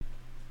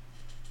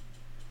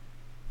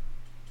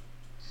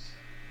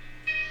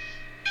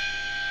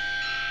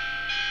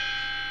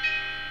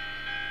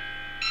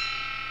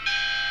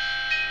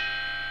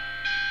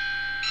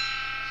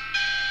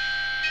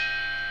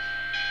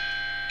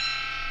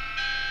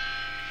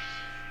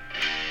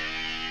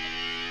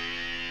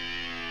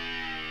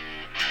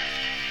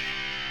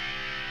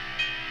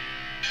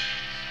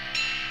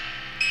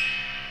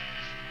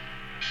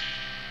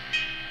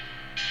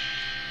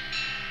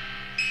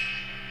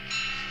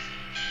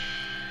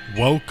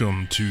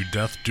Welcome to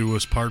Death Do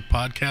Us Part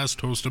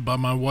podcast, hosted by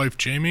my wife,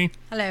 Jamie.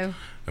 Hello.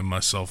 And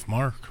myself,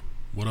 Mark.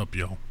 What up,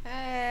 yo?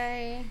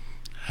 Hey.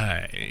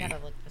 Hey.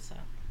 Gotta look this up.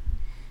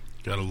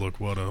 Gotta look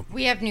what up.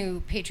 We have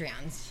new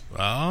Patreons.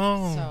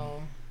 Oh.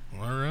 So.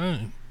 All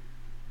right.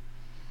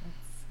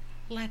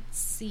 Let's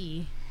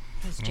see.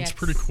 That's Jax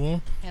pretty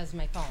cool. Has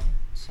my phone,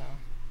 so.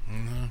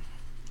 Mm-hmm.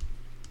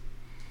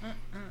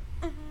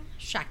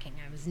 Shocking.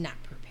 I was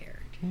not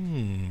prepared.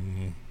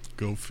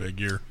 Go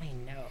figure. I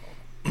know.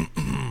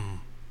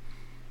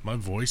 My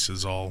voice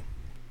is all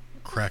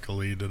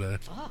crackly today.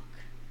 Fuck.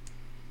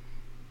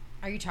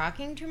 Are you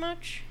talking too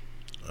much?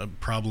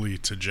 Probably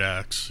to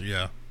Jax,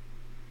 yeah.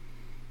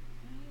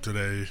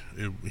 Today,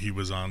 he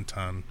was on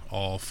 10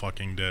 all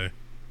fucking day.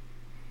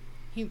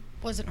 He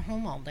wasn't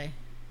home all day.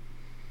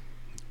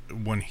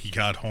 When he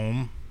got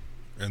home,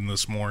 and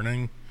this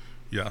morning,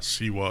 yes,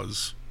 he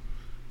was.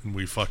 And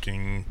we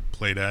fucking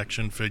played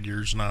action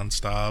figures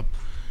nonstop.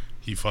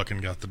 He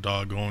fucking got the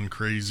dog going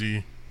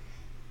crazy.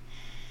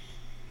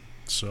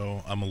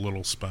 So, I'm a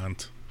little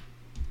spent.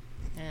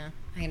 Yeah,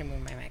 I'm gonna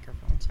move my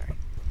microphone, sorry.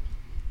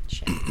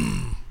 Shit.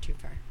 Too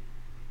far.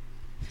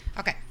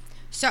 Okay,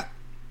 so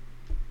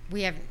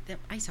we have,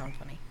 I sound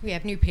funny. We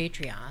have new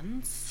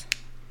Patreons.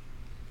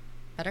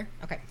 Better?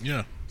 Okay.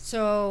 Yeah.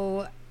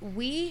 So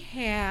we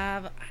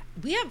have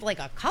like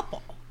a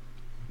couple.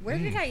 Where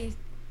did I?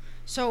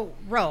 So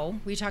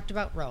Ro, we talked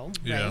about Ro,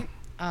 yeah.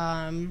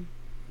 Right?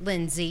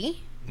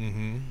 Lindsay.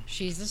 Mm-hmm.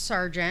 She's a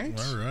sergeant.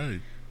 All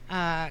right.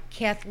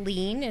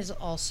 Kathleen is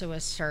also a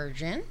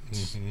sergeant.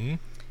 Mm-hmm.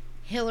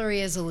 Hillary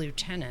is a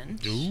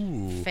lieutenant.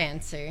 Ooh.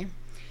 Fancy.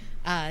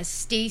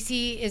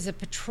 Stacy is a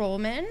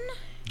patrolman.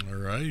 All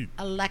right.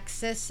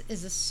 Alexis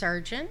is a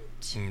sergeant.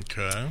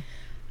 Okay.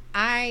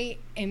 I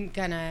am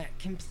gonna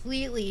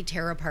completely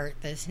tear apart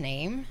this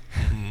name.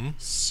 Mm-hmm.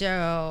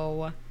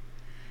 So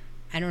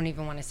I don't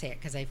even want to say it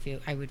because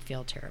I would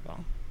feel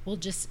terrible.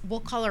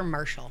 We'll call her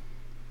Marshall.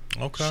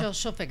 Okay.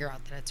 She'll figure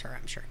out that it's her,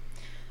 I'm sure.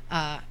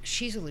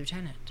 She's a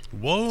lieutenant.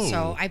 Whoa.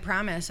 So I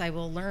promise I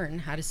will learn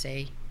how to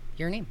say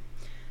your name.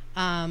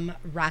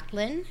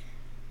 Rocklin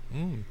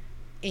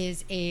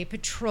is a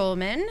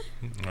patrolman.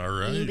 All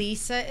right.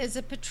 Lisa is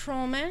a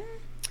patrolman.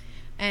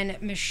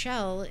 And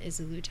Michelle is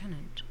a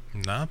lieutenant.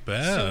 Not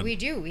bad. So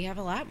we have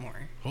a lot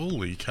more.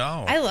 Holy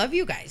cow. I love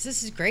you guys.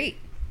 This is great.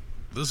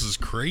 This is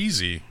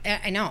crazy.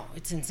 I know.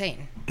 It's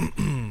insane.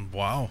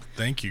 Wow.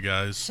 Thank you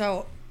guys.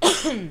 So,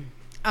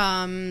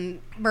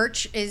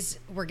 merch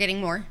we're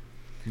getting more.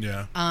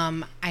 Yeah.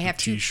 I have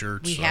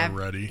T-shirts are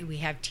ready. We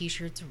have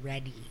T-shirts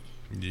ready.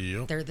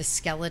 Yep. They're the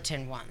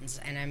skeleton ones,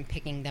 and I'm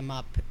picking them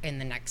up in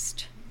the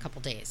next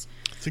couple days.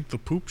 I think the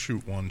poop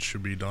shoot one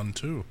should be done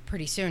too.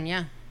 Pretty soon,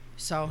 yeah.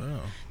 So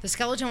the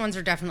skeleton ones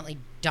are definitely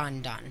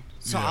done.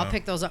 So Yeah. I'll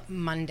pick those up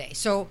Monday.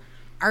 So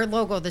our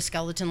logo, the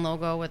skeleton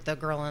logo with the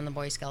girl and the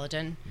boy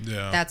skeleton,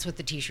 that's what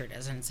the T-shirt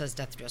is, and it says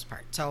Death Do Us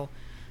Part. So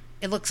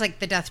it looks like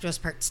the Death Do Us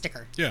Part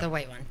sticker, the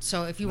white one.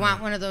 So if you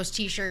want one of those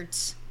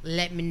T-shirts,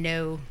 let me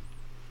know.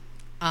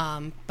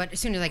 But as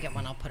soon as I get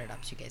one, I'll put it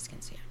up so you guys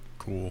can see it.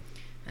 Cool.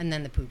 And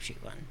then the poop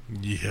shoot one.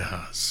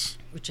 Yes.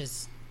 Which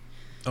is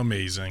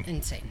amazing.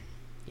 Insane.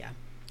 Yeah.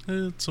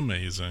 It's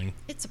amazing.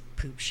 It's a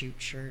poop shoot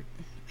shirt.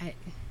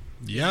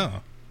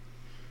 Yeah.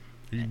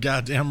 You're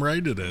goddamn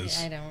right it is.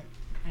 I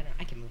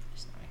can move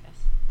this now, I guess.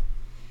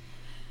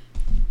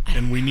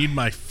 And we need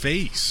my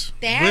face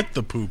with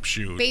the poop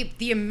shoot. Babe,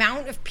 the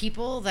amount of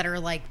people that are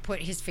like,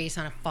 put his face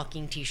on a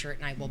fucking T-shirt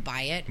and I will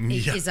buy it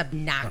is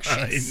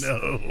obnoxious. I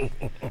know.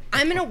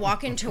 I'm going to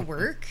walk into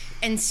work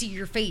and see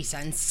your face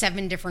on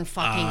 7 different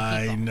fucking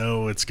people. I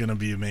know. It's going to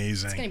be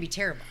amazing. It's going to be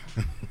terrible.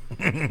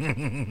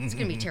 It's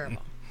going to be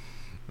terrible.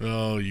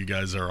 Oh, you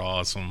guys are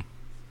awesome.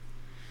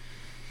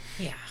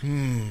 Yeah.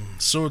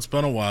 So it's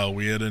been a while.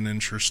 We had an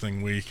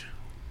interesting week.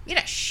 We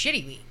had a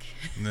shitty week.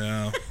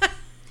 Yeah.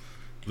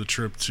 The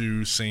trip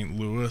to St.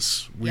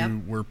 Louis. We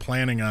Yep. were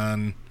planning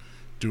on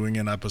doing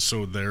an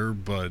episode there,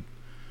 but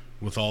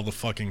with all the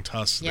fucking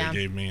tests they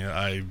gave me,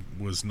 I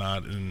was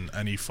not in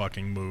any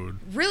fucking mood.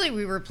 Really,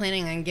 we were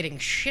planning on getting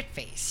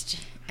shit-faced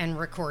and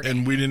recording.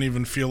 And we didn't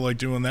even feel like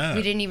doing that.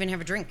 We didn't even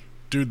have a drink.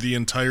 Dude, the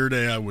entire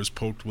day I was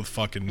poked with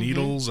fucking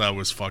needles. I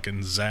was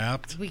fucking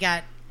zapped.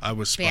 I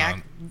was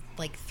back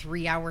like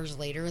 3 hours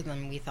later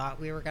than we thought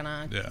we were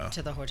gonna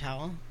to the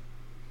hotel.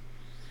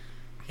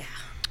 Yeah.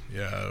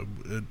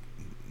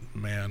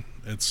 Yeah,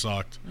 it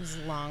sucked. It was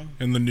long.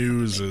 And the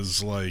news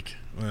is like,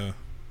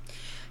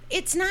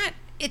 It's not.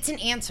 It's an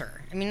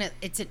answer. I mean,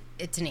 it's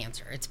an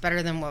answer. It's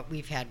better than what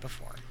we've had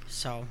before.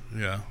 So.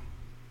 Yeah.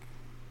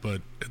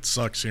 But it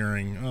sucks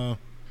hearing.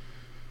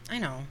 I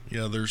know.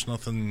 Yeah, there's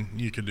nothing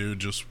you could do.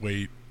 Just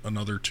wait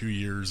another 2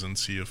 years and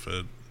see if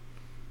it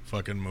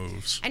fucking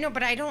moves. I know,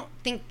 but I don't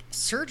think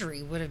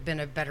surgery would have been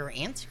a better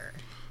answer.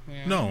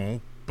 You know?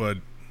 No, but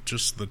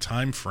just the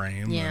time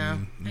frame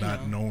and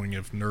not knowing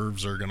if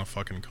nerves are gonna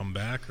fucking come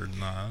back or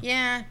not.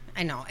 Yeah,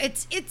 I know.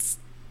 It's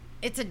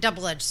a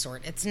double-edged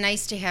sword. It's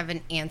nice to have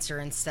an answer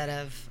instead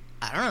of,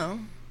 I don't know,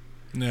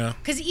 Yeah.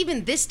 Because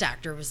even this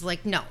doctor was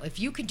like, no, if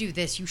you could do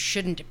this, you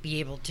shouldn't be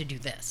able to do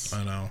this.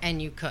 I know.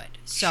 And you could.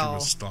 So she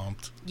was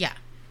stumped. Yeah.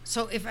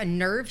 So if a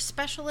nerve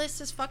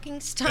specialist is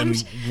fucking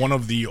stumped. And one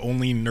of the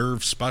only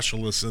nerve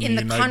specialists in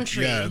the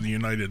country. Yeah, in the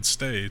United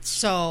States.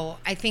 So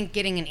I think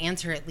getting an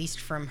answer, at least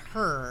from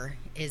her,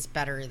 is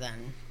better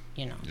than,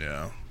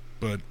 Yeah.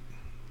 But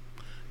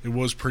it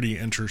was pretty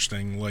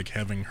interesting, like,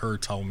 having her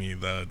tell me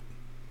that,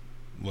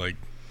 like,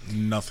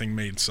 nothing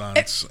made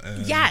sense.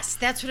 And yes,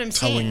 that's what I'm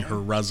saying. Telling her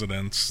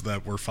residents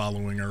that were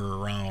following her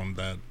around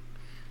that,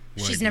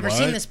 like, she's never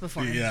seen this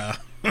before. Yeah.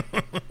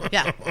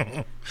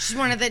 Yeah. She's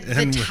one of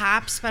the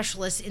top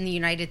specialists in the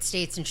United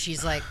States, and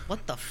she's like,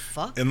 what the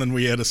fuck? And then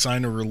we had to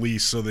sign a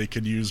release so they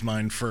could use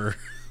mine for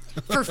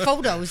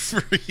photos.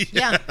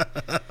 Yeah.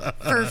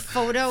 For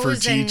photos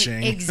for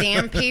and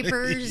exam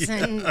papers.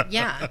 And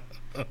yeah.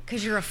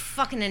 Because you're a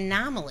fucking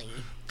anomaly.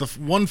 The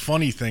one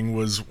funny thing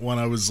was when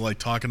I was, like,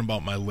 talking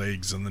about my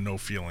legs and the no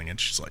feeling, and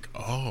she's like,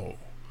 oh.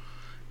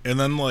 And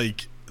then,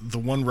 like, the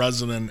one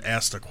resident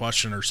asked a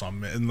question or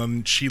something, and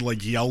then she,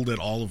 like, yelled at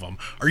all of them,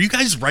 are you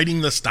guys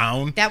writing this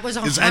down? That was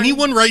Is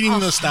anyone writing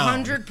this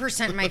down?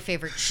 100% my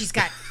favorite. She's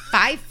got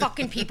 5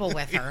 fucking people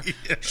with her.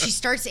 Yeah. She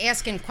starts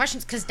asking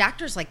questions, because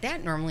doctors like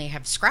that normally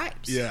have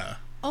scribes. Yeah.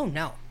 Oh,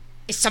 no.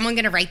 Is someone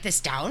going to write this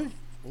down?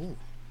 Ooh.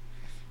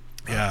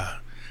 Yeah.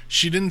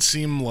 She didn't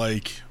seem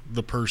like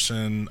the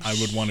person I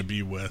would want to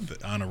be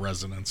with on a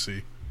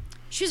residency.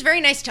 She was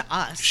very nice to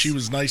us. She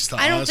was nice to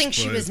us. I don't think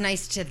she was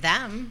nice to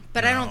them,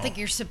 but no. I don't think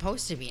you're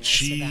supposed to be nice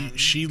to them.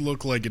 She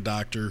looked like a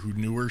doctor who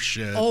knew her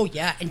shit. Oh,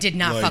 yeah, and did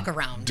not fuck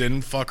around.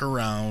 Didn't fuck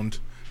around.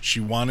 She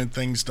wanted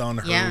things done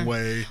her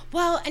way.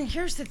 Well, and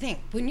here's the thing.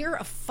 When you're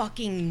a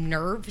fucking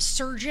nerve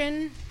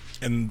surgeon...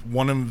 And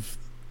one of,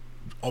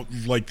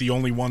 like, the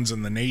only ones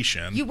in the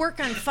nation. You work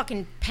on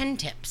fucking pen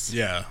tips.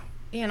 Yeah.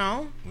 You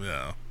know?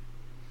 Yeah.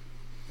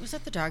 Was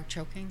that the dog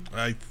choking?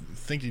 I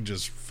think he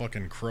just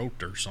fucking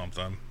croaked or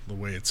something, the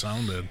way it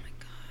sounded.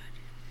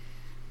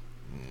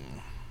 Oh, my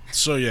God.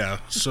 So, yeah.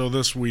 So,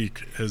 this week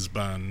has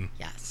been...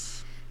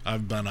 Yes.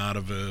 I've been out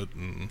of it.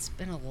 And it's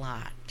been a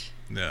lot.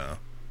 Yeah.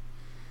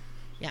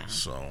 Yeah.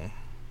 So,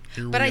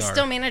 here we are. But I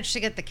still managed to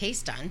get the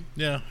case done.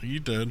 Yeah, you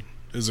did.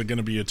 Is it going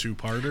to be a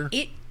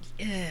 2-parter?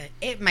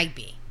 It might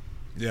be.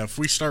 Yeah, if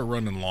we start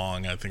running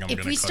long, I think I'm going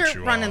to cut you off. If we start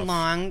running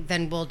long,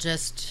 then we'll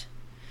just...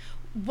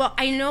 Well,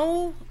 I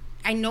know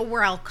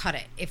where I'll cut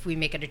it if we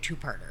make it a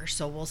 2-parter,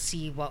 so we'll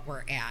see what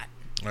we're at.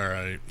 All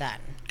right. Then.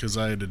 Because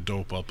I had to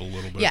dope up a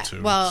little bit, too.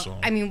 Yeah, well, so.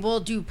 I mean,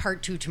 we'll do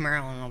part 2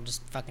 tomorrow, and I'll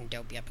just fucking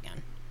dope you up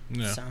again.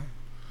 Yeah. So.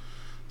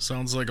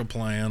 Sounds like a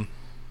plan.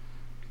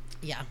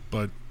 Yeah.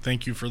 But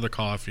thank you for the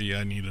coffee.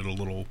 I needed a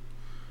little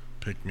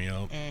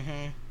pick-me-up.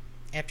 Mm-hmm.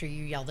 After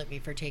you yelled at me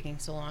for taking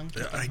so long.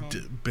 Yeah, I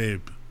did.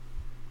 Babe.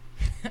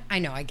 I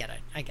know, I get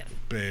it.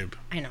 Babe.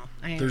 I know.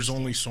 There's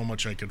only so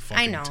much I could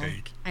fucking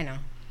take. I know.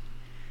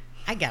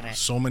 I get it.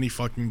 So many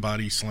fucking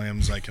body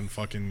slams I can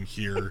fucking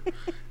hear.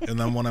 And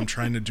then when I'm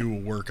trying to do a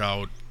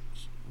workout,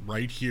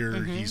 right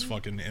here, he's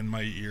fucking in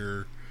my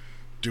ear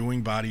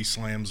doing body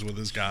slams with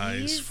his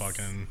guys.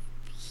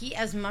 He,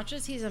 as much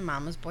as he's a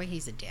mama's boy,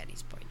 he's a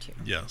daddy's boy, too.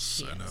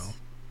 Yes, I know.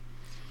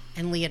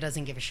 And Leah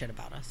doesn't give a shit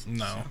about us.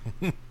 No.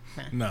 So.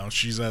 No,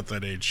 she's at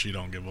that age. She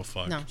don't give a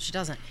fuck. No, she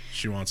doesn't.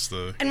 She wants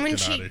to get out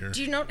of here.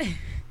 Do you know?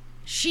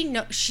 She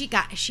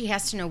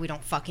has to know we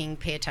don't fucking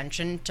pay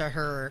attention to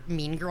her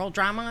Mean Girl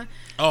drama.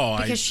 Oh,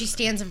 because she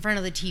stands in front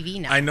of the TV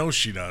now. I know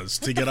she does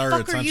to get our attention.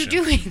 What the fuck are you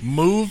doing?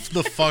 Move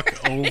the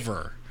fuck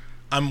over.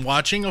 I'm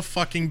watching a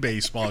fucking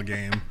baseball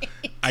game.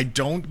 I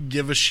don't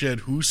give a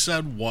shit who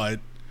said what.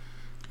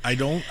 I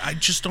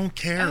just don't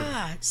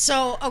care.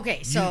 So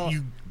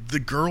the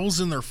girls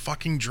in their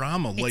fucking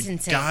drama, like,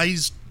 insane.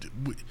 Guys,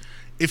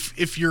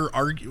 if you're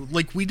arguing,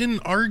 like, we didn't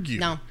argue.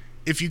 No.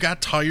 If you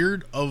got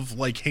tired of,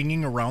 like,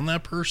 hanging around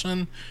that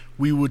person,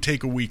 we would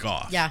take a week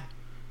off. Yeah.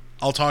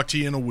 I'll talk to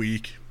you in a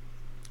week.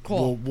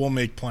 Cool. We'll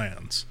make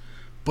plans.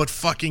 But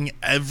fucking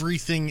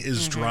everything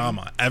is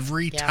drama.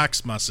 Every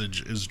text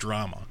message is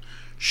drama.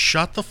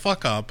 Shut the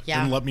fuck up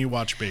and let me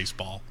watch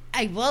baseball.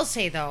 I will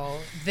say, though,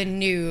 the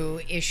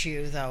new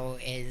issue, though,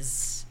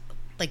 is,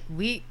 like,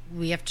 we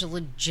have to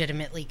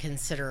legitimately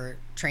consider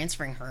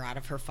transferring her out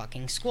of her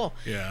fucking school.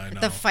 Yeah, I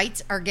know. The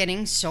fights are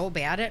getting so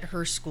bad at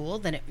her school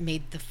that it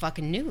made the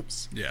fucking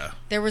news. Yeah.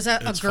 There was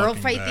a girl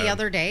fight the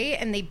other day,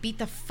 and they beat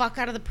the fuck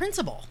out of the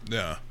principal.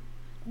 Yeah.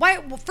 Why?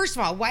 Well, first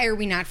of all, why are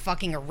we not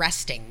fucking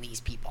arresting these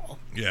people?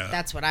 Yeah.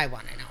 That's what I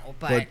want to know.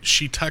 But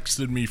she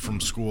texted me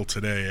from school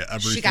today.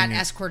 She got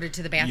escorted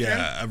to the bathroom?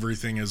 Yeah,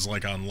 everything is,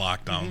 like, on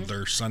lockdown.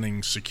 They're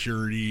sending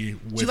security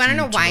with Do you want to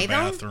know why,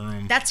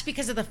 bathroom. though? That's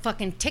because of the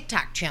fucking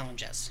TikTok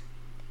challenges.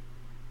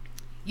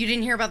 You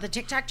didn't hear about the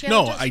TikTok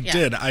challenges? No, I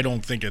did. I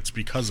don't think it's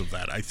because of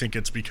that. I think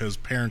it's because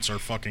parents are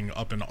fucking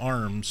up in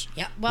arms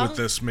with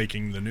this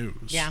making the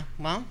news. Yeah,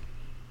 well...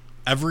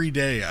 Every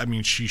day, I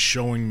mean, she's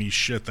showing me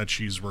shit that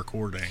she's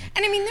recording.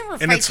 And I mean, there were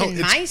fights in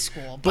my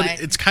school, but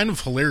it's kind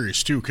of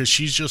hilarious, too, because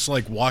she's just,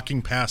 like,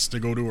 walking past to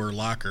go to her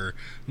locker.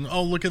 And,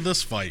 oh, look at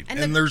this fight.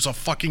 And there's a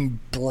fucking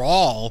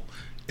brawl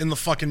in the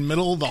fucking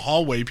middle of the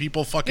hallway,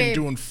 people fucking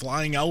doing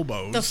flying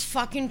elbows. The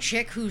fucking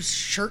chick whose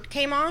shirt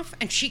came off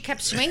and she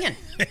kept swinging.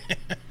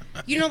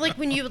 You know, like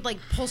when you would like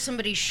pull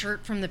somebody's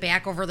shirt from the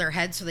back over their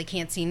head so they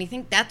can't see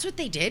anything? That's what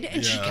they did,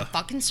 and she kept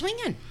fucking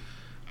swinging.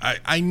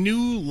 I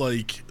knew,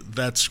 like,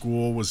 that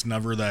school was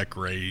never that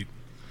great.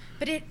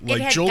 But it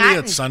had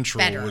Joliet Central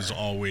better. Was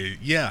always...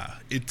 Yeah,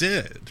 it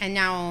did. And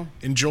now...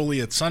 And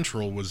Joliet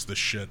Central was the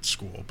shit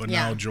school, but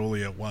now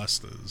Joliet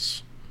West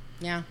is...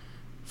 Yeah.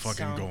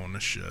 Fucking going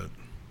to shit.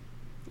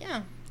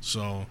 Yeah.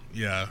 So,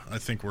 yeah, I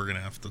think we're going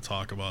to have to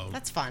talk about...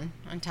 That's fun,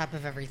 on top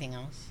of everything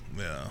else.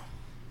 Yeah.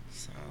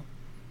 So,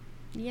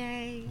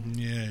 yay.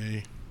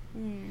 Yay.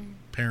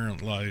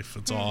 Parent life,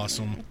 it's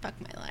awesome. Fuck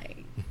my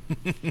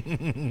life.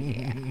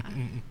 Yeah.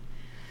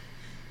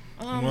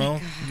 Oh,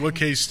 well, what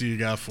case do you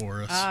got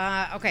for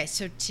us? Okay,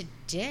 so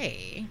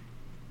today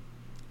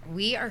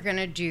we are going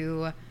to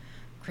do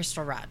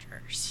Crystal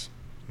Rogers.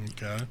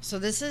 Okay. So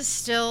this is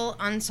still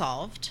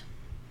unsolved.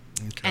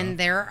 Okay. And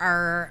there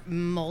are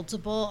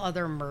multiple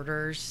other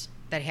murders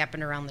that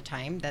happened around the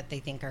time that they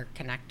think are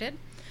connected.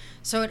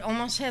 So it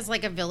almost has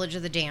like a Village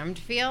of the Damned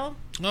feel.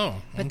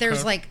 Oh, But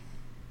there's like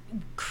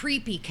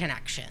creepy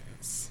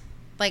connections.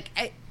 Like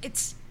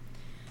it's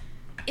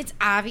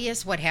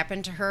obvious what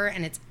happened to her,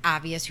 and it's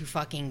obvious who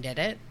fucking did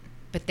it,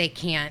 but they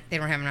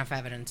don't have enough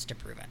evidence to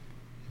prove it.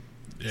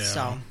 Yeah.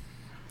 So,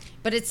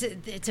 but it's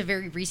a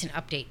very recent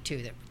update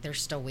too that they're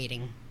still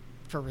waiting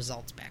for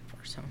results back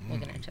for. So we'll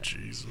get into it.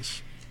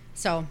 Jesus.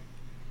 So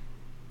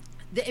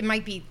it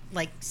might be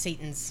like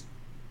Satan's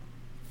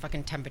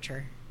fucking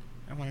temperature.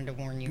 I wanted to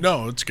warn you.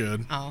 No, it's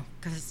good. Oh,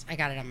 because I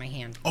got it on my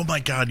hand. Oh my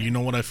God! You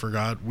know what I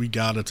forgot? We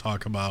got to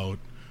talk about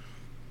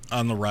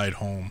on the ride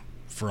home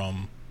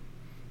from.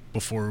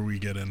 Before we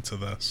get into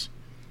this,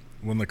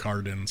 when the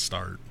car didn't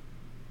start.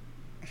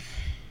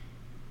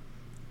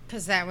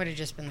 Because that would have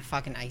just been the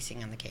fucking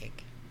icing on the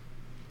cake.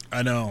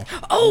 I know.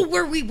 Oh,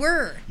 where we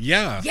were.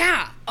 Yeah.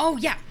 Yeah. Oh,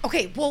 yeah.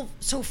 Okay, well,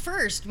 so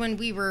first, when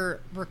we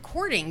were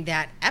recording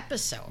that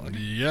episode.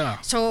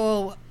 Yeah.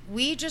 So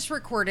we just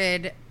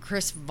recorded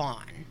Chris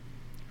Vaughn,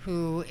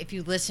 who, if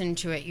you listen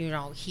to it, you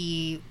know,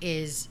 he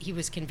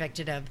was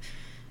convicted of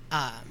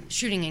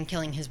shooting and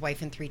killing his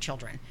wife and 3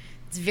 children.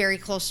 It's very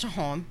close to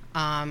home.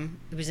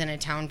 It was in a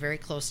town very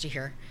close to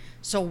here.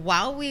 So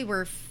while we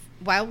were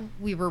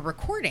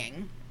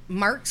recording,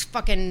 Mark's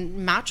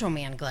fucking Macho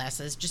Man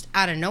glasses just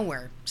out of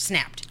nowhere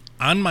snapped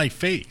on my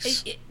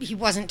face. He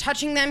wasn't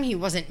touching them. He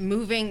wasn't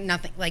moving.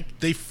 Nothing. Like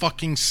they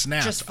fucking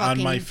snapped just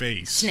on my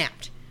face.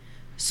 Snapped.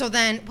 So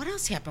then, what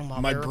else happened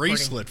while my we were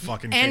bracelet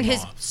recording? fucking came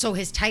off. So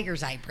his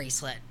tiger's eye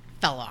bracelet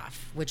fell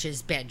off, which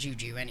is bad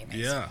juju, anyways.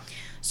 Yeah.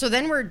 So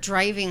then we're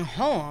driving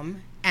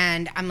home,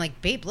 and I'm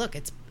like, babe, look,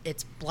 it's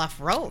Bluff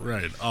Road.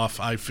 Right, off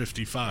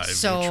I-55,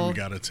 which we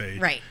got to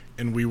take. Right.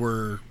 And we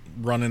were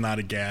running out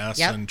of gas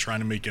and trying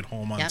to make it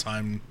home on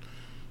time,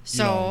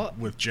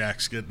 with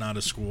Jax getting out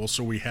of school.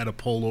 So we had to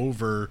pull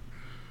over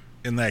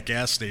in that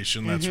gas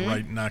station that's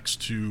right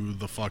next to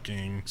the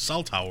fucking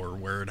cell tower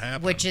where it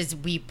happened. Which is,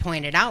 we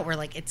pointed out, we're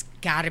like, it's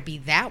got to be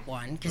that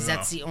one, because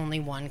that's the only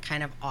one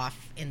kind of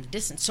off in the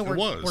distance. So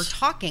we're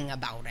talking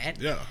about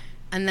it. Yeah.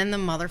 And then the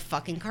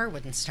motherfucking car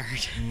wouldn't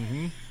start.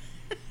 Mm-hmm.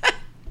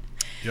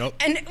 Yep.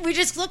 And we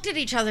just looked at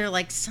each other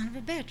like, son of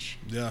a bitch.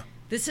 Yeah.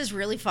 This is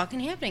really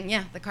fucking happening.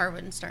 Yeah, the car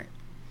wouldn't start.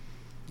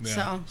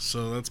 Yeah.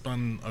 So that's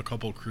been a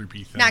couple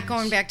creepy things. Not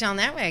going back down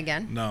that way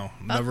again. No.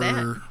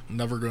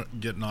 Never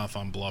getting off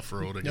on Bluff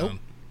Road again.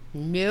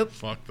 Nope.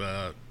 Fuck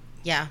that.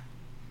 Yeah.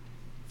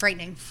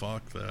 Frightening.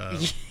 Fuck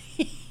that.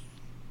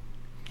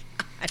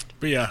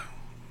 But yeah,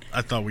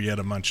 I thought we had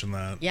to mention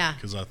that. Yeah.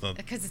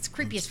 Because it's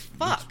creepy as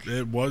fuck.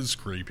 It was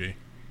creepy.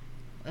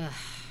 Ugh.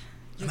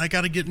 And I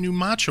got to get new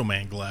Macho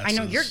Man glasses. I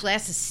know, your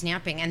glass is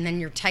snapping, and then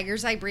your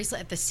tiger's eye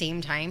bracelet at the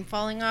same time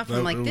falling off.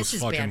 I'm like, this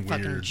is bad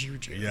fucking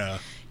juju. Yeah.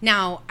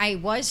 Now, I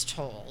was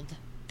told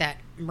that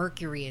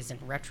Mercury is in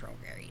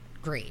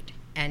retrograde,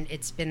 and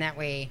it's been that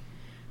way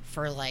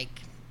for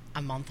like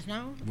a month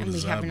now, and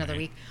we have another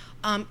week.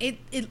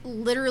 It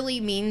literally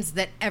means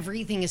that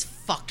everything is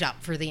fucked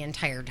up for the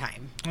entire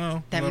time.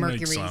 Oh, that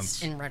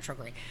Mercury's in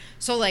retrograde.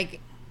 So, like,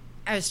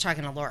 I was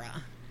talking to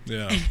Laura.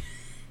 Yeah.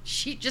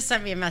 She just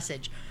sent me a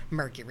message.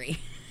 Mercury.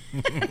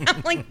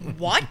 I'm like,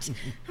 what?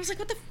 I was like,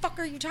 what the fuck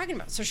are you talking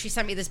about? So she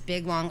sent me this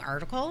big long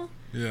article.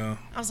 Yeah.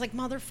 I was like,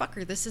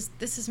 motherfucker, this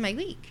is my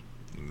week.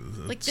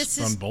 Like, this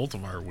is on both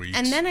of our weeks.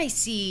 And then I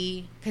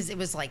see, because it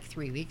was like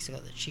 3 weeks ago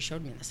that she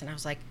showed me this, and I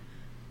was like,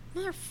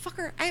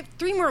 motherfucker, I have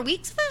 3 more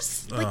weeks of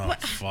this? Like,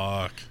 what?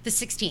 Fuck. The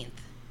 16th.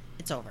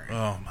 It's over.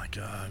 Oh my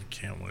God,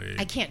 can't wait.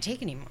 I can't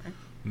take anymore.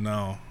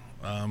 No.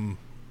 I'm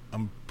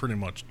pretty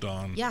much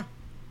done. Yeah.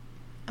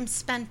 I'm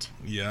spent.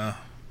 Yeah.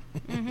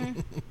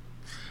 Mm-hmm.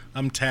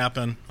 I'm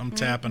tapping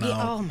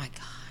out. Oh my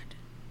God.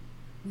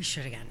 We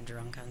should have gotten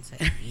drunk on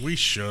Saturday. We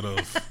should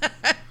have.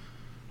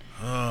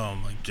 Oh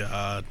my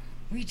God.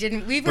 We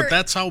didn't. But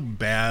that's how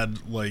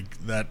bad,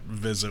 like, that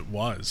visit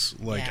was.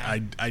 Like, yeah.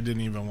 I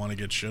didn't even want to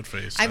get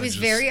shit-faced. I was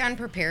very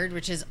unprepared,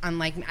 which is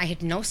unlike me. I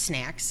had no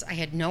snacks. I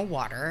had no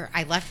water.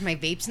 I left my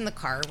vapes in the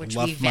car, which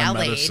we valeted. Left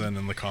my medicine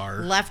in the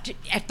car. Left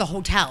at the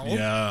hotel.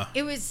 Yeah.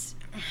 It was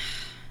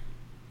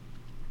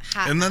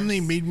hot. And then they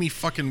made me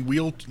fucking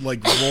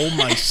roll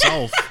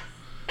myself,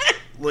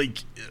 like,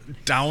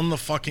 down the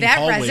fucking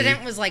hallway. That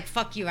resident was like,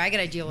 fuck you, I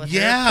gotta deal with her.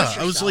 Yeah.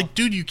 I was like,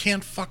 dude, you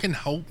can't fucking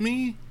help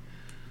me?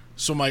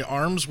 So my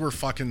arms were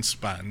fucking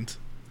spent.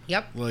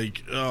 Yep.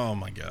 Like, oh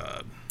my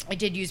God. I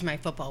did use my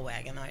football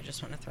wagon, though. I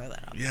just want to throw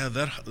that up. Yeah,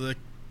 that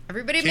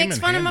everybody makes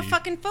fun of my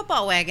fucking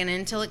football wagon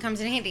until it comes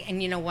in handy.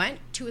 And you know what?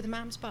 2 of the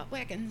moms bought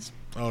wagons.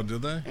 Oh,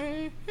 did they?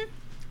 Mm-hmm.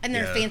 And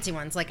they're fancy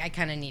ones. Like, I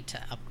kind of need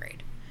to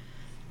upgrade.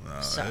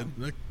 So.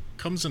 It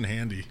comes in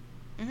handy.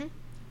 Mm-hmm.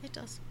 It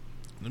does.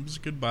 It was a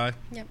good buy.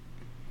 Yep.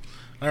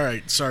 All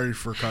right. Sorry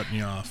for cutting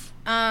you off.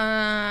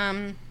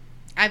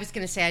 I was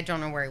going to say I don't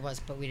know where he was,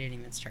 but we didn't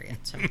even start yet.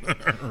 So.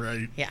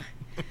 Right. Yeah.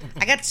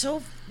 I got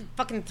so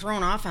fucking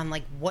thrown off on,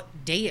 like,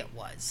 what day it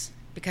was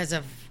because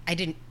I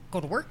didn't go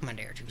to work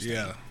Monday or Tuesday.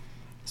 Yeah.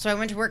 So I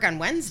went to work on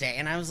Wednesday,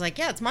 and I was like,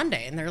 yeah, it's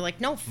Monday. And they're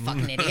like, no,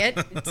 fucking idiot.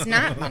 It's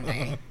not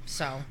Monday.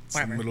 So, whatever. It's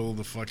the middle of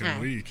the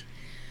fucking week.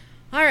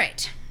 All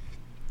right.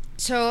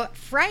 So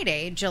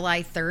Friday,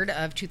 July 3rd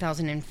of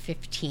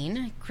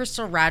 2015,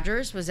 Crystal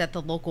Rogers was at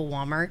the local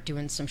Walmart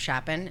doing some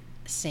shopping.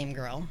 Same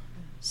girl.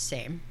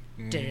 Same.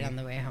 Did it on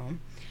the way home.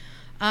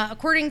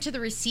 According to the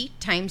receipt,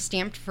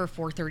 time-stamped for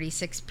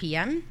 4:36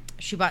 p.m.,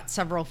 she bought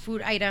several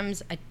food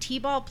items, a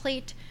T-ball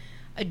plate,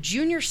 a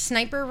junior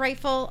sniper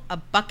rifle, a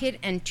bucket,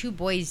 and 2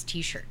 boys'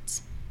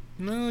 T-shirts.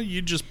 No,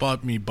 you just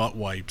bought me butt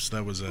wipes.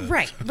 That was it.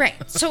 Right.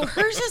 So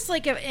hers is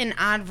like an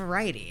odd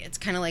variety. It's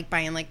kind of like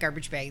buying like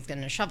garbage bags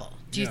and a shovel.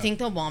 Do you think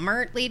the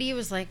Walmart lady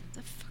was like,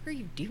 the fuck are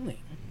you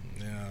doing?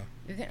 Yeah.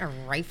 You're getting a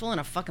rifle and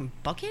a fucking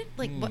bucket?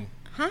 Like, what?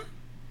 Huh?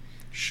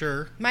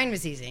 Sure. Mine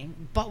was easy.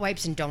 Butt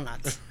wipes and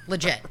donuts.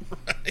 Legit.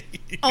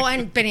 Right. Oh,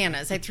 and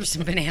bananas. I threw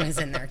some bananas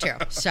in there, too.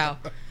 So,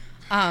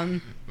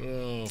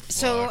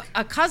 so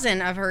a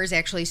cousin of hers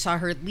actually saw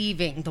her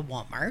leaving the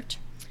Walmart.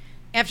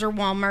 After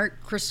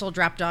Walmart, Crystal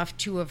dropped off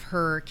 2 of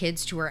her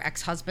kids to her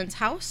ex-husband's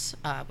house,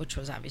 which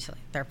was obviously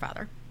their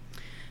father.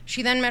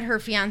 She then met her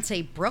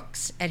fiancé,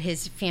 Brooks, at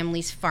his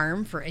family's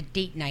farm for a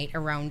date night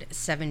around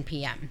 7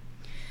 p.m.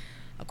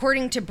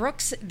 According to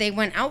Brooks, they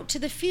went out to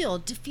the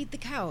field to feed the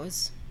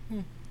cows.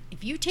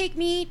 If you take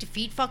me to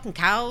feed fucking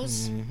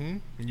cows...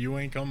 You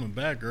ain't coming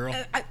back, girl.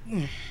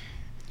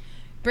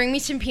 Bring me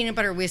some peanut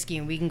butter whiskey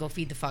and we can go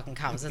feed the fucking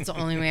cows. That's the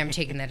only way I'm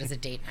taking that as a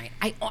date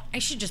night. I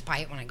should just buy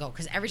it when I go,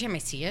 because every time I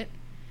see it,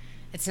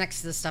 it's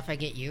next to the stuff I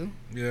get you.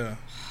 Yeah.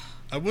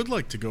 I would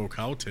like to go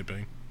cow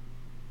tipping.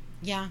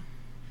 Yeah.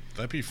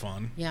 That'd be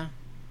fun. Yeah.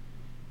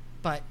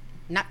 But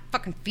not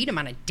fucking feed him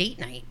on a date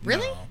night.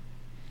 Really? No.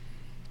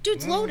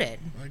 Dude's loaded.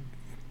 I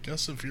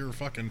guess if you're a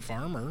fucking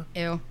farmer.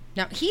 Ew.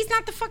 No, he's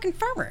not the fucking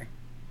farmer.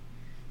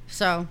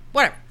 So,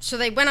 whatever. So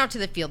they went out to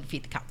the field to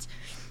feed the cows.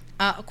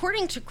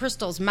 According to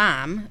Crystal's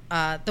mom,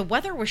 the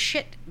weather was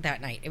shit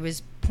that night. It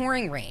was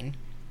pouring rain.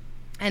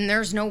 And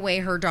there's no way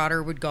her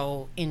daughter would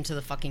go into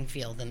the fucking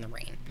field in the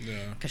rain.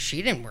 Yeah. Because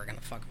she didn't work on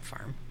the fucking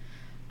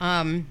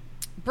farm.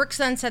 Brooks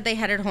then said they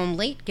headed home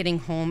late, getting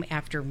home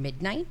after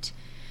midnight.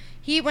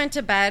 He went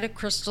to bed.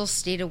 Crystal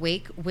stayed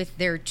awake with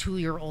their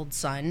 2-year-old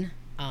son,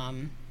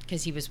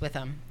 because he was with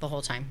them the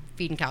whole time,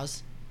 feeding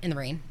cows in the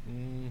rain.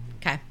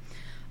 Okay.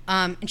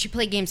 And she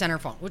played games on her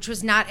phone, which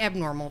was not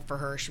abnormal for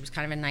her. She was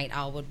kind of a night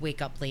owl, would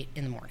wake up late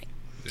in the morning.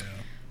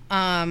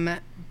 Yeah.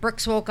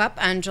 Brooks woke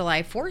up on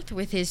July 4th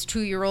with his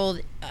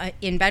 2-year-old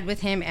in bed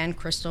with him, and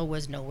Crystal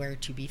was nowhere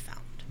to be found.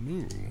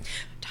 Ooh.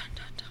 Dun,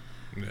 dun,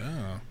 dun.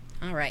 Yeah.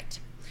 All right.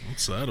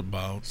 What's that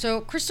about?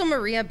 So Crystal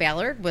Maria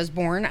Ballard was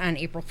born on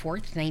April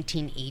 4th,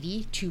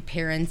 1980, to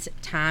parents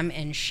Tom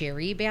and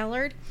Sherry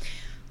Ballard.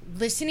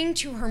 Listening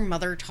to her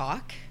mother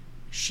talk,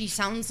 she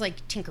sounds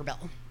like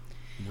Tinkerbell.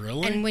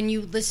 Really? And when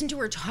you listen to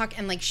her talk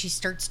and, like, she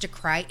starts to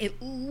cry,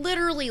 it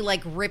literally,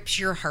 like, rips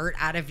your heart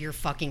out of your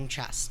fucking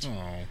chest.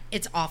 Oh.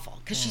 It's awful.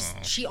 Because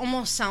she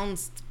almost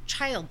sounds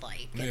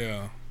childlike.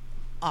 Yeah.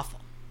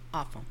 Awful.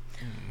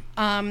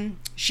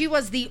 She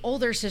was the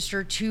older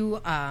sister to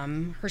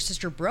her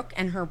sister Brooke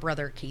and her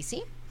brother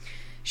Casey.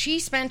 She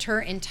spent her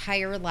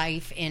entire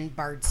life in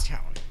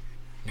Bardstown.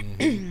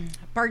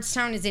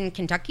 Bardstown is in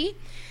Kentucky.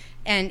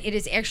 And it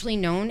is actually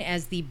known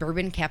as the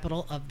bourbon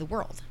capital of the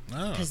world.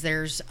 Because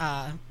there's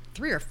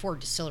 3 or 4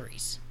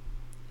 distilleries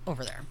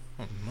over there.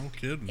 Oh, no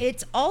kidding.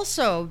 It's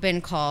also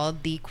been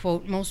called the,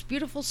 quote, most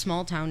beautiful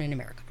small town in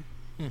America.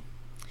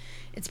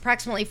 It's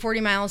approximately 40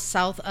 miles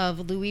south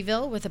of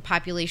Louisville with a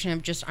population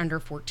of just under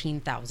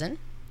 14,000.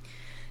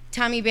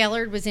 Tommy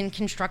Ballard was in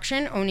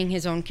construction, owning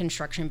his own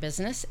construction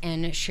business,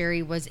 and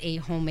Sherry was a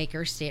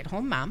homemaker,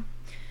 stay-at-home mom.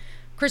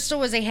 Crystal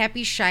was a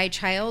happy, shy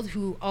child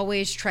who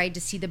always tried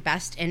to see the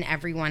best in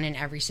everyone in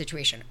every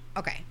situation.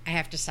 Okay, I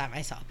have to stop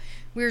myself.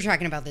 We were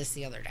talking about this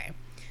the other day.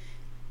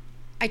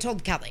 I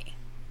told Kelly,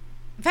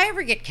 if I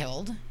ever get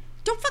killed,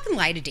 Don't fucking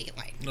lie to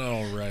Dateline.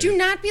 Oh, right. Do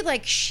not be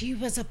like, she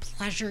was a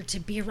pleasure to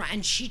be around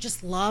and she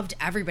just loved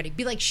everybody.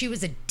 Be like, she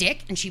was a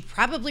dick and she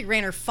probably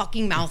ran her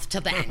fucking mouth to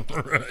the end.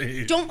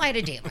 Right. Don't lie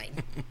to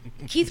Dateline.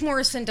 Keith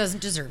Morrison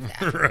doesn't deserve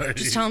that. Right.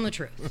 Just tell him the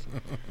truth.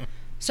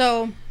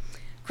 So,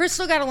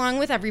 Crystal got along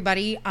with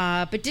everybody,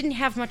 but didn't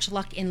have much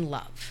luck in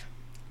love.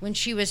 When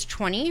she was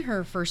 20,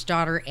 her first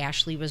daughter,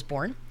 Ashley, was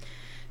born.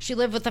 She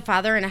lived with the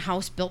father in a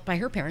house built by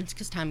her parents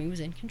because Tommy was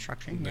in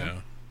construction.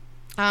 Yeah.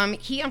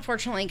 He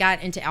unfortunately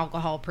got into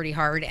alcohol pretty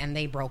hard and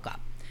they broke up.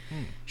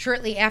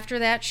 Shortly after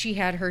that, she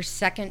had her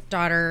second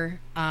daughter.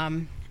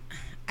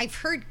 I've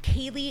heard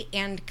Kaylee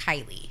and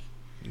Kylie.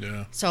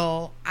 Yeah.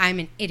 So I'm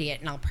an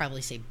idiot and I'll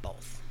probably say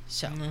both.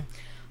 So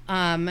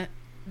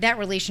that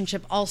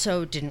relationship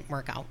also didn't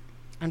work out,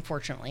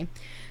 unfortunately.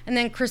 And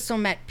then Crystal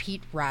met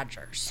Pete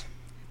Rogers.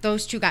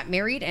 Those two got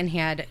married and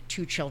had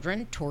 2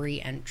 children,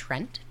 Tori and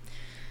Trent.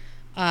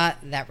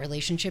 That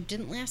relationship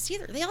didn't last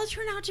either. They all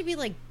turn out to be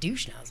like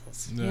douche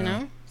nozzles, you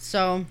know?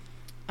 So,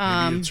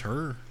 maybe it's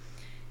her.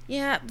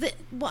 Yeah.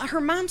 Well,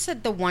 her mom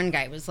said the one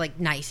guy was like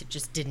nice. It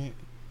just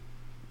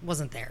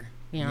wasn't there,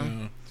 you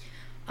know?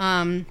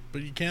 Yeah.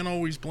 But you can't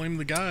always blame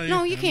the guy.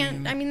 No, you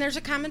can't. I mean, there's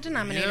a common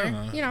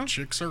denominator, you know?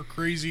 Chicks are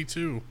crazy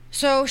too.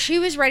 So she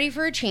was ready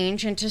for a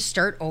change and to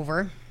start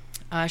over.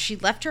 She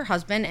left her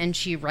husband and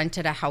she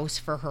rented a house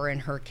for her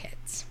and her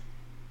kids.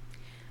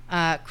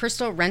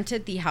 Crystal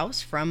rented the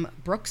house from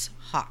Brooks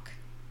Hawk.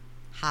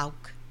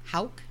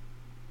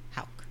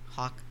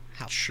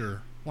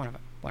 Sure. One of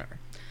them, whatever.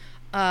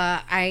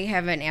 I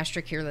have an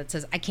asterisk here that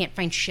says, I can't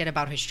find shit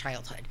about his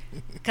childhood.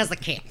 Because I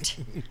can't.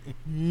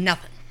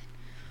 Nothing.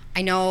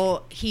 I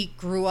know he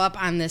grew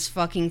up on this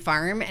fucking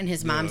farm and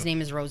his mom's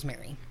name is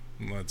Rosemary.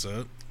 That's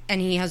it.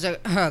 And he has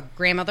a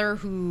grandmother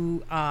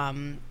who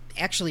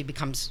actually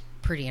becomes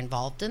pretty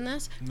involved in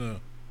this.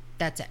 No.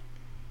 That's it.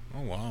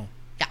 Oh, wow.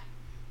 Yeah.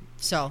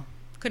 So,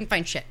 couldn't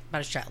find shit about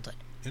his childhood.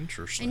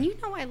 Interesting. And you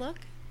know I look.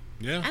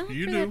 Yeah, I look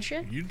you for do. That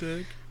shit. You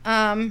dig.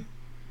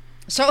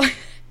 So,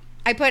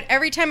 I put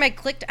every time I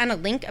clicked on a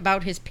link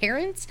about his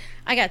parents,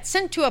 I got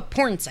sent to a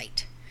porn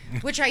site,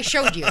 which I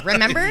showed you.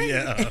 Remember?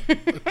 Yeah.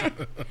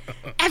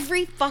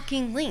 Every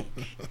fucking link.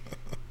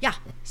 Yeah.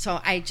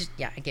 So, I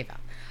gave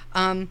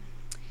up.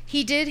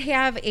 He did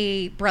have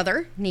a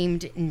brother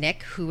named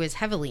Nick who was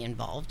heavily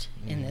involved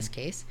in this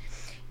case.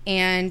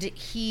 And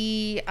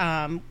he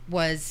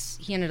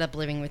ended up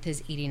living with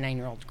his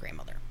 89-year-old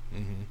grandmother.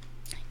 Mm-hmm.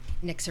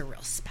 Nick's a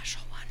real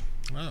special one.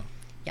 Oh.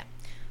 Yeah.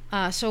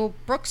 So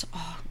Brooks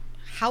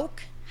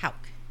Houck,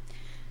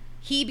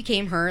 he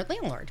became her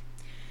landlord.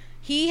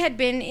 He had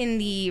been in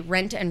the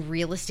rent and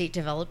real estate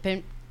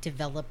development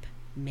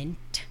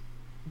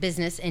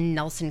business in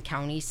Nelson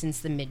County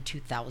since the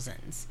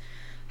mid-2000s.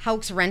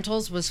 Houck's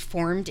Rentals was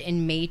formed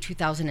in May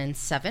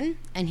 2007,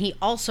 and he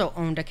also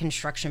owned a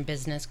construction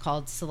business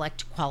called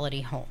Select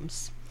Quality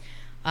Homes.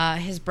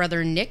 His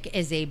brother Nick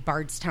is a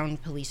Bardstown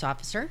police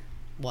officer,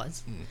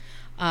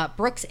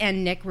 Brooks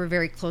and Nick were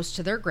very close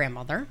to their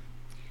grandmother.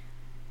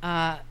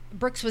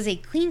 Brooks was a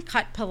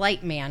clean-cut,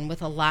 polite man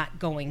with a lot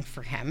going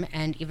for him,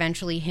 and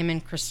eventually him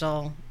and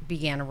Crystal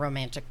began a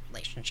romantic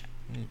relationship.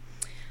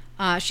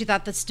 She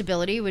thought that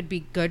stability would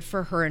be good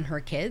for her and her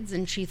kids,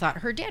 and she thought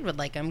her dad would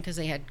like him because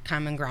they had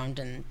common ground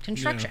in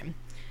construction.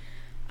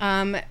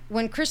 Yeah.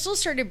 When Crystal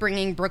started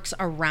bringing Brooks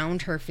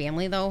around her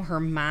family, though, her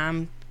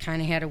mom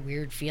kind of had a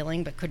weird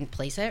feeling but couldn't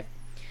place it.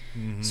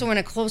 Mm-hmm. So when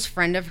a close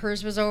friend of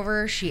hers was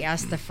over, she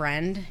asked the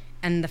friend,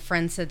 and the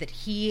friend said that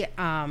he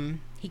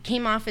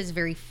came off as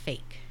very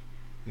fake.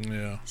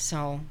 Yeah.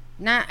 So,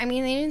 they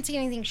didn't see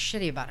anything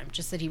shitty about him,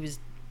 just that he was,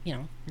 you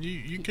know.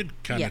 You could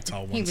kind of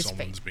tell when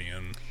someone's fake.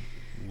 Being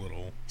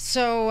little.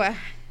 So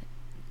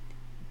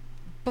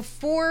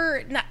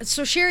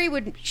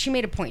Sherry she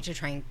made a point to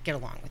try and get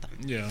along with him.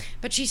 Yeah.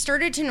 But she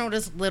started to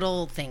notice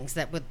little things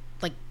that would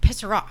like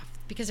piss her off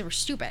because they were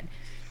stupid.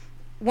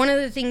 One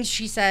of the things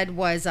she said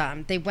was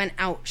they went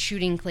out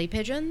shooting clay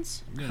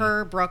pigeons,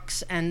 her,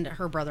 Brooks, and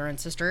her brother and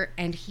sister,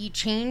 and he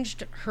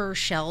changed her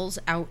shells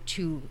out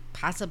to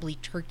possibly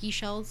turkey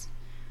shells.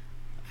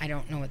 I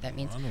don't know what that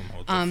means. I don't know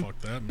what the fuck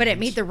that means. But it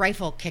made the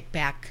rifle kick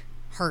back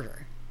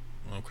harder.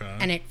 Okay.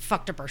 And it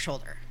fucked up her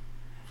shoulder.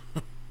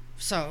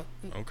 So,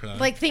 okay.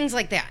 Like things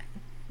like that.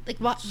 Like,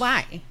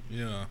 why?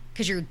 Yeah.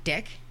 Because you're a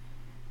dick?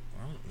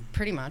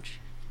 Pretty much.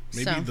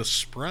 Maybe the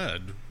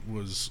spread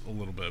was a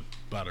little bit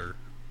better.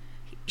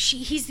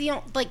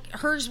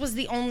 Hers was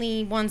the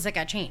only ones that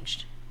got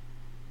changed.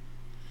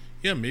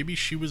 Yeah, maybe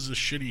she was a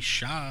shitty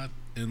shot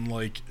and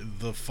like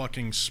the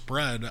fucking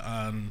spread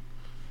on.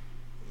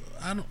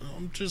 I'm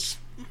just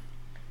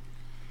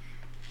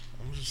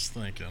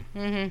thinking.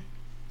 Mm-hmm.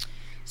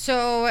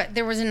 So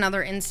there was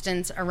another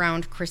instance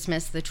around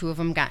Christmas. The two of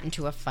them got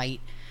into a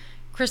fight.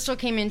 Crystal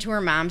came into her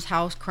mom's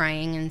house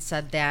crying and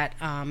said that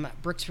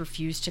Brooks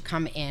refused to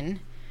come in.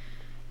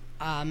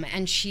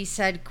 And she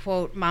said,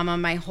 quote, "Mama,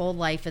 my whole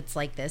life it's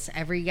like this.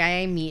 Every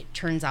guy I meet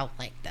turns out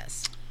like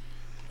this."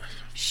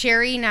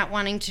 Sherry, not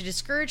wanting to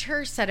discourage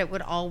her, said it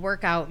would all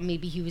work out.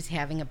 Maybe he was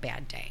having a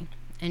bad day.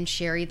 And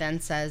Sherry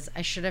then says,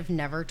 I should have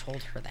never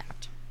told her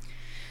that.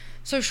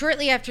 So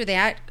shortly after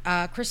that,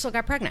 Crystal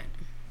got pregnant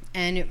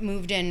and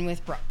moved in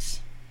with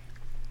Brooks.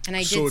 And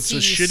I did see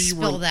you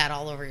spill that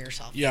all over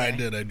yourself. Yeah, I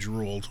did. I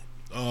drooled.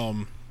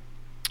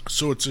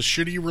 So it's a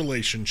shitty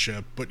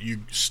relationship, but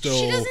you still...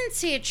 She doesn't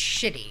say it's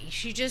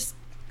shitty.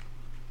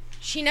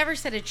 She never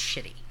said it's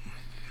shitty.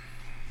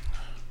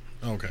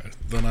 Okay,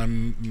 then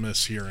I'm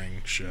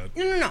mishearing shit.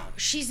 No.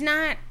 She's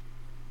not...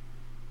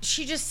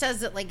 She just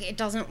says that, like, it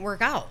doesn't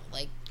work out.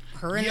 Like,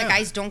 her and the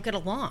guys don't get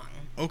along.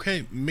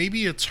 Okay,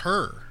 maybe it's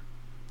her.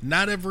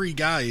 Not every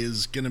guy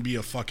is gonna be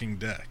a fucking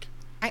dick.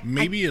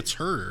 Maybe it's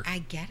her. I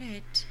get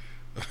it.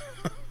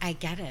 I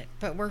get it.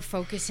 But we're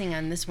focusing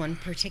on this one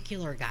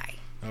particular guy.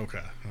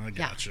 Okay, I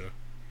gotcha.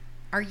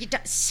 Are you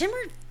simmer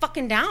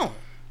fucking down?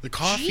 The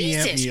coffee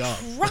amped me up.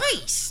 Jesus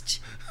Christ.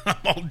 I'm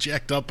all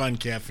jacked up on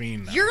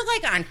caffeine now. You're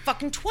like on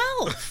fucking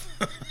 12.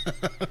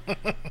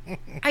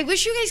 I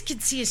wish you guys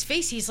could see his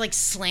face. He's like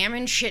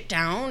slamming shit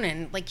down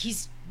and like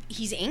he's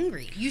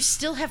angry. You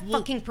still have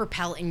fucking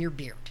Propel in your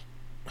beard.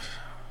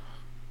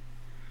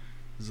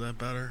 Is that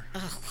better?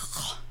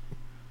 Ugh.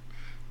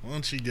 Why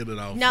don't you get it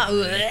out?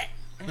 No.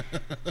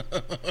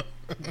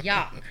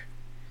 Yuck.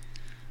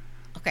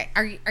 Okay,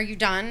 are you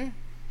done?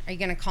 Are you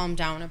gonna calm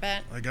down a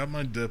bit? I got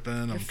my dip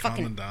in. You're I'm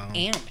calming down.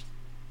 Amped.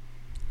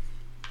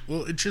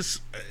 Well, it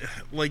just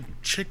like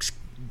chicks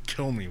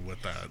kill me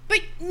with that.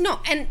 But no,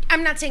 and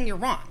I'm not saying you're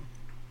wrong.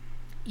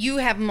 You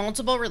have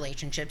multiple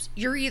relationships.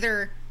 You're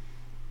either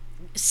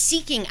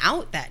seeking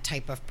out that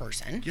type of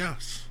person.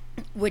 Yes.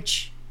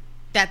 Which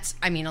a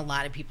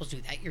lot of people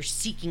do that. You're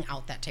seeking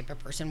out that type of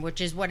person, which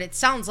is what it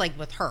sounds like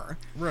with her.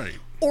 Right.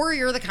 Or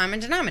you're the common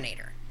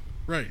denominator.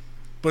 Right.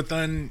 But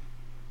then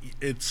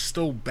it's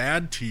still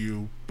bad to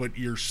you, but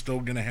you're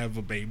still going to have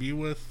a baby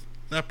with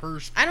that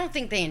person. I don't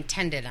think they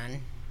intended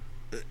on.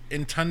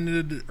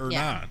 Intended or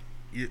not.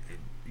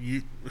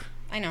 You.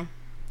 I know.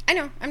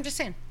 I'm just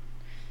saying.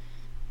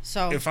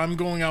 So if I'm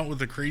going out with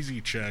a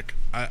crazy chick,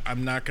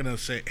 I'm not going to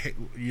say, hey,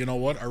 you know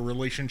what? Our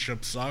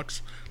relationship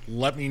sucks.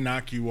 Let me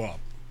knock you up.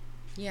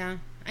 Yeah,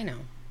 I know.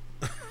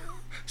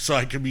 So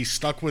I can be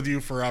stuck with you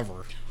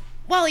forever.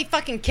 Well, he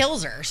fucking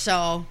kills her,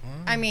 so,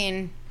 I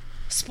mean,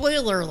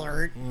 spoiler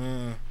alert.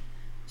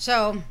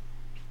 So,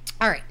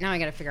 alright, now I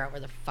gotta figure out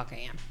where the fuck I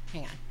am.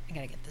 Hang on, I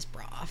gotta get this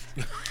bra off.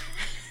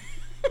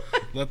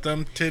 Let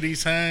them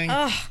titties hang.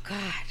 Oh,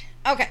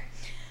 God. Okay,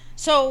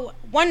 so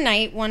one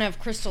night, one of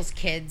Crystal's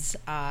kids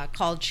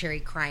called Sherry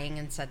crying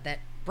and said that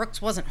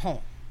Brooks wasn't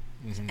home,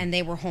 and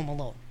they were home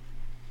alone.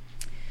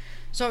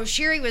 So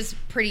Sherry was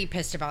pretty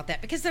pissed about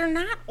that because they're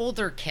not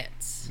older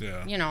kids.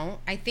 Yeah. You know,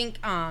 I think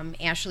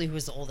Ashley, who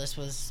was the oldest,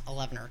 was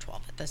 11 or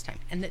 12 at this time.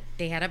 And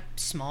they had a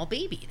small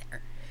baby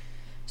there.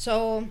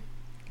 So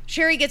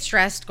Sherry gets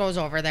dressed, goes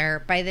over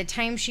there. By the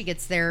time she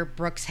gets there,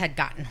 Brooks had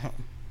gotten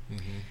home.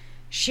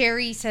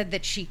 Sherry said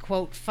that she,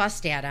 quote,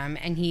 fussed at him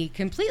and he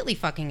completely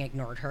fucking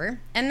ignored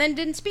her and then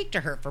didn't speak to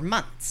her for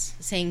months,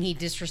 saying he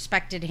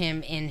disrespected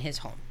him in his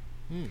home.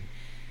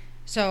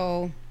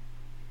 So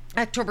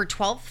October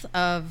 22nd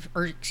of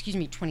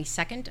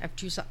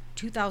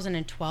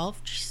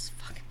 2012. Jesus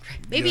fucking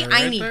Christ. Maybe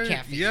I need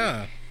caffeine.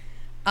 Yeah.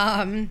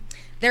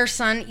 Their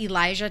son,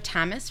 Elijah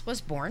Thomas, was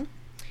born.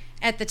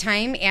 At the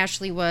time,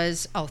 Ashley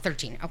was,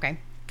 13. Okay.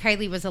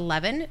 Kylie was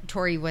 11.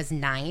 Tori was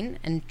 9.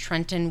 And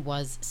Trenton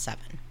was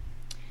 7.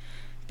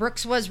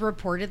 Brooks was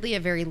reportedly a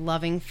very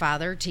loving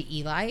father to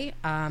Eli,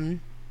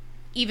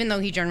 even though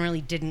he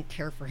generally didn't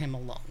care for him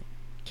alone.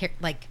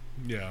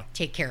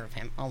 Take care of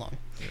him alone.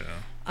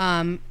 Yeah.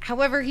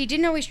 However, he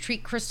didn't always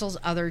treat Crystal's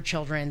other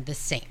children the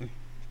same.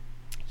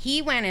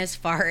 He went as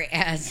far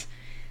as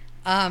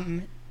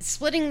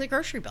splitting the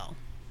grocery bill.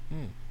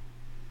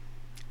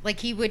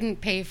 Like he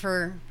wouldn't pay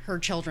for her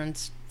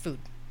children's food,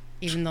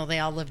 even though they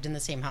all lived in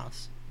the same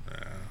house.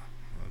 Yeah,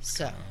 it's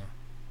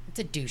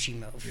a douchey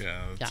move.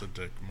 Yeah, it's a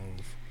dick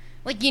move.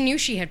 Like you knew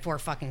she had 4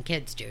 fucking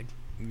kids, dude.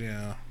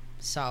 Yeah.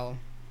 So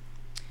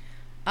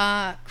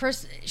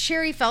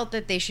Sherry felt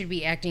that they should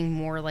be acting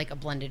more like a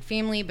blended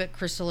family, but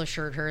Crystal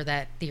assured her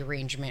that the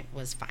arrangement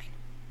was fine.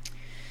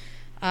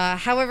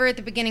 However, at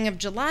the beginning of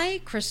July,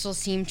 Crystal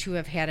seemed to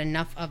have had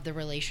enough of the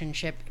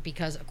relationship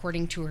because,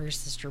 according to her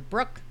sister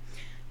Brooke,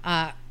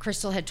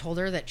 Crystal had told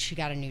her that she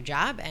got a new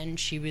job and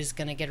she was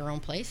going to get her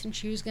own place and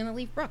she was going to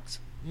leave Brooks.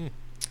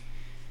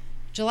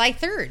 July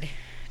 3rd,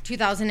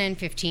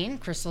 2015,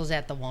 Crystal's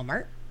at the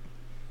Walmart.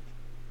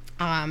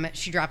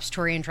 She drops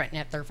Tori and Trenton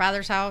at their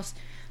father's house,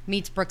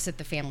 meets Brooks at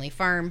the family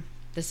farm.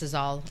 This is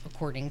all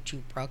according to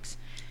Brooks.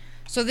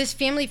 So this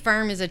family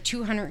farm is a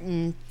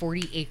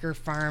 240-acre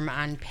farm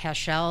on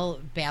Paschal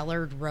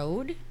Ballard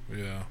Road.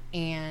 Yeah.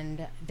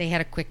 And they had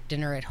a quick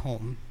dinner at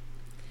home.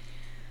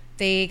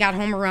 They got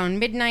home around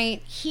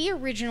midnight. He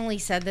originally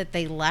said that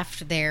they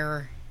left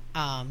there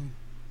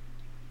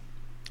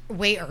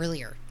way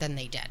earlier than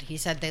they did. He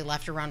said they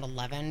left around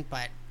 11,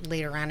 but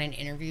later on in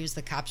interviews,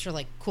 the cops are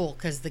like, cool,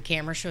 because the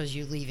camera shows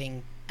you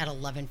leaving at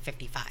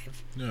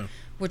 11:55. Yeah.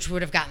 Which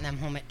would have gotten them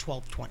home at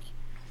 12:20. Okay.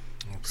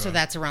 So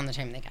that's around the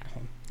time they got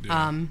home.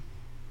 Yeah.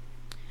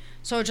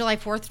 So July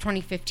 4th,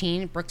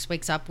 2015, Brooks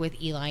wakes up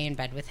with Eli in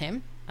bed with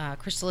him.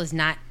 Crystal is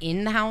not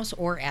in the house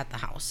or at the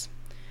house.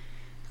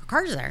 Her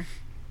car's there.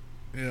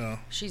 Yeah.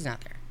 She's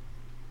not there.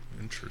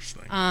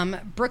 Interesting.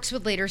 Brooks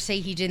would later say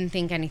he didn't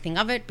think anything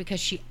of it because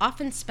she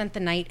often spent the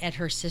night at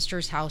her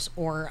sister's house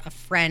or a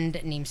friend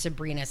named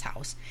Sabrina's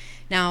house.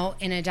 Now,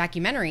 in a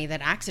documentary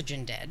that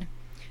Oxygen did,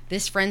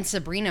 this friend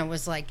Sabrina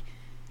was like,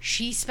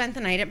 she spent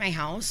the night at my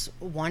house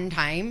one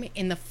time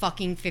in the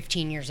fucking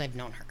 15 years I've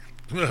known her.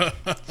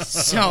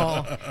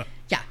 So,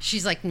 yeah,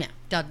 she's like, no,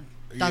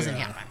 doesn't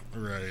happen.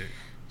 Right.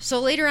 So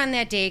later on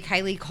that day,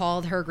 Kylie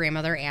called her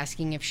grandmother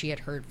asking if she had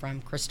heard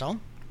from Crystal.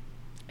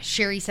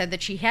 Sherry said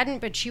that she hadn't,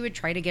 but she would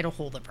try to get a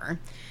hold of her.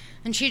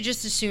 And she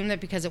just assumed that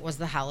because it was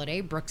the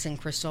holiday, Brooks and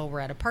Crystal were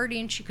at a party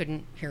and she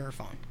couldn't hear her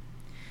phone.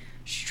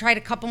 She tried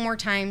a couple more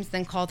times,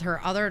 then called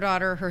her other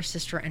daughter, her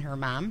sister, and her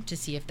mom to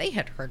see if they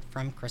had heard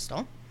from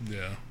Crystal.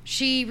 Yeah.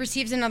 She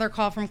receives another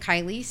call from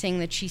Kylie saying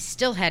that she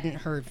still hadn't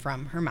heard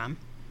from her mom.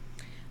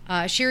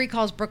 Sherry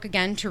calls Brooke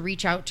again to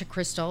reach out to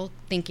Crystal,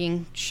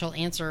 thinking she'll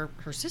answer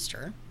her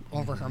sister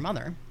over her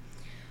mother.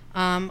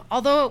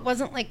 Although it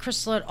wasn't like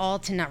Crystal at all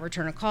to not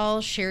return a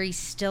call, Sherry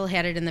still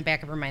had it in the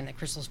back of her mind that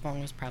Crystal's phone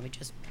was probably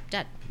just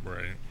dead.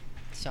 Right.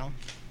 So,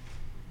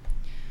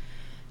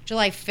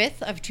 July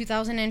 5th of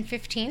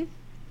 2015,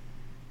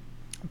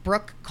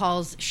 Brooke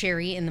calls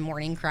Sherry in the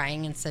morning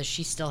crying and says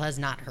she still has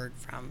not heard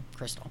from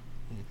Crystal.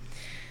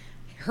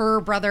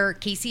 Her brother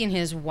Casey and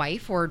his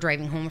wife were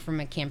driving home from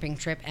a camping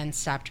trip and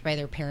stopped by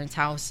their parents'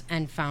 house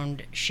and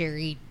found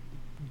Sherry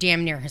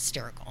damn near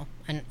hysterical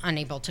and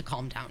unable to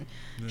calm down.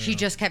 Yeah. She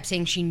just kept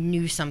saying she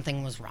knew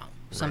something was wrong.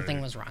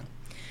 Something was wrong.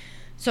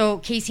 So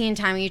Casey and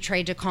Tommy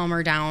tried to calm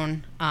her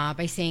down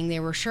by saying they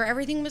were sure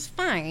everything was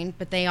fine,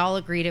 but they all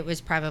agreed it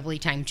was probably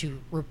time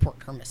to report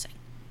her missing.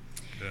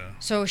 Yeah.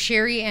 So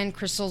Sherry and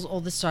Crystal's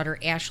oldest daughter,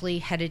 Ashley,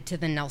 headed to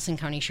the Nelson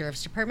County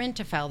Sheriff's Department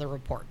to file the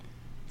report.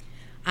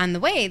 On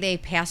the way, they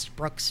passed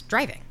Brooks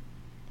driving.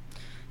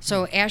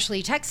 So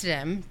Ashley texted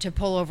him to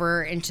pull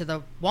over into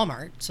the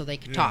Walmart so they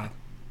could talk.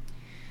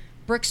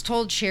 Brooks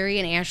told Sherry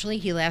and Ashley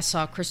he last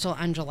saw Crystal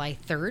on July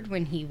 3rd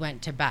when he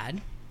went to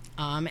bed.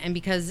 And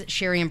because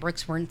Sherry and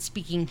Brooks weren't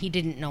speaking, he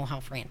didn't know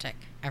how frantic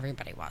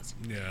everybody was.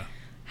 Yeah.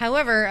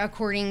 However,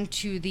 according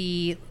to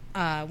the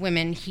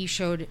women, he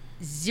showed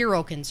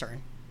zero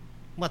concern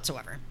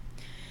whatsoever.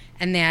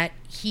 And that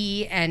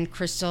he and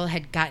Crystal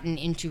had gotten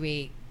into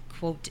a,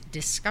 quote,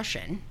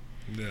 discussion.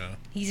 Yeah.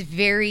 He's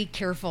very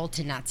careful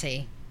to not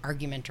say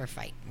argument or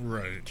fight.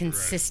 Right.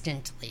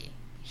 Consistently. Right.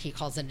 He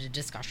calls it a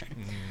discussion.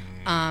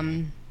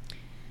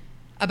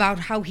 About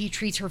how he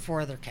treats her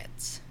four other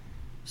kids.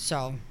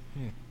 So,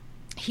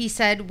 he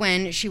said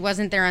when she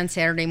wasn't there on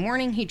Saturday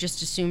morning, he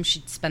just assumed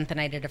she'd spent the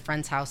night at a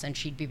friend's house and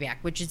she'd be back,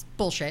 which is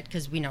bullshit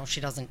because we know she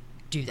doesn't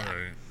do that.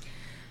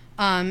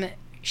 Right.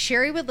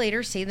 Sherry would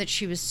later say that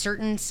she was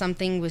certain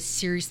something was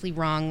seriously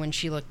wrong when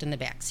she looked in the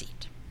back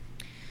seat.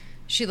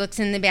 She looks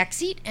in the back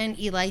seat and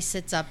Eli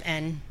sits up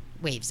and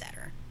waves at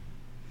her.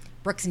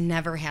 Brooks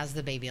never has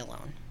the baby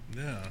alone.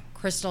 Yeah.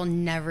 Crystal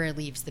never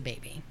leaves the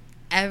baby.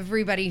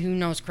 Everybody who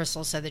knows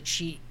Crystal said that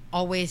she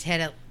always had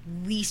at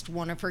least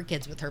one of her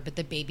kids with her, but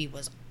the baby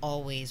was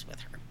always with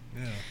her.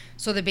 Yeah.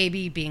 So the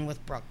baby being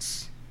with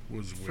Brooks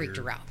was freaked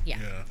weird. her out.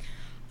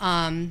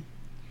 Yeah.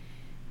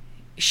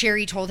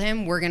 Sherry told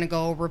him, we're going to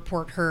go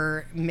report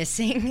her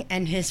missing,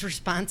 and his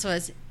response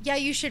was, yeah,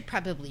 you should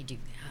probably do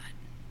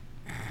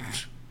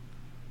that.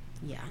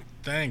 Yeah.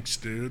 Thanks,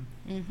 dude.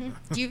 Mm-hmm.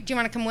 Do you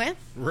want to come with?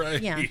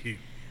 Right.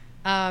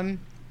 Yeah.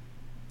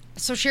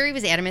 So Sherry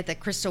was adamant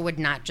that Crystal would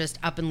not just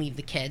up and leave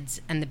the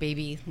kids, and the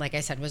baby, like I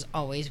said, was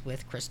always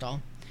with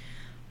Crystal.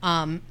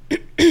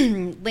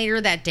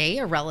 Later that day,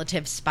 a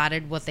relative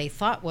spotted what they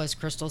thought was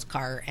Crystal's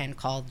car and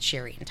called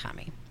Sherry and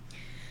Tommy.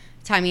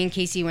 Tommy and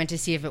Casey went to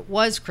see if it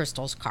was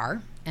Crystal's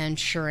car, and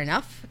sure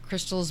enough,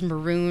 Crystal's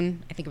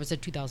maroon, I think it was a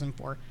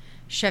 2004,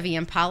 Chevy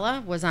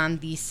Impala was on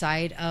the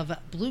side of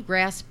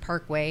Bluegrass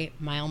Parkway,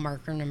 mile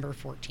marker number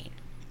 14.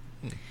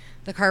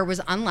 The car was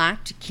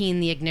unlocked, key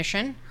in the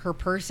ignition. Her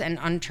purse and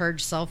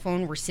uncharged cell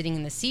phone were sitting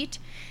in the seat,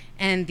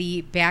 and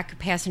the back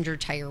passenger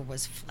tire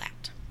was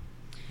flat.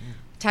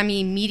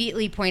 Tommy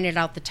immediately pointed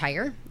out the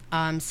tire,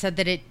 said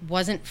that it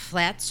wasn't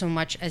flat so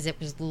much as it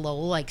was low,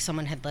 like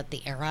someone had let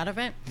the air out of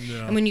it.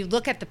 Yeah. And when you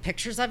look at the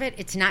pictures of it,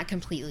 it's not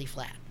completely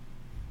flat.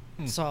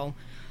 So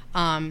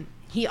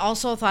he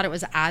also thought it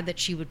was odd that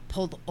she would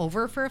pull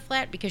over for a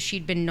flat because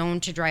she'd been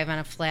known to drive on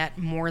a flat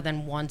more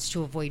than once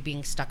to avoid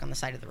being stuck on the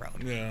side of the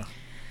road. Yeah.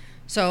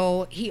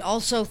 So he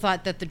also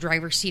thought that the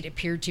driver's seat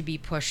appeared to be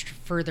pushed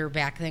further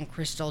back than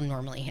Crystal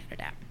normally had it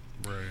at.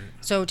 Right.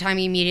 So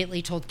Tommy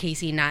immediately told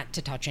Casey not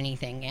to touch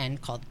anything and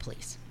called the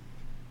police.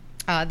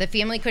 The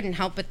family couldn't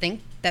help but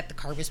think that the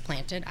car was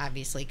planted,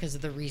 obviously, because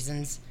of the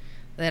reasons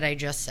that I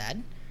just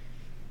said.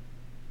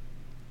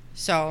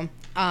 So,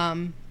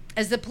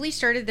 as the police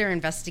started their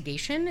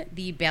investigation,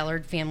 the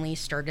Ballard family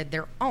started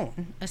their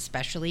own,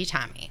 especially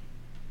Tommy.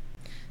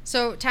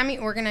 So Tommy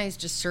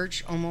organized a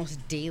search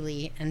almost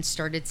daily and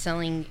started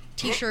selling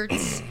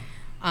T-shirts,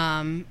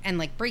 And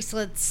like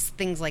bracelets,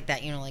 things like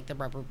that, like the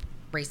rubber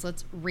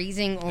bracelets,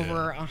 raising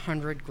over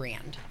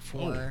 $100,000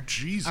 for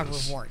a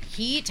reward.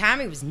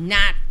 Tommy was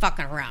not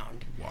fucking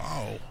around.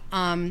 Wow.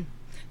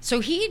 So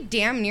he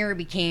damn near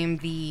became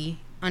the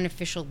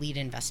unofficial lead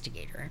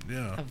investigator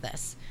of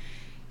this.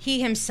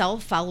 He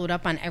himself followed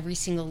up on every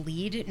single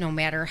lead, no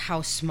matter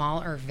how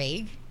small or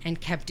vague,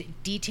 and kept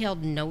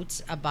detailed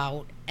notes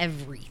about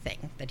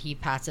everything that he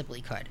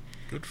possibly could.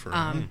 Good for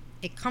him.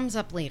 It comes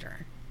up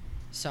later.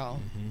 So,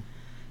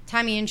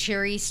 Tommy and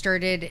Sherry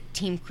started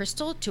Team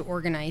Crystal to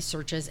organize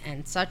searches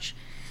and such.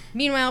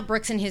 Meanwhile,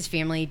 Brooks and his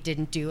family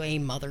didn't do a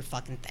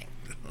motherfucking thing.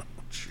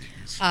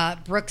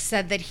 Brooks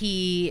said that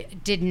he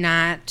did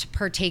not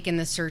partake in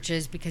the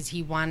searches because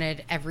he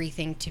wanted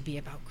everything to be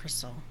about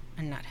Crystal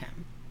and not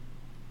him.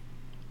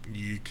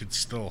 You could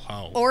still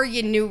help. Or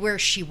you knew where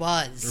she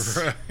was.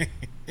 Right.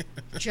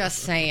 Just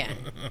saying.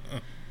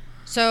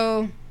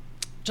 So,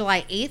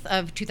 July 8th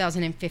of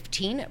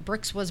 2015,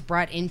 Brooks was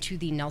brought into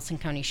the Nelson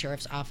County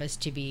Sheriff's Office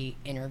to be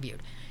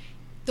interviewed.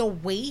 The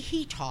way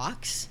he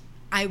talks,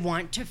 I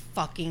want to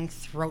fucking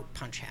throat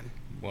punch him.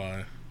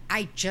 Why?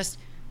 I just,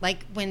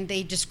 like, when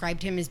they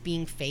described him as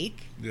being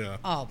fake. Yeah.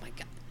 Oh, my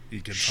God.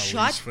 You can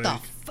tell he's fake.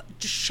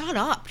 Just shut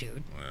up,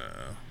 dude.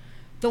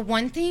 The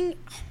one thing,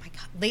 oh, my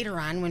God, later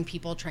on when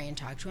people try and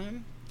talk to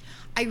him,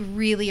 I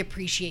really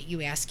appreciate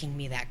you asking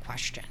me that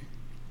question.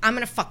 I'm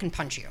going to fucking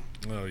punch you.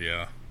 Oh,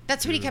 yeah.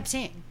 That's what he kept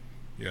saying.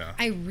 Yeah.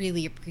 I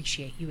really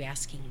appreciate you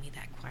asking me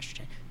that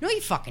question. No, you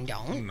fucking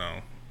don't. No.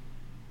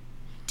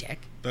 Dick.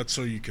 That's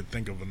so you could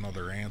think of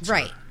another answer.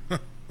 Right.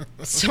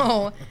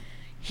 So,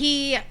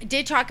 he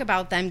did talk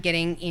about them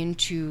getting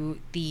into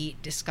the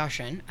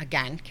discussion.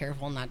 Again,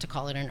 careful not to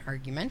call it an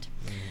argument.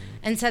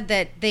 And said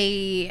that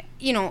they,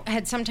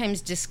 had sometimes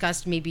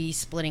discussed maybe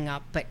splitting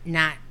up, but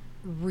not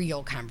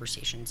real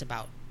conversations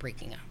about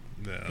breaking up.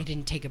 Yeah. They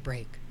didn't take a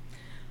break.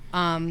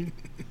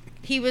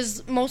 He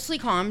was mostly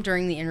calm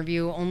during the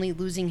interview, only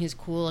losing his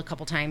cool a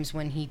couple times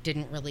when he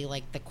didn't really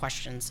like the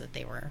questions that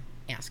they were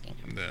asking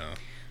him.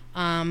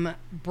 Yeah.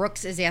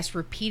 Brooks is asked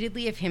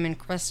repeatedly if him and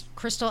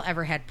Crystal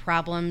ever had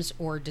problems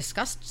or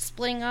discussed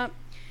splitting up.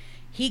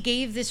 He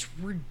gave this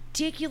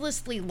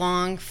ridiculously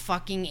long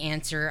fucking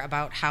answer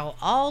about how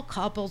all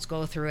couples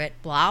go through it,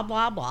 blah,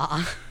 blah,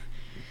 blah.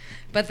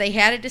 But they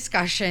had a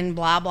discussion,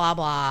 blah, blah,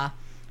 blah.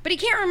 But he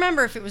can't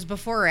remember if it was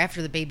before or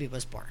after the baby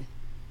was born.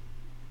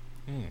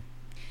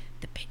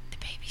 The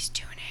baby's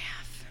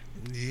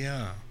 2.5.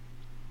 Yeah.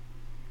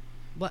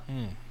 What?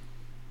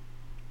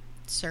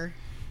 Sir?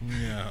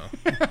 Yeah.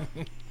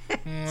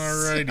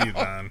 Alrighty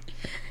then.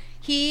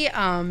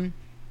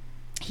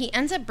 He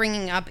ends up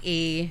bringing up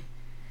a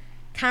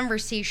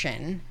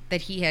conversation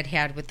that he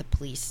had with the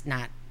police,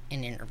 not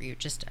an interview,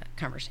 just a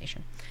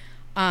conversation.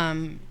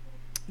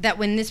 That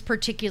when this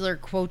particular,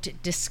 quote,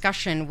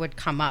 discussion would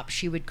come up,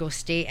 she would go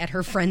stay at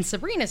her friend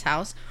Sabrina's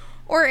house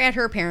or at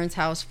her parents'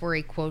 house for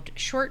a, quote,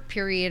 short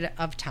period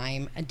of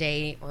time, a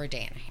day or a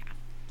day and a half.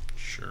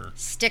 Sure.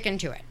 Sticking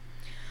to it.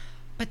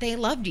 But they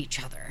loved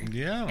each other.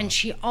 Yeah. And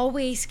she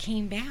always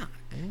came back.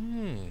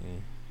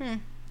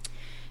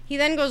 He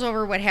then goes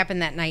over what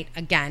happened that night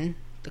again,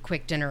 the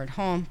quick dinner at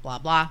home, blah,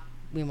 blah.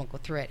 We won't go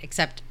through it,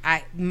 except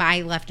I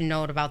left a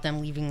note about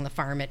them leaving the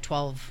farm at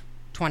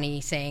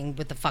 12:20 saying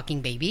with the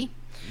fucking baby.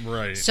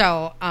 Right.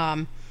 So,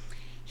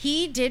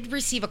 he did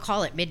receive a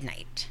call at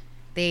midnight.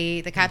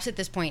 The cops at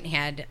this point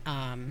had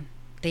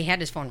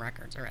his phone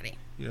records already.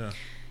 Yeah.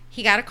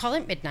 He got a call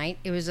at midnight.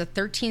 It was a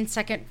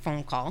 13-second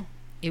phone call.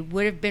 It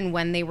would have been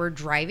when they were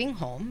driving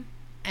home.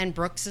 And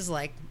Brooks is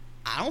like,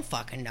 I don't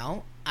fucking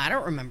know. I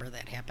don't remember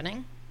that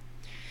happening.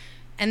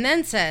 And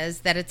then says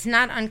that it's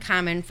not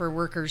uncommon for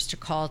workers to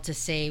call to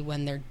say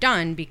when they're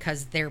done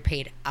because they're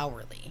paid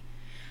hourly.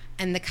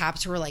 And the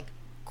cops were like,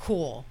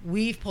 cool,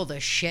 we've pulled a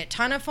shit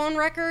ton of phone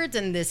records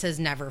and this has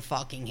never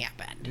fucking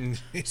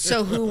happened.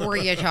 So who were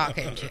you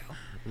talking to?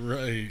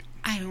 Right.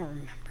 I don't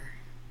remember.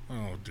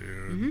 Oh,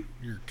 dude,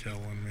 you're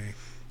killing me.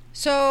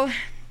 So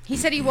he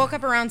said he woke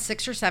up around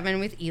 6 or 7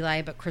 with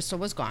Eli, but Crystal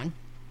was gone.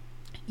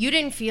 You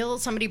didn't feel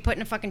somebody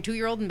putting a fucking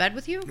 2-year-old in bed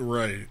with you?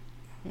 Right.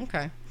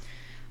 Okay.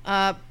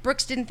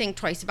 Brooks didn't think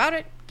twice about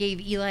it, gave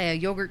Eli a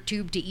yogurt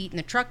tube to eat in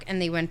the truck,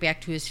 and they went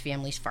back to his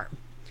family's farm.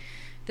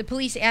 The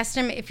police asked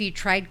him if he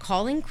tried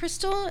calling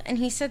Crystal, and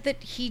he said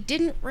that he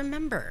didn't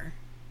remember.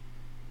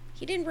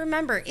 He didn't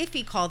remember if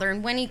he called her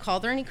and when he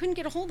called her, and he couldn't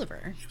get a hold of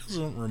her. He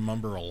doesn't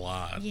remember a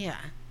lot. Yeah.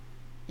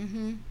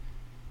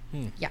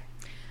 Yeah.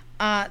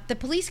 The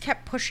police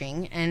kept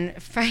pushing,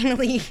 and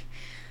finally,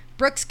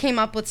 Brooks came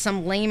up with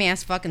some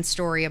lame-ass fucking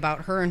story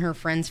about her and her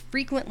friends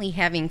frequently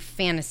having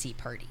fantasy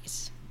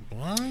parties.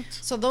 What?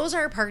 So those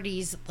are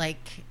parties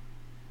like,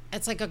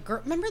 it's like a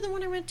girl. Remember the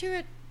one I went to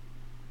at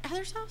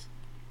Heather's house?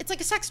 It's like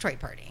a sex toy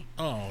party.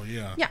 Oh,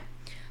 yeah. Yeah.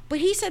 But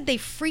he said they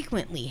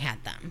frequently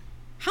had them.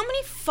 How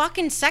many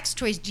fucking sex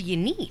toys do you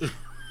need?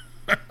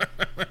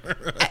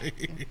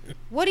 Right.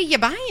 What are you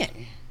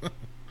buying?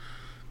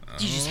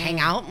 Do you just hang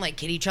out and, like,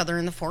 hit each other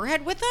in the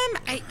forehead with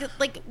them?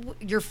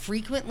 You're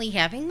frequently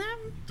having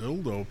them?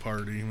 Dildo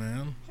party,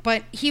 man.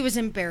 But he was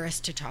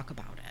embarrassed to talk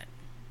about it.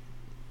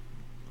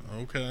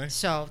 Okay.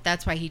 So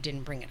that's why he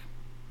didn't bring it up.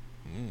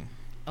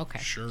 Okay.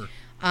 Sure.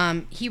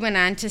 He went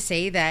on to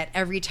say that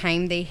every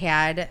time they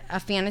had a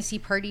fantasy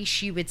party,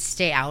 she would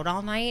stay out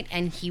all night,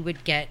 and he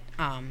would get,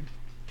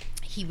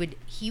 he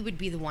would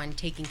be the one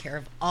taking care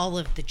of all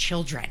of the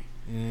children.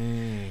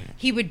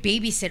 He would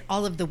babysit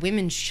all of the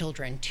women's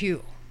children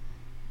too,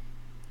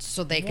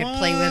 so they could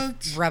play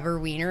with rubber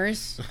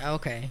wieners.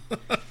 Okay.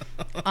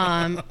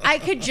 I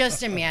could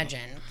just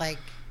imagine, like,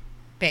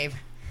 babe,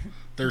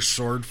 they're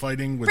sword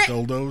fighting with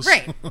dildos,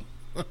 right?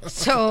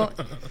 So,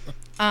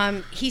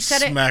 he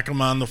said smack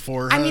them on the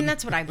forehead. I mean,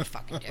 that's what I would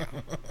fucking do.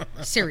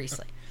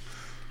 Seriously.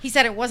 He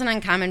said it wasn't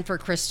uncommon for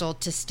Crystal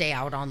to stay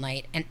out all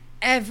night, and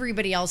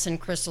everybody else in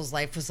Crystal's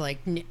life was like,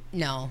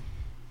 no,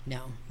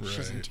 she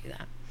doesn't do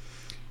that.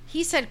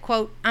 He said,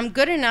 quote, "I'm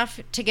good enough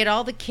to get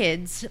all the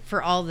kids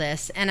for all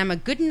this, and I'm a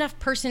good enough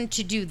person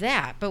to do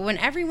that. But when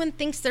everyone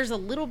thinks there's a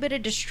little bit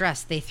of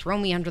distress, they throw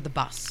me under the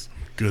bus."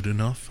 Good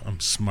enough, I'm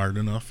smart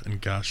enough,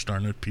 and gosh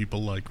darn it,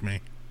 people like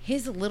me.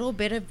 His little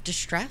bit of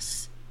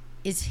distress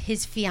is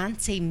his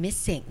fiance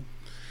missing.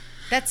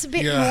 That's a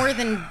bit more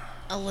than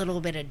a little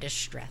bit of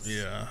distress.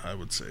 Yeah, I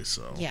would say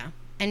so. Yeah.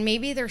 And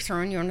maybe they're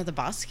throwing you under the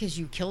bus because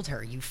you killed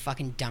her, you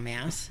fucking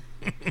dumbass.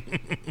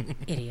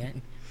 Idiot.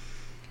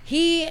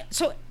 He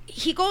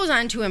goes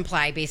on to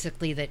imply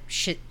basically that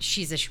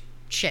she's a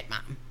shit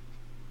mom.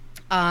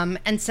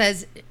 And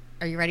says,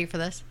 are you ready for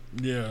this?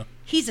 Yeah.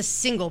 He's a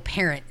single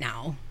parent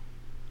now.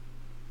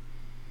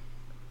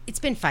 It's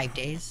been 5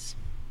 days.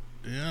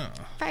 Yeah.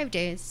 5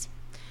 days.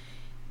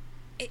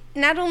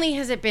 Not only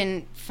has it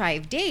been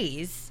 5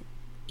 days,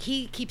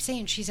 he keeps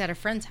saying she's at a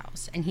friend's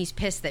house, and he's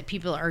pissed that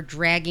people are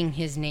dragging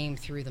his name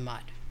through the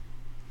mud.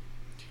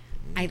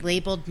 I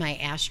labeled my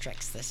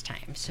asterisks this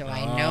time, so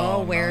I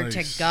know where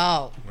to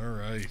go. All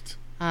right.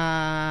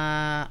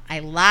 I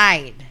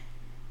lied.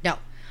 No.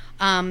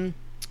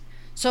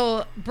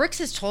 So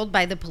Brooks is told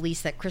by the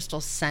police that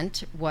Crystal's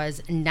scent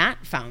was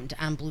not found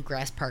on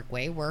Bluegrass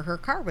Parkway where her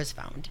car was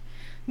found,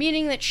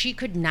 meaning that she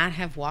could not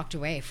have walked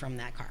away from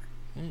that car.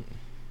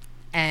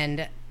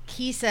 And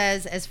he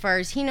says, as far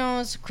as he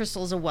knows,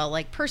 Crystal's a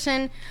well-liked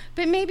person,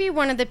 but maybe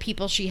one of the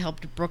people she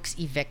helped Brooks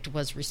evict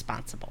was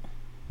responsible.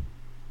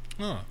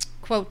 Huh.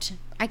 Quote,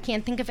 "I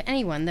can't think of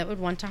anyone that would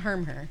want to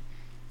harm her.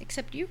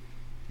 Except you."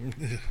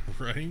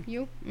 Right?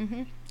 You?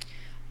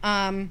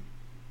 Mm-hmm.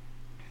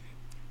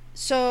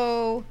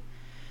 So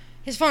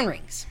his phone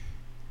rings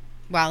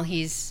while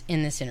he's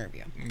in this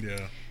interview.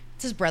 Yeah.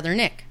 It's his brother,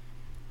 Nick,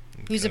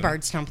 who's a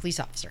Bardstown police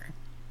officer.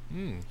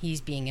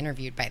 He's being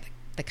interviewed by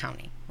the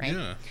county, right?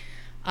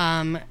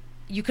 Yeah.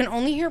 You can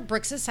only hear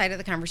Brooks' side of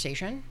the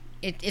conversation.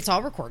 It's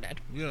all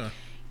recorded. Yeah.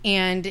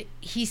 And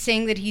he's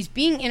saying that he's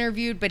being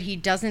interviewed, but he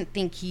doesn't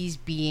think he's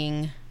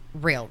being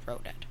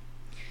railroaded.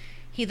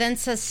 He then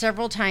says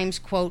several times,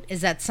 quote,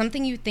 "Is that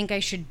something you think I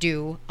should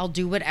do? I'll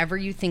do whatever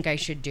you think I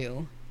should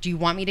do. Do you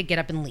want me to get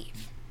up and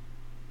leave?"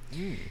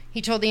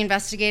 He told the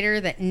investigator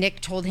that Nick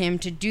told him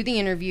to do the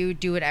interview,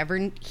 do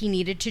whatever he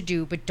needed to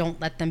do, but don't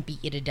let them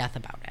beat you to death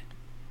about it.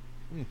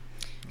 Okay.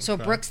 So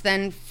Brooks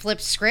then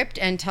flips script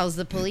and tells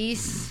the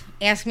police,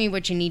 "Ask me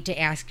what you need to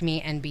ask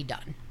me and be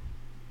done."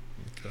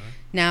 Okay.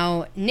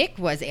 Now, Nick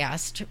was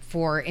asked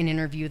for an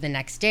interview the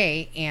next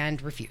day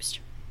and refused.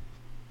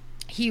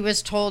 He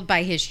was told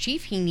by his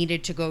chief he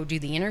needed to go do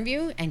the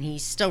interview, and he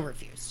still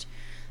refused.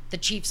 The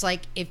chief's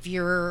like, "If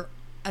you're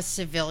a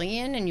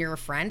civilian and you're a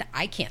friend,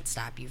 I can't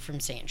stop you from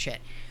saying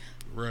shit.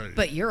 Right.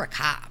 But you're a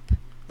cop.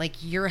 Like,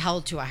 you're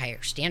held to a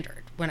higher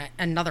standard. When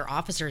another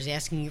officer is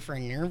asking you for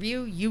an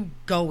interview, you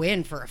go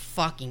in for a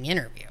fucking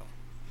interview."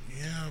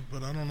 Yeah,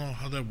 but I don't know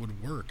how that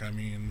would work. I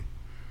mean,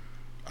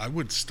 I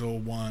would still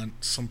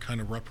want some kind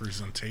of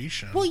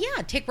representation. Well,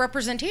 yeah, take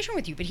representation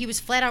with you, but he was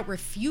flat out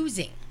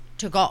refusing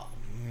to go.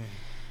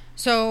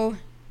 So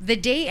the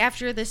day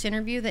after this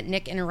interview that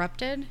Nick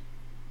interrupted,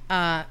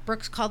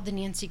 Brooks called the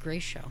Nancy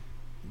Grace show.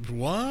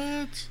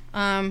 What?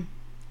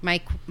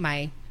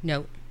 My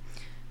note.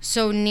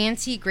 "So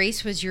Nancy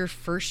Grace was your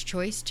first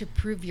choice to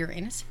prove your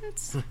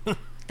innocence?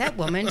 That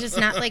woman does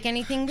not like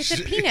anything with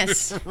a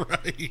penis.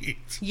 Right.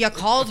 You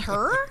called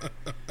her?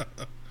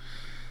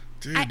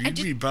 Dude, you'd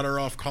be better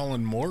off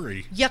calling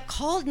Maury. You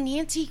called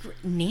Nancy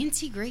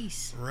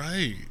Grace.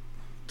 Right.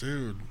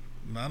 Dude,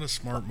 not a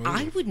smart move.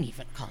 I wouldn't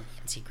even call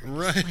Nancy Grace.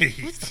 Right. Like,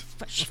 what the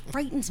fuck? She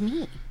frightens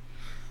me.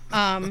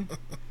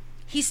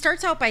 He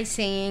starts out by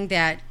saying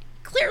that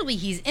clearly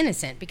he's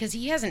innocent because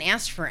he hasn't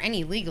asked for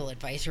any legal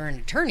advice or an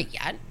attorney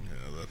yet.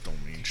 Yeah, that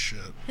don't mean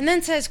shit. And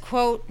then says,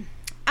 quote,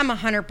 "I'm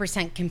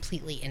 100%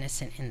 completely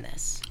innocent in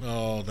this."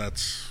 Oh,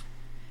 that's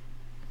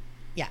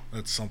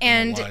something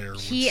and a liar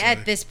would he say.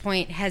 at this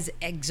point has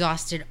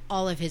exhausted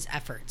all of his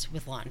efforts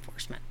with law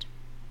enforcement.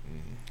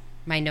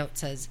 My note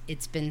says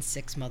it's been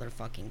 6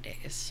 motherfucking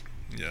days.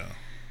 Yeah.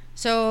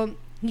 So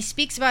he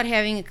speaks about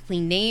having a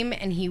clean name,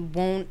 and he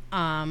won't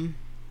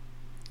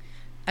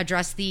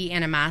address the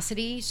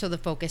animosity so the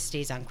focus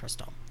stays on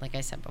Crystal, like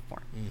I said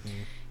before.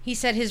 Mm-hmm. He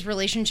said his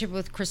relationship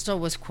with Crystal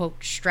was,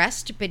 quote,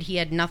 stressed, but he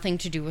had nothing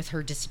to do with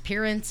her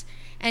disappearance,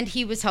 and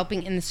he was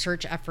helping in the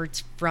search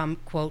efforts from,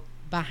 quote,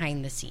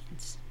 behind the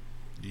scenes.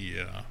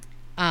 Yeah.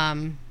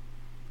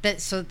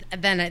 This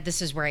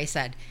is where I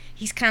said,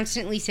 he's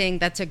constantly saying,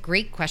 that's a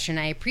great question.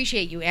 I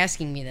appreciate you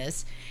asking me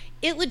this.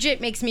 It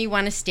legit makes me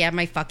want to stab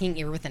my fucking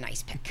ear with an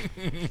ice pick.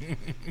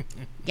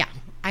 Yeah.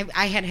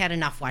 I had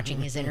enough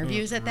watching his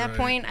interviews at that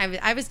point.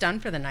 I was done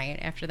for the night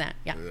after that.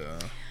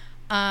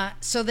 Yeah.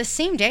 So the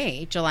same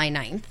day, July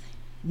 9th,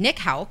 Nick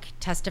Houck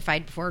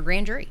testified before a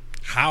grand jury.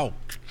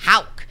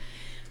 Houck.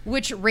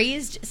 Which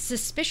raised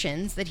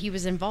suspicions that he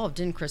was involved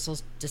in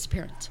Crystal's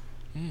disappearance.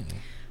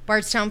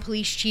 Bardstown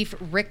Police Chief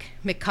Rick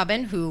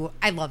McCubbin, who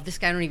I love this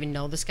guy. I don't even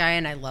know this guy,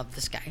 and I love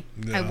this guy.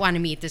 Yeah. I want to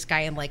meet this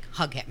guy and, like,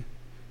 hug him.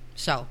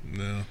 So,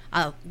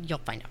 you'll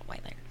find out why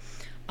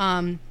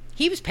later.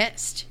 He was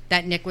pissed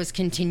that Nick was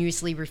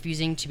continuously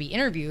refusing to be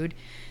interviewed.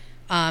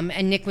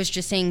 And Nick was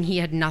just saying he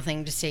had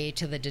nothing to say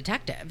to the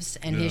detectives.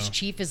 And his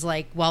chief is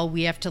like, well,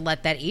 we have to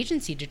let that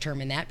agency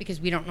determine that because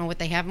we don't know what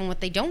they have and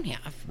what they don't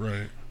have.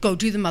 Right. Go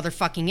do the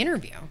motherfucking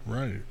interview.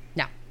 Right.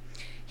 Now,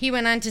 he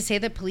went on to say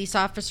that police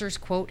officers,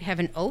 quote, have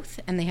an oath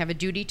and they have a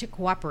duty to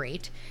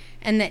cooperate.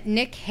 And that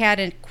Nick had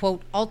a,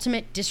 quote,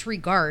 ultimate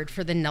disregard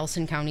for the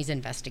Nelson County's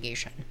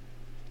investigation.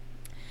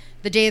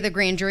 The day of the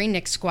grand jury,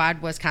 Nick's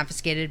squad was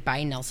confiscated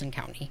by Nelson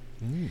County.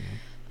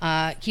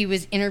 He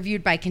was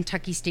interviewed by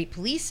Kentucky State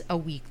Police a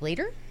week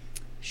later.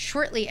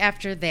 Shortly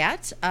after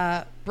that,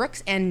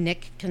 Brooks and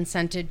Nick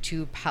consented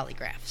to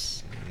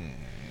polygraphs.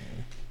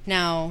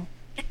 Now,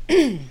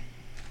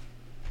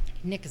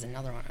 Nick is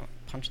another one I want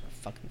to punch in the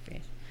fucking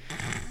face.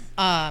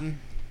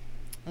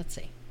 Let's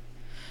see.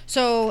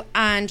 So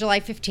on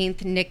July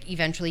 15th, Nick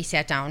eventually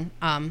sat down,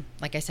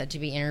 like I said, to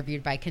be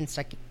interviewed by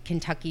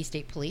Kentucky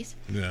State Police.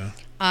 Yeah.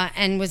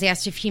 And was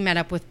asked if he met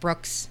up with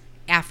Brooks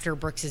after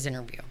Brooks's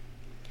interview.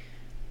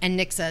 And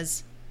Nick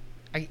says,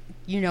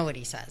 you know what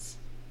he says.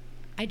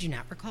 I do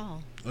not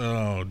recall.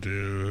 Oh,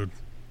 dude.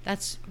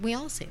 We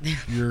all say that.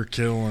 You're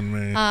killing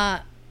me.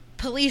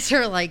 Police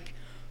are like,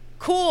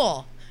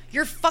 cool.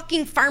 Your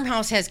fucking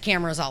farmhouse has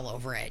cameras all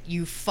over it,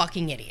 you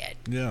fucking idiot.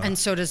 Yeah. And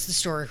so does the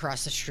store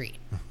across the street.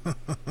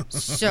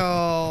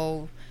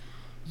 So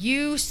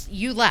you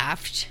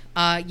left.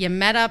 You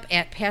met up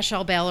at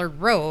Paschal Ballard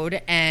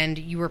Road, and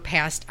you were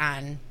passed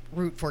on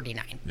Route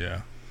 49.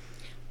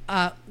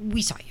 Yeah.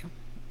 We saw you.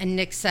 And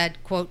Nick said,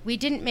 quote, we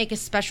didn't make a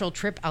special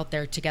trip out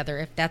there together,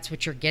 if that's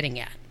what you're getting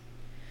at.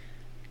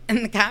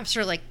 And the cops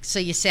are like, so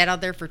you sat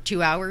out there for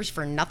 2 hours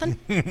for nothing?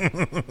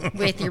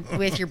 with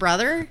your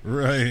brother?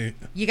 Right.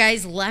 You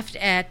guys left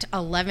at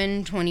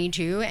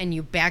 11:22 and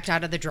you backed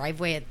out of the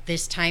driveway at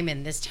this time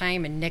and this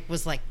time, and Nick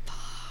was like,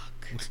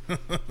 fuck.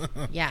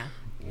 Yeah.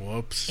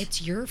 Whoops.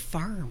 It's your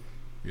farm.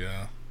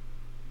 Yeah.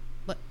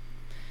 But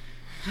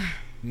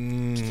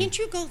can't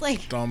you go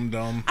like dumb?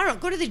 I don't know,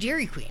 go to the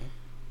Dairy Queen.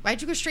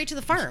 Why'd you go straight to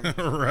the farm?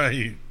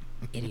 Right.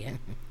 Idiot.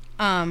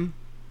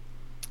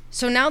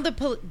 So now the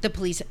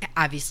police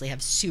obviously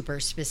have super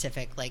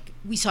specific, like,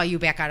 we saw you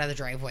back out of the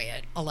driveway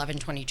at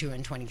 11:22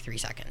 and 23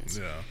 seconds.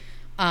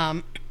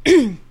 Yeah.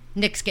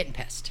 Nick's getting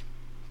pissed.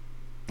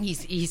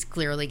 He's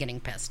clearly getting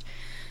pissed.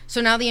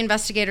 So now the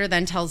investigator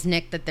then tells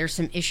Nick that there's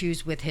some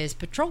issues with his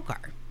patrol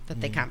car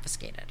that they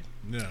confiscated.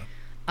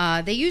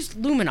 Yeah. They used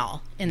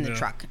luminol in the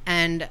truck,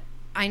 and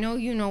I know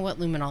you know what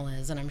luminol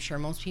is, and I'm sure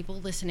most people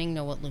listening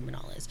know what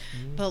luminol is.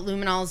 But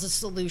luminol is a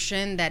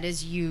solution that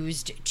is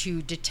used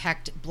to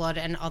detect blood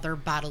and other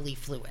bodily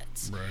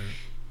fluids. Right.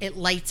 It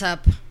lights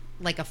up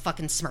like a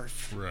fucking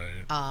Smurf.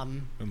 Right.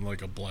 And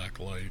like a black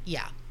light.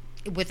 Yeah.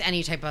 With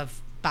any type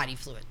of body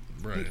fluid.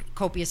 Right.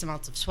 Copious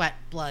amounts of sweat,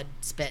 blood,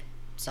 spit,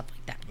 stuff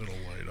like that. It'll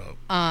light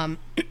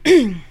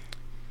up.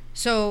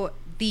 So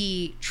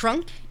the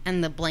trunk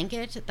and the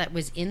blanket that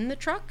was in the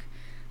truck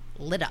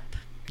lit up.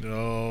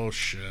 Oh,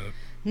 shit.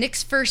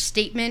 Nick's first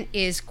statement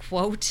is,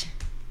 quote,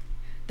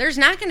 there's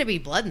not going to be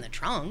blood in the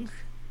trunk.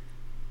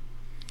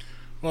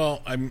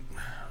 Well,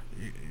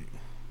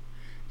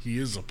 he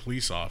is a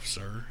police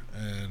officer,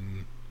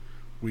 and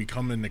we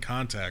come into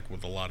contact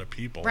with a lot of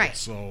people. Right.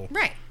 So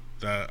right.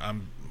 That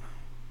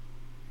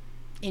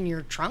in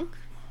your trunk?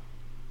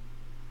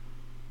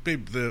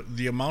 Babe,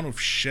 the amount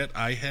of shit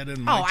I had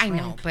in my trunk. Oh, I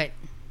know, but...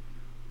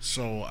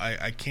 So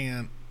I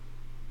can't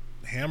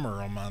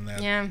hammer him on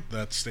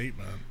that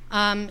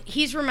statement.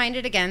 He's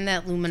reminded again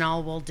that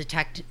luminol will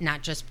detect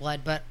not just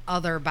blood but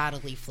other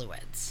bodily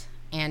fluids,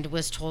 and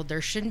was told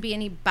there shouldn't be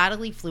any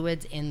bodily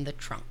fluids in the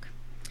trunk.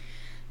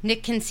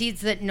 Nick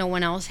concedes that no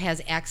one else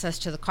has access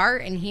to the car,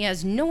 and he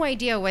has no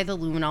idea why the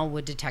luminol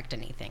would detect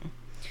anything.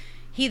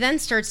 He then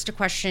starts to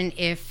question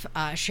if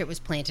shit was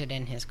planted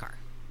in his car.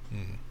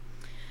 Mm-hmm.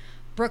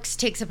 Brooks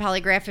takes a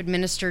polygraph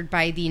administered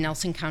by the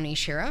Nelson County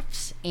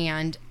Sheriffs,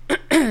 and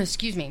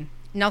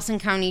Nelson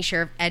County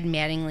Sheriff Ed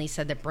Mattingly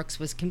said that Brooks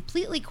was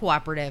completely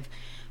cooperative,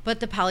 but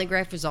the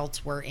polygraph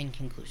results were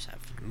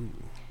inconclusive. Ooh.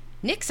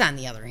 Nick's, on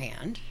the other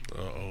hand,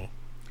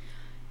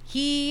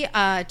 He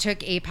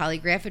took a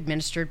polygraph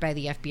administered by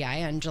the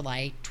FBI on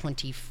July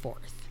 24th.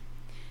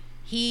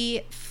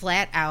 He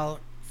flat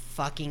out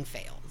fucking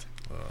failed.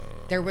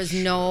 There was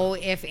no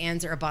ifs,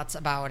 ands, or buts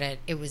about it.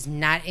 It was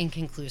not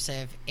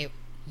inconclusive.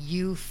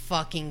 You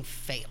fucking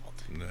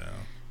failed. Yeah.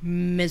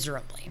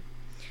 Miserably.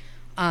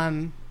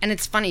 And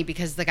it's funny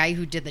because the guy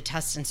who did the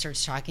test and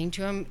starts talking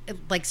to him,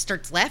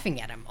 starts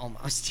laughing at him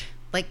almost.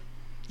 Like,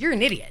 you're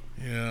an idiot.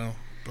 Yeah,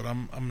 but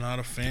I'm not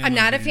a fan. I'm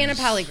not a fan of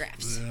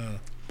polygraphs. Yeah.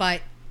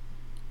 But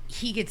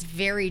he gets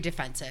very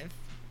defensive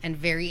and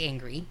very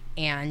angry,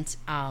 and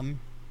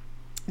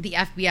the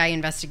FBI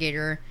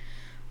investigator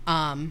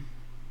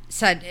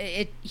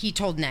said he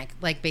told Nick,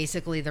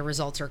 basically the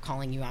results are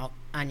calling you out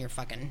on your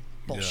fucking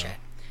bullshit. Yeah.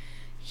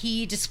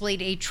 He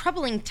displayed a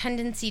troubling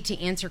tendency to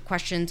answer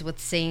questions with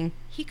saying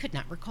he could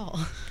not recall.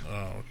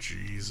 Oh,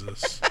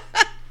 Jesus.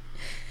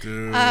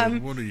 Dude,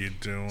 what are you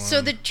doing? So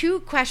the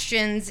two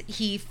questions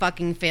he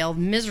fucking failed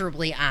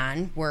miserably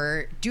on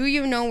were, do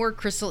you know where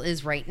Crystal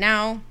is right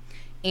now?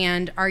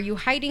 And are you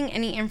hiding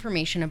any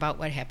information about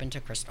what happened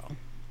to Crystal?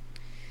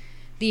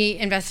 The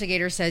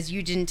investigator says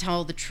you didn't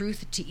tell the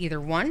truth to either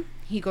one.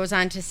 He goes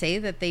on to say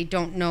that they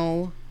don't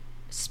know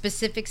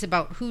specifics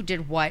about who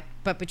did what,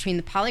 but between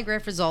the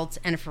polygraph results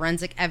and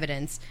forensic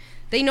evidence,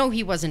 they know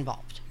he was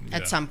involved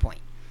at some point.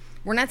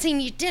 We're not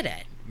saying you did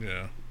it.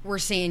 Yeah. We're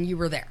saying you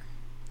were there.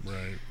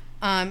 Right.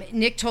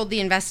 Nick told the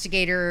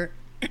investigator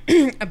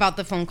about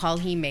the phone call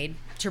he made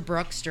to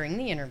Brooks during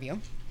the interview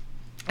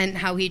and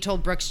how he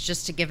told Brooks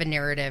just to give a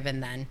narrative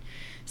and then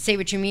say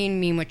what you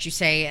mean what you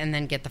say, and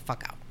then get the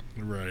fuck out.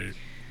 Right.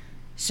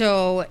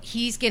 So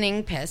he's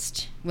getting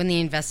pissed when the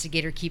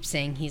investigator keeps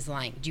saying he's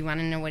lying. Do you want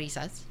to know what he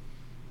says?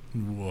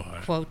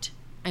 What? Quote,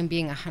 I'm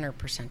being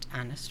 100%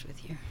 honest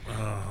with you.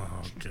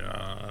 Oh,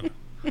 God.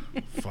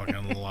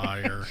 Fucking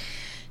liar.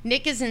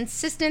 Nick is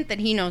insistent that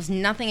he knows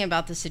nothing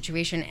about the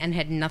situation and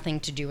had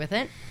nothing to do with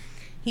it.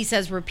 He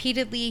says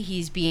repeatedly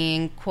he's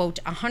being, quote,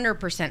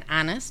 100%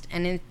 honest,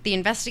 and if the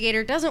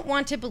investigator doesn't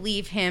want to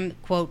believe him,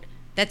 quote,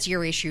 that's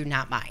your issue,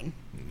 not mine.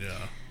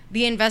 Yeah.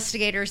 The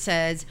investigator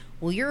says,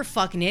 well, you're a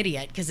fucking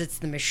idiot because it's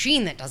the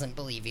machine that doesn't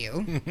believe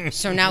you,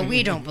 so now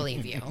we don't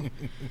believe you.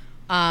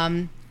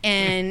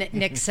 And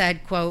Nick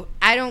said, quote,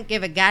 I don't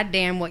give a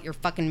goddamn what your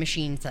fucking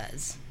machine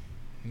says.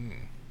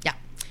 Yeah.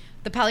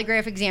 The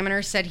polygraph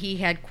examiner said he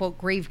had, quote,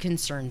 grave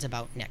concerns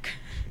about Nick.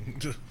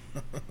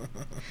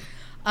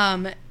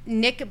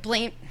 Nick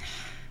blames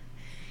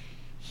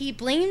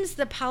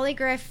the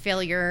polygraph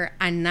failure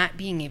on not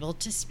being able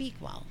to speak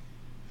well.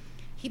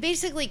 He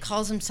basically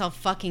calls himself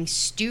fucking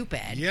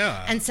stupid.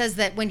 Yeah. And says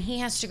that when he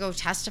has to go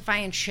testify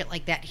and shit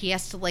like that, he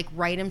has to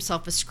write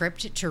himself a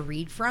script to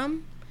read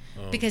from.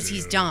 Because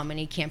he's dumb and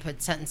he can't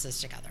put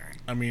sentences together.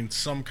 I mean,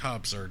 some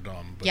cops are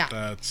dumb, but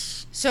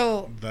that's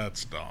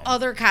dumb.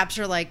 Other cops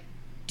are like,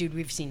 dude,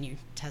 we've seen you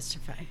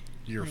testify.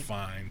 You're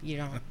fine. You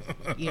don't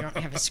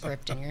have a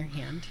script in your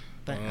hand.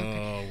 But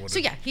okay. So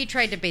yeah, he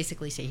tried to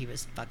basically say he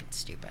was fucking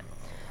stupid.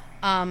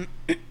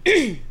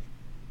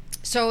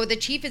 So the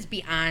chief is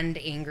beyond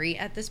angry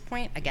at this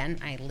point. Again,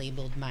 I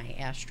labeled my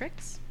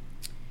asterisks.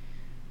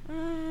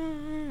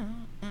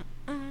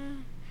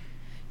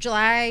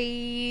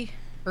 July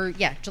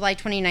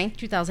 29th,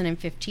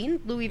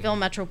 2015, Louisville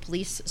Metro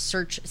Police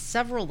search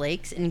several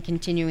lakes in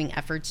continuing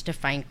efforts to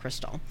find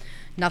Crystal.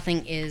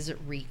 Nothing is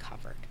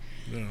recovered.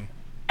 Yeah.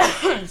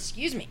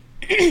 Excuse me.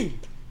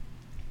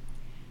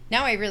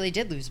 Now I really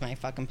did lose my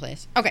fucking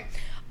place. Okay.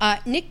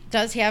 Nick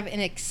does have an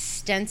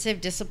extensive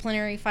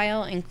disciplinary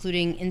file,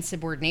 including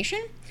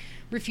insubordination,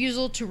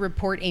 refusal to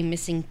report a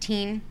missing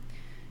teen,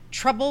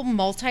 trouble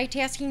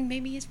multitasking.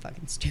 Maybe he's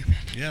fucking stupid.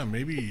 Yeah,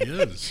 maybe he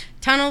is.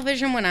 Tunnel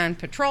vision when on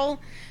patrol,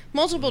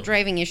 multiple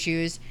driving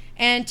issues,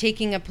 and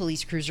taking a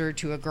police cruiser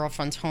to a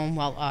girlfriend's home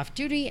while off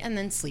duty and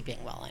then sleeping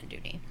while on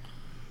duty.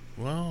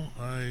 Well,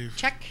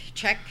 Check,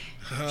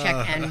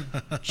 and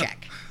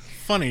check.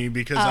 Funny,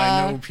 because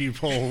I know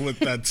people with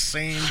that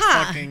same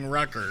fucking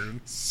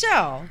record.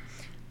 So,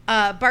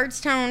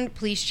 Bardstown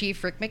Police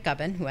Chief Rick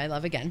McGubbin, who I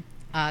love again,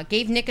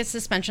 gave Nick a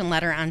suspension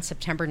letter on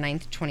September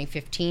 9th,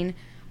 2015,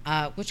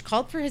 which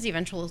called for his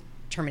eventual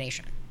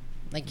termination.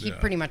 He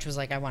pretty much was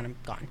like, I want him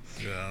gone.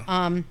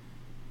 Yeah.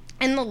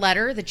 In the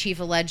letter, the chief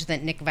alleged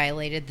that Nick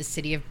violated the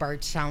City of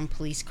Bardstown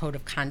Police Code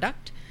of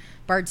Conduct,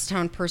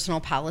 Bardstown Personal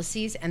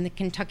Policies, and the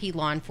Kentucky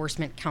Law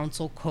Enforcement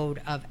Council Code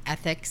of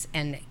Ethics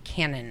and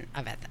Canon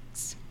of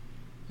Ethics.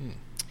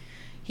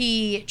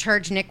 He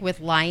charged Nick with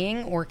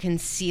lying or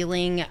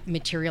concealing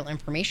material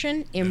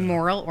information,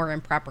 immoral or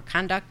improper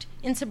conduct,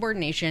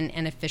 insubordination,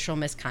 and official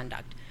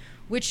misconduct,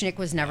 which Nick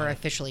was never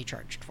officially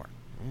charged for.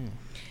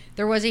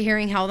 There was a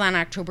hearing held on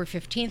October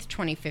 15th,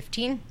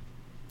 2015.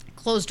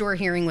 Closed-door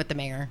hearing with the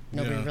mayor.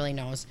 Nobody really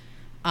knows.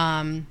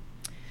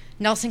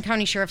 Nelson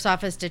County Sheriff's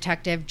Office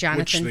Detective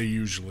Jonathan... Which they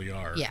usually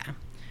are. Yeah.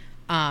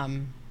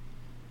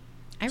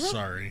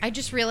 Sorry. I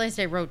just realized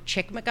I wrote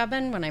Chick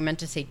McGubbin when I meant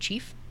to say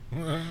Chief.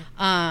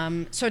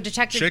 So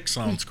Detective... Chick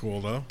sounds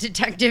cool, though.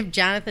 Detective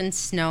Jonathan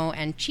Snow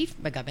and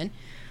Chief McGubbin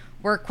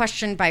were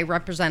questioned by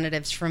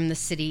representatives from the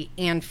city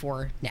and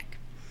for Nick.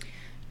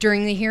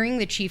 During the hearing,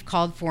 the chief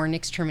called for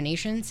Nick's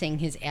termination, saying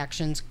his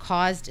actions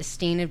caused a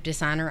stain of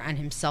dishonor on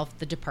himself,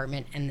 the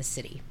department, and the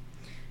city.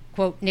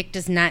 Quote, Nick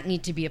does not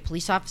need to be a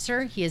police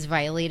officer. He has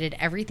violated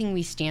everything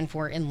we stand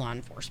for in law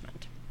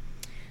enforcement.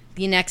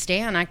 The next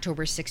day, on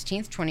October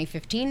 16th,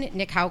 2015,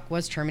 Nick Houck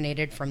was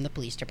terminated from the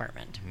police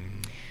department.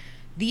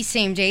 The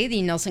same day,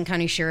 the Nelson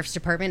County Sheriff's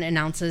Department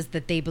announces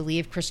that they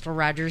believe Crystal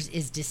Rogers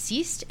is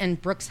deceased and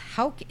Brooks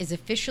Houck is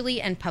officially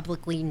and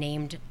publicly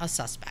named a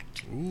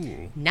suspect.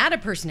 Ooh. Not a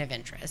person of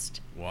interest.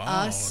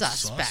 Wow. A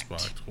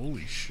suspect.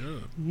 Holy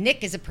shit.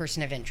 Nick is a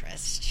person of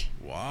interest.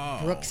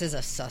 Wow. Brooks is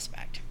a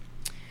suspect.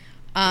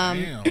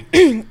 Damn.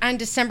 On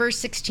December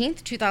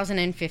 16th,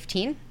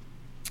 2015,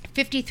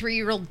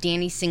 53-year-old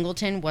Danny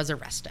Singleton was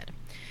arrested.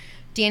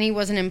 Danny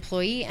was an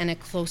employee and a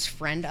close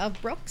friend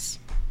of Brooks.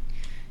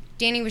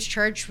 Danny was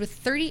charged with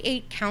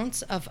 38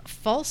 counts of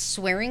false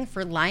swearing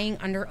for lying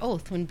under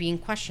oath when being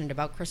questioned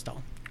about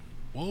Crystal.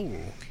 Whoa.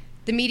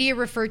 The media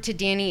referred to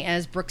Danny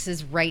as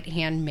Brooks's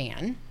right-hand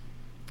man.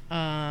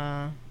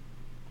 I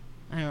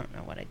don't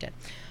know what I did.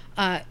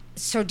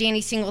 So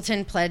Danny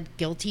Singleton pled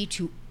guilty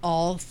to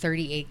all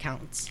 38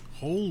 counts.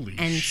 Holy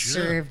and shit.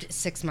 served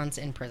 6 months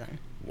in prison.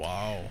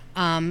 Wow.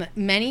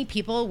 Many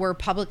people were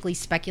publicly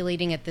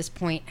speculating at this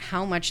point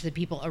how much the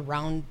people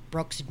around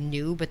Brooks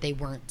knew, but they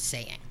weren't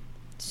saying.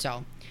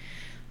 So,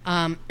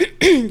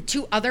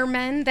 2 other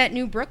men that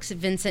knew Brooks,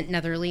 Vincent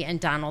Netherly and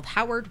Donald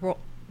Howard,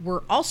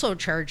 were also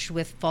charged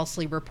with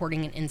falsely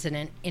reporting an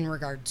incident in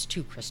regards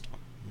to Crystal.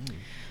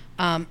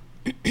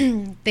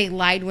 They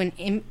lied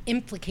when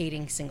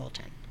implicating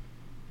Singleton.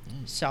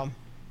 So,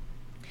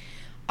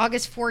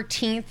 August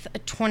 14th,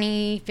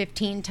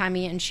 2015,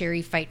 Tommy and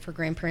Sherry fight for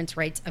grandparents'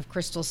 rights of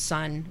Crystal's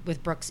son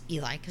with Brooks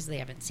Eli, because they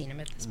haven't seen him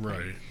at this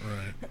point.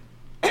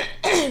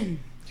 Right.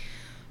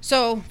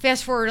 So,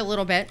 fast forward a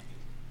little bit.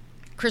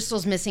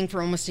 Crystal's missing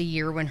for almost a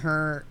year when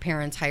her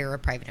parents hire a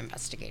private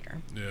investigator.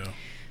 Yeah.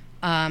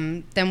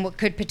 Then what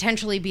could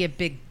potentially be a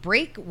big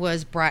break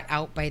was brought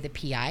out by the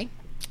PI.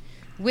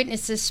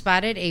 Witnesses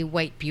spotted a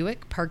white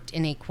Buick parked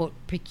in a, quote,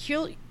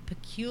 peculiar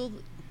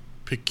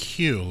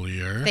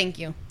thank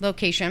you,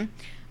 location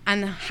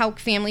on the Houck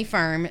family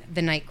farm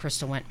the night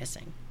Crystal went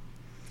missing.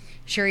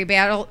 Sherry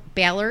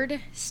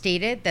Ballard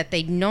stated that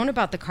they'd known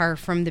about the car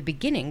from the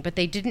beginning, but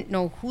they didn't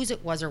know whose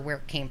it was or where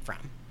it came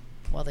from.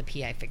 Well, the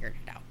PI figured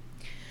it out.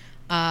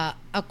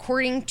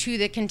 According to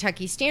the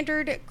Kentucky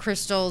Standard,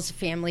 Crystal's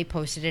family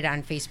posted it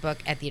on Facebook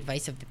at the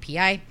advice of the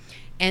PI,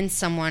 and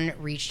someone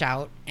reached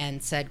out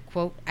and said,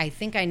 quote, I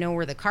think I know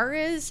where the car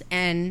is,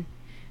 and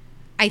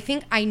I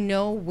think I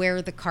know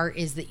where the car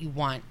is that you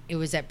want. It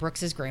was at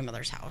Brooks's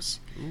grandmother's house.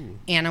 Ooh.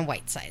 Anna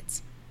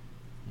Whiteside's.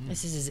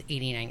 This is his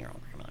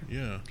 89-year-old grandmother.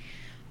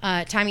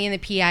 Yeah. Tommy and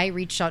the PI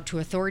reached out to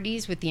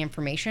authorities with the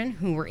information,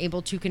 who were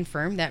able to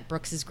confirm that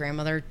Brooks's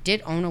grandmother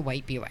did own a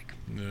white Buick.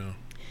 Yeah.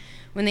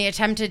 When they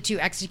attempted to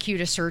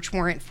execute a search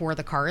warrant for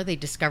the car, they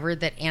discovered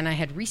that Anna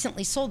had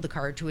recently sold the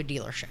car to a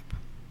dealership.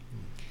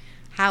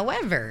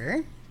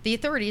 However, the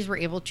authorities were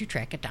able to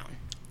track it down.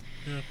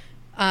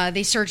 Yeah.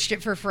 They searched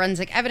it for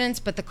forensic evidence,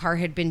 but the car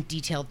had been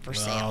detailed for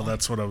sale. Oh,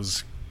 that's what I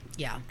was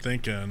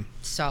thinking.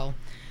 So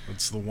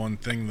that's the one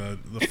thing the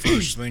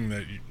first thing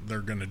that they're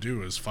going to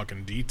do is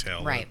fucking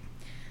detail right. it.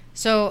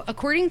 So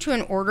according to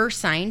an order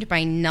signed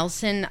by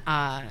Nelson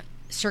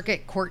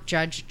Circuit Court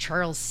Judge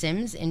Charles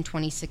Sims in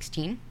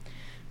 2016,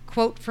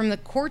 quote, from the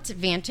court's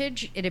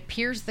vantage, it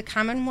appears the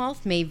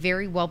Commonwealth may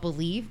very well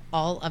believe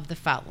all of the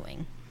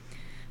following.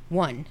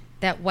 1,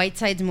 that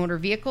Whiteside's motor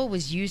vehicle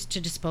was used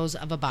to dispose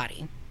of a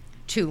body.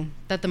 2,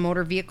 that the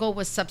motor vehicle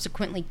was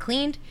subsequently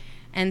cleaned.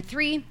 And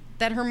 3,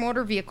 that her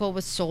motor vehicle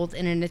was sold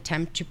in an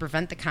attempt to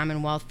prevent the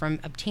Commonwealth from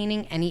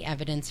obtaining any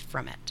evidence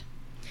from it.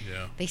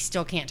 Yeah. They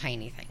still can't tie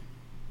anything.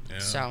 Yeah.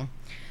 So,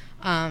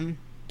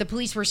 the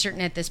police were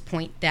certain at this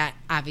point that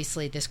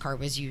obviously this car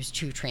was used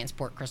to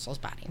transport Crystal's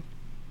body.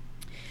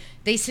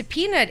 They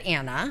subpoenaed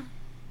Anna,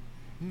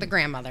 the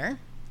grandmother,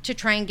 to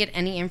try and get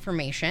any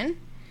information.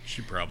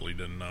 She probably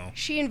didn't know.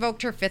 She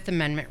invoked her Fifth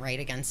Amendment right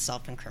against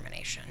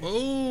self-incrimination.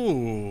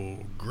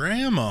 Oh,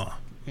 Grandma.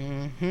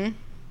 Mm-hmm.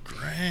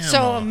 Grandma.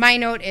 So my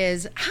note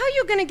is, how are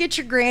you going to get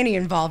your granny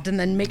involved and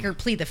then make her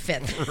plead the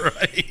Fifth?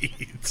 Right.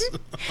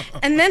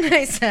 And then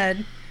I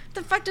said,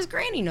 the fuck does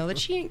Granny know that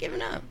she ain't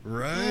giving up?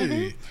 Right.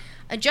 Mm-hmm.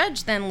 A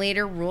judge then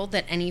later ruled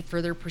that any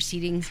further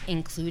proceedings,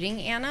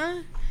 including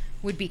Anna,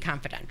 would be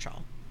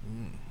confidential.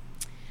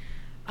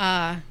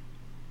 A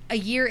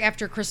year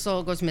after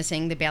Crystal goes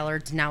missing, the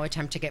Ballards now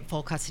attempt to get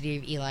full custody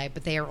of Eli,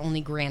 but they are only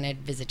granted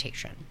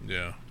visitation.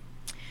 Yeah.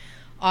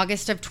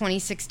 August of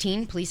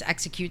 2016, police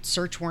execute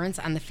search warrants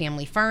on the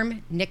family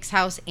farm, Nick's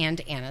house,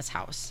 and Anna's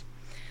house.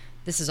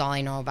 This is all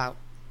I know about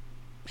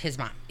his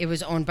mom. It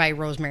was owned by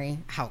Rosemary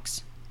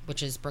Houcks,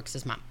 which is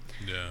Brooks's mom.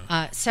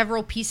 Yeah.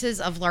 Several pieces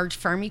of large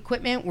farm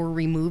equipment were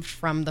removed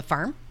from the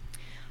farm.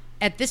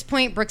 At this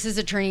point, Brooks's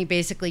attorney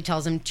basically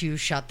tells him to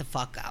shut the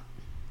fuck up.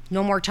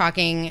 No more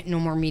talking,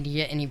 no more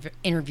media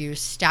interviews.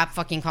 Stop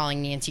fucking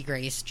calling Nancy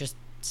Grace. Just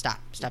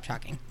stop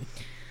talking.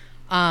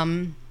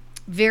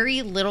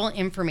 Very little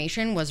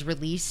information was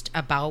released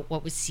about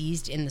what was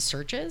seized in the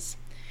searches,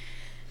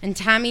 and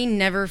Tommy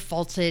never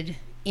faltered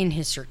in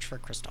his search for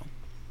Crystal.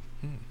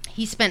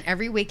 He spent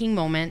every waking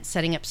moment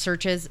setting up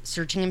searches,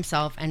 searching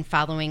himself, and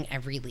following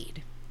every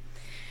lead.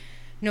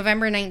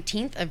 November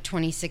 19th of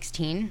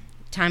 2016,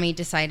 Tommy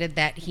decided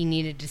that he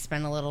needed to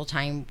spend a little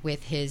time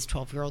with his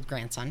 12-year-old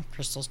grandson,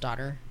 Crystal's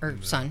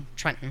son,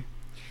 Trenton.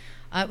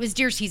 It was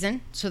deer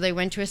season, so they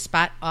went to a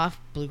spot off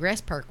Bluegrass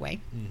Parkway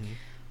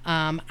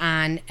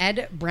on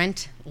Ed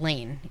Brent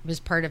Lane. It was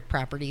part of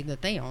property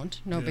that they owned.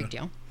 No big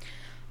deal.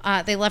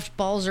 They left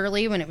balls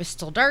early when it was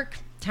still dark.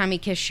 Tommy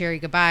kissed Sherry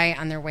goodbye.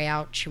 On their way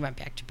out, she went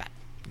back to bed.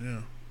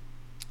 Yeah.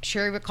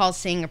 Sherry recalls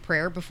saying a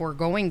prayer before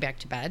going back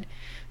to bed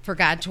for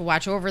God to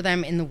watch over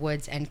them in the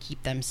woods and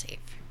keep them safe.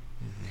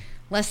 Mm-hmm.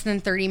 Less than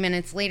 30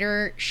 minutes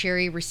later,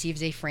 Sherry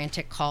receives a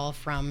frantic call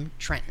from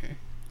Trenton.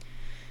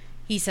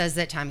 He says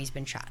that Tommy's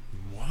been shot.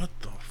 What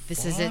the fuck?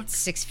 This is at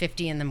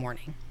 6:50 in the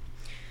morning.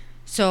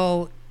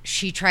 So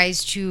she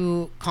tries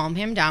to calm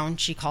him down.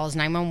 She calls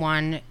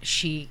 911.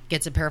 She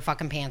gets a pair of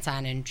fucking pants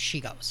on and she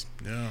goes.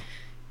 Yeah.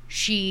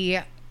 She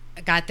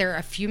got there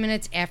a few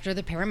minutes after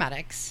the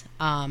paramedics,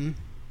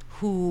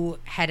 who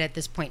had at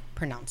this point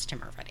pronounced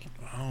him already.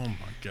 Oh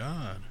my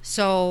God.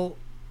 So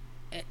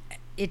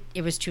it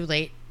was too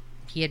late.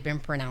 He had been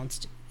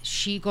pronounced.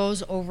 She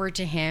goes over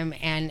to him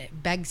and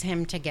begs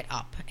him to get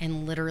up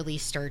and literally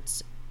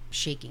starts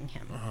shaking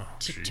him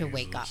to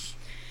wake up.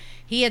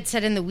 He had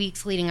said in the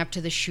weeks leading up to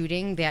the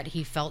shooting that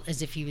he felt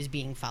as if he was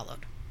being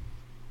followed.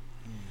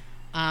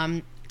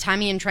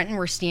 Tommy and Trenton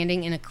were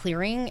standing in a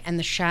clearing, and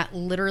the shot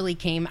literally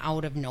came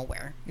out of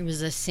nowhere. It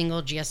was a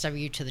single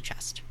GSW to the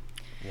chest.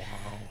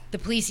 Wow. The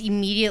police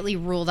immediately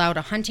ruled out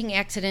a hunting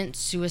accident,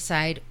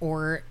 suicide,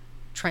 or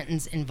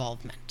Trenton's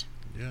involvement.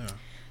 Yeah.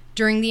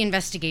 During the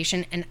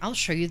investigation, and I'll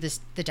show you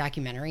the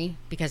documentary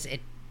because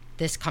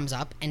this comes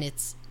up and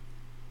it's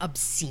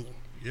obscene.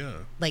 Yeah.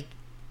 Like,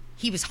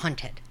 he was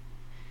hunted.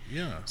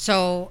 Yeah.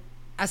 So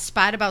a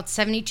spot about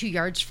 72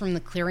 yards from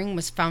the clearing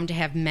was found to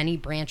have many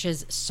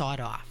branches sawed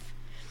off.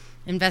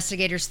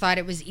 Investigators thought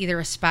it was either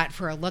a spot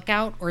for a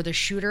lookout or the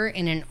shooter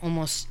in an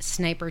almost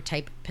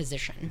sniper-type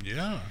position.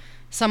 Yeah.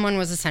 Someone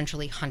was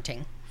essentially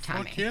hunting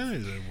Tommy. Fuck yeah,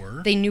 they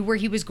were. They knew where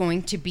he was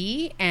going to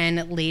be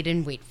and laid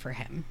in wait for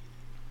him.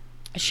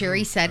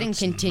 Sherry said and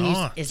continues...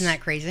 nuts. Isn't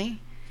that crazy?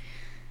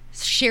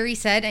 Sherry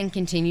said and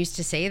continues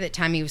to say that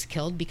Tommy was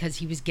killed because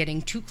he was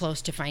getting too close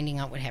to finding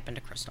out what happened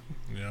to Crystal.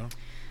 Yeah.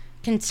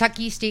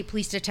 Kentucky State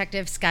Police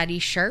Detective Scotty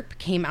Sharp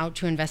came out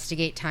to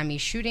investigate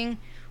Tommy's shooting,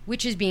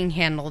 which is being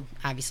handled,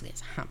 obviously,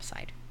 as a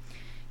homicide.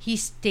 He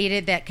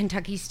stated that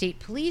Kentucky State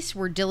Police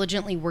were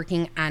diligently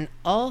working on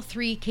all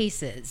 3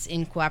 cases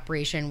in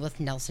cooperation with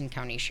Nelson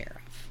County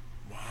Sheriff.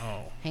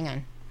 Wow. Hang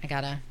on. I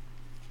got an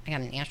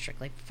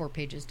asterisk, like 4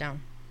 pages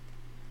down.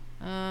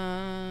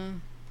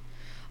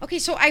 Okay,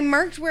 so I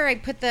marked where I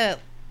put the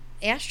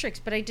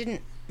asterisk, but I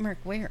didn't mark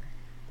where.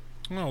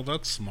 Oh,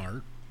 that's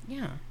smart.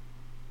 Yeah.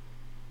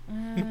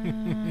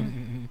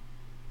 I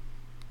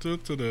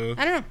Da-da-da. don't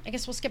know. I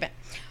guess we'll skip it.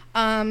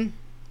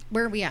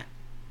 Where are we at?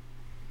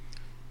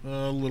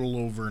 A little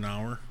over an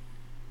hour.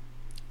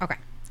 Okay.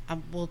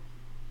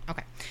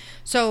 Okay.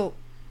 So,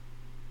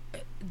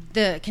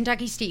 the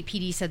Kentucky State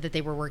PD said that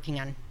they were working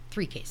on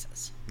 3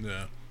 cases.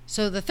 Yeah.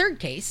 So, the 3rd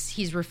case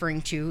he's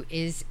referring to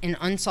is an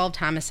unsolved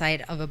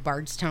homicide of a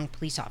Bardstown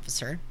police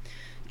officer,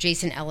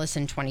 Jason Ellis,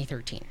 in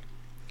 2013.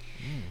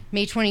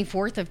 May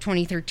 24th of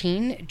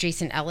 2013,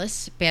 Jason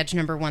Ellis, badge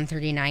number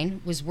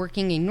 139, was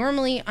working a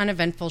normally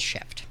uneventful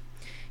shift.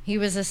 He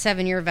was a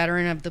 7-year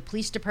veteran of the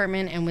police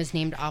department and was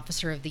named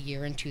Officer of the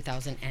Year in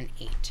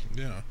 2008.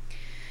 Yeah.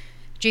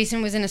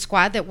 Jason was in a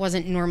squad that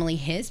wasn't normally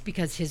his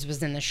because his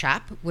was in the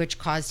shop, which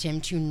caused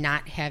him to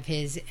not have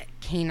his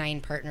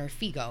canine partner,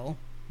 Figo,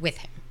 with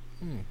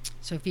him.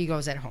 So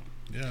Figo's at home.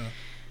 Yeah.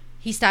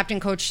 He stopped and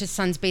coached his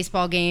son's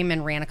baseball game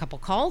and ran a couple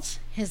calls.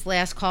 His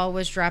last call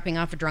was dropping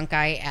off a drunk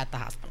guy at the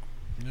hospital.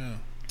 Yeah.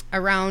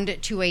 Around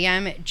 2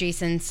 a.m.,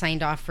 Jason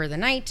signed off for the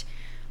night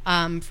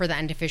for the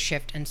end of his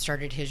shift and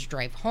started his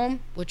drive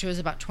home, which was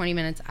about 20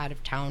 minutes out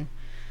of town,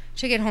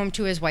 to get home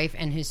to his wife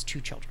and his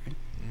 2 children.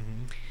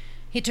 Mm-hmm.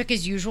 He took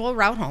his usual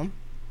route home,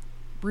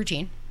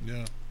 routine,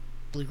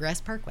 Bluegrass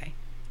Parkway.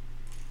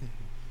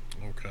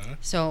 Okay.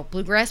 So,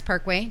 Bluegrass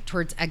Parkway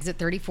towards exit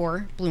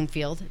 34,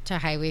 Bloomfield, to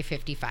Highway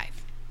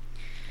 55.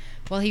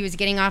 While he was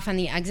getting off on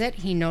the exit,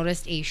 he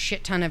noticed a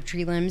shit ton of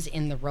tree limbs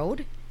in the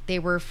road. They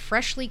were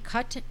freshly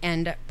cut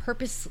and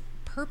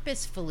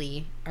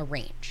purposefully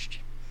arranged.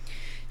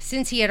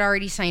 Since he had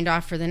already signed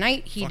off for the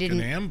night, he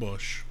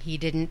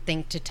didn't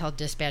think to tell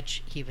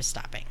dispatch he was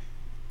stopping.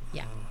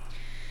 Yeah.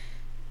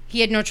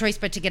 He had no choice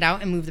but to get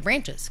out and move the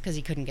branches because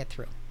he couldn't get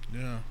through.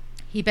 Yeah.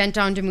 He bent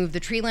down to move the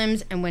tree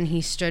limbs, and when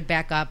he stood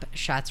back up,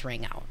 shots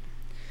rang out.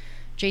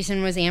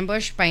 Jason was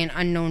ambushed by an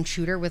unknown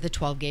shooter with a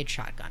 12-gauge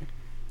shotgun.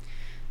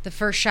 The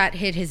first shot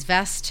hit his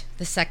vest.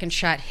 The second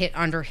shot hit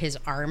under his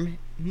arm.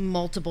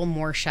 Multiple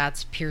more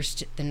shots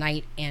pierced the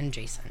knight and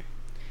Jason.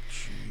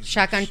 Jesus.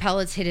 Shotgun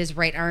pellets hit his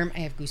right arm. I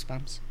have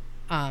goosebumps.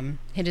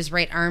 Hit his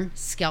right arm,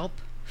 scalp,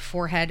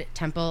 forehead,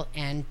 temple,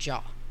 and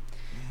jaw.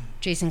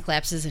 Jason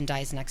collapses and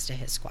dies next to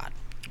his squad.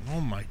 Oh,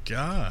 my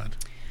God.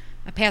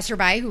 A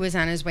passerby who was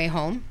on his way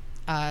home,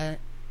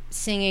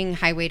 singing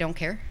Highway Don't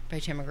Care by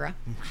Tim McGraw.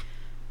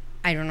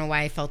 I don't know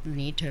why I felt the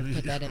need to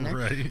put that in there.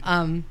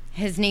 Right.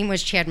 His name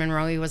was Chad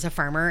Monroe. He was a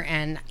farmer,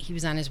 and he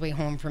was on his way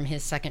home from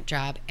his second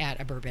job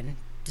at a bourbon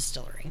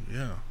distillery.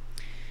 Yeah.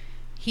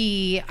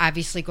 He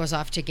obviously goes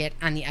off to get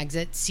on the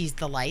exit, sees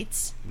the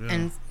lights,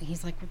 and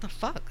he's like, what the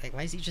fuck? Like,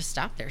 why does he just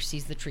stop there?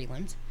 Sees the tree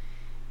limbs.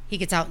 He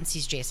gets out and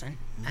sees Jason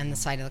on the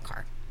side of the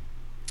car.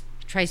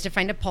 Tries to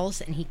find a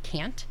pulse, and he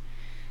can't.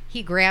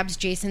 He grabs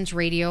Jason's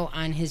radio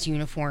on his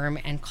uniform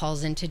and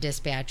calls into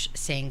dispatch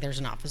saying there's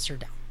an officer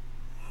down.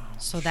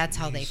 So that's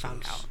how they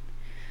found out.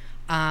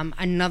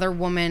 Another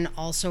woman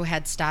also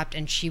had stopped,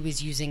 and she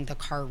was using the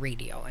car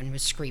radio and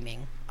was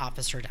screaming,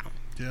 "Officer down."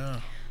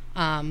 Yeah.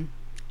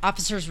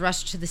 Officers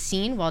rush to the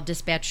scene while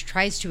dispatch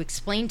tries to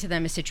explain to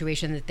them a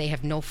situation that they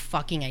have no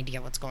fucking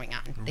idea what's going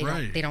on.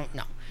 They don't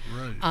know.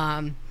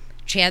 Right.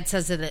 Chad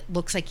says that it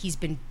looks like he's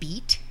been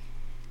beat,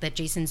 that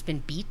Jason's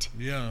been beat,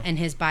 and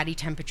his body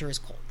temperature is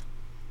cold.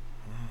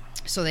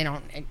 So they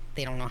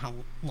don't know how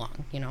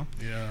long, you know.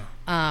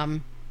 Yeah.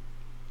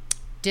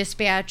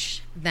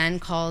 Dispatch then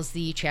calls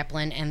the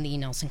chaplain and the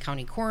Nelson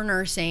County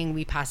coroner saying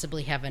we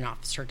possibly have an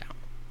officer down.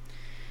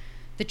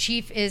 The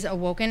chief is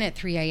awoken at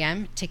 3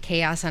 a.m. to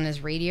chaos on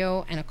his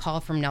radio and a call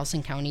from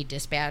Nelson County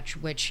Dispatch,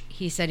 which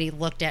he said he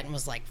looked at and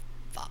was like,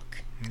 fuck,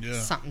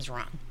 something's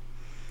wrong.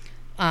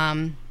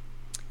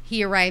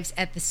 He arrives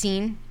at the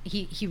scene.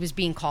 He was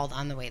being called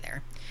on the way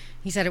there.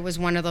 He said it was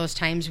one of those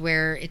times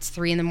where it's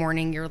 3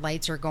 a.m, your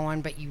lights are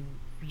going, but you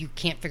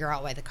can't figure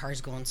out why the car's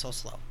going so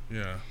slow.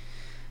 Yeah.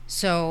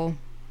 So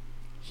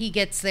he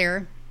gets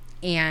there,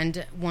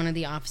 and one of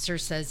the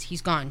officers says,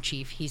 he's gone,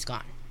 Chief, he's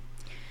gone.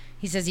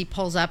 He says he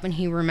pulls up and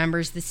he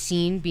remembers the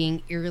scene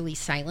being eerily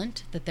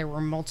silent, that there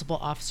were multiple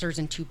officers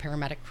and 2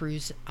 paramedic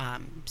crews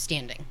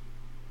standing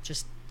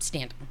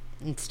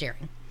and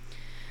staring.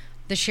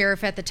 The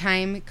sheriff at the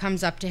time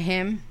comes up to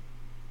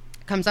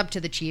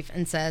the chief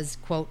and says,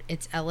 quote,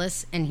 "It's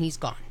Ellis and he's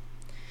gone."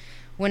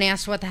 When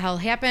asked what the hell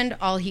happened,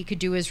 all he could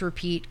do is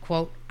repeat,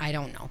 quote, "I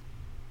don't know."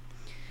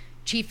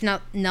 Chief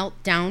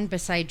knelt down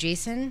beside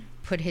Jason,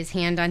 put his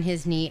hand on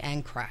his knee,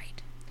 and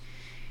cried.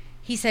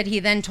 He said he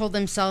then told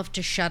himself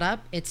to shut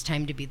up. It's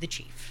time to be the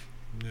chief.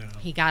 Yeah.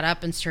 He got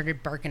up and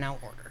started barking out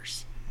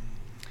orders.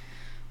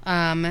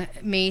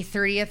 May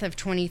 30th of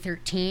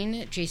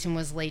 2013, Jason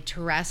was laid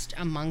to rest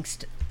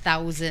amongst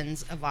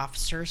thousands of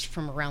officers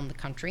from around the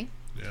country.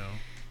 Yeah.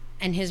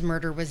 And his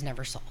murder was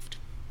never solved.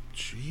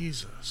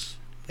 Jesus.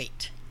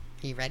 Wait.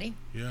 Are you ready?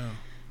 Yeah.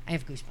 I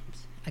have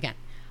goosebumps.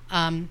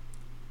 Again.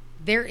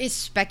 There is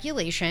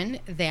speculation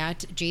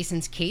that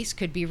Jason's case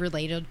could be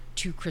related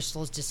to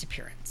Crystal's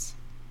disappearance.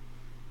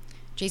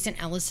 Jason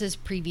Ellis's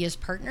previous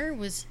partner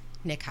was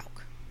Nick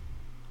Houck.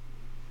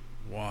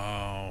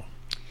 Wow.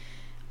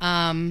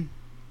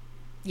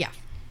 Yeah.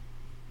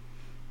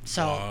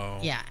 So,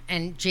 yeah.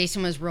 And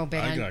Jason was real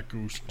big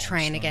on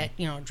trying to get,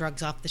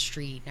 drugs off the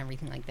street and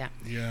everything like that.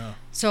 Yeah.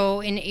 So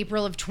in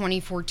April of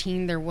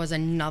 2014, there was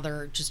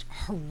another just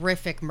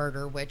horrific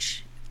murder,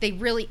 which they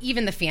really,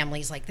 even the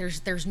family's like,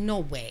 there's no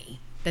way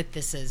that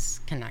this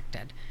is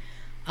connected.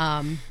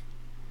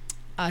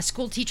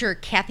 School teacher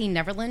Kathy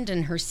Neverland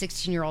and her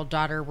 16-year-old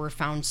daughter were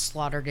found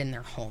slaughtered in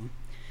their home.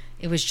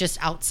 It was just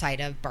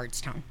outside of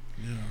Bardstown.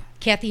 Yeah.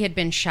 Kathy had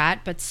been shot,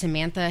 but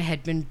Samantha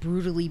had been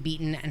brutally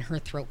beaten and her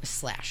throat was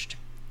slashed.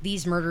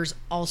 These murders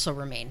also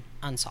remain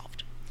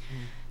unsolved.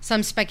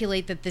 Some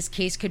speculate that this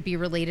case could be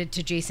related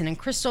to Jason and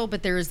Crystal,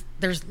 but there's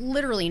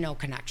literally no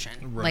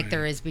connection like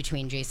there is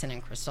between Jason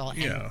and Crystal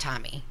and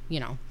Tommy,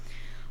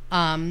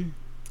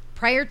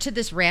 Prior to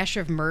this rash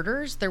of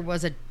murders, there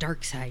was a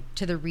dark side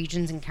to the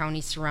regions and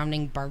counties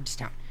surrounding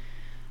Bardstown.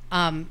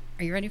 Are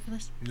you ready for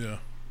this? Yeah.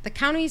 The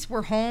counties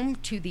were home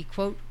to the,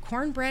 quote,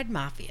 cornbread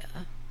mafia.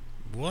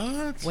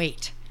 What?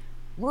 Wait.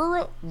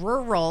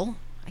 Rural,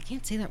 I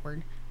can't say that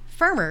word,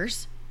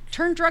 farmers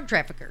turned drug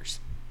traffickers.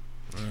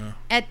 Yeah.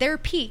 At their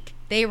peak,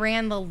 they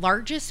ran the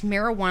largest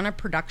marijuana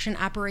production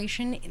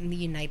operation in the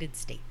United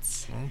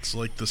States. Well, it's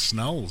like the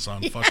Snells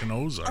on fucking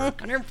Ozark.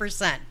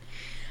 100%.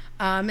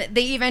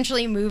 They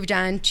eventually moved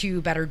on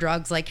to better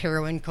drugs like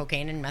heroin,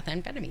 cocaine, and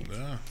methamphetamines.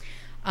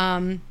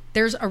 Yeah.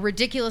 There's a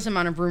ridiculous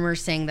amount of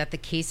rumors saying that the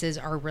cases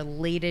are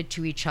related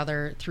to each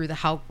other through the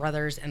Houck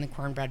brothers and the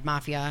cornbread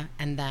mafia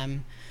and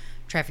them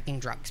trafficking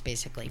drugs,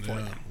 basically, for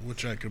them.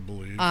 Which I could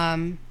believe.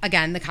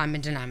 Again, the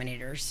common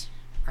denominators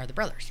are the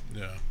brothers.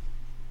 Yeah.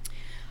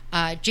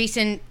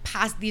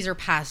 These are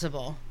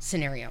possible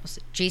scenarios.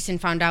 Jason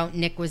found out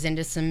Nick was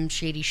into some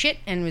shady shit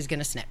and was going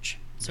to snitch,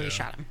 so he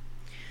shot him.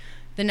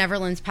 The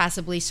Neverlands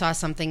possibly saw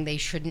something they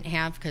shouldn't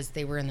have because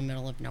they were in the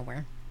middle of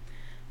nowhere.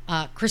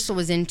 Crystal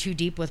was in too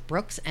deep with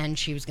Brooks, and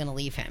she was going to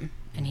leave him,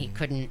 and he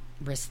couldn't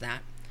risk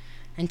that.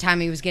 And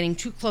Tommy was getting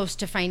too close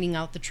to finding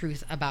out the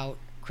truth about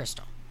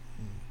Crystal.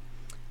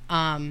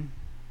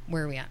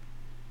 Where are we at?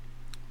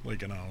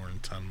 Like an hour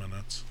and 10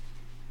 minutes.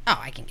 Oh,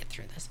 I can get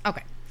through this.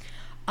 Okay.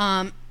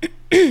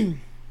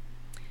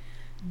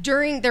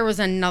 There was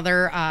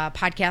another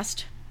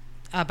podcast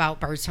about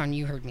Bardstown.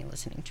 You heard me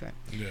listening to it.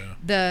 Yeah.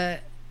 The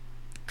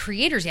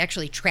creators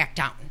actually tracked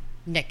down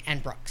Nick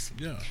and Brooks.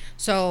 Yeah.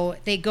 So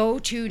they go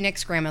to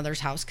Nick's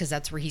grandmother's house because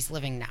that's where he's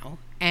living now.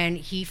 And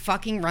he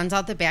fucking runs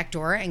out the back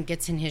door and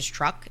gets in his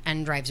truck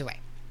and drives away.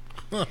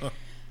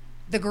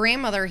 The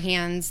grandmother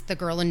hands the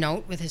girl a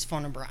note with his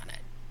phone number on it.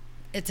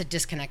 It's a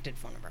disconnected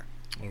phone number.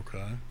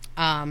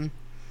 Okay.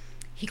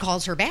 He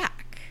calls her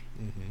back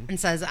and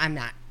says, I'm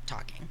not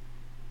talking.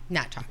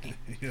 Not talking.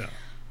 Yeah.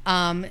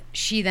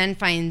 She then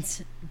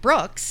finds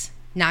Brooks,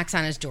 knocks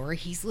on his door.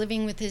 He's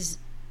living with his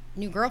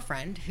new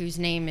girlfriend, whose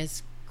name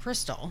is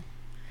Crystal,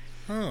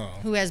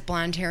 who has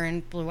blonde hair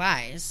and blue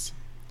eyes,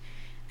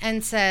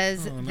 and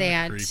says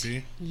that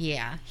creepy.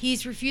 Yeah,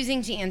 he's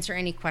refusing to answer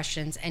any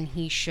questions, and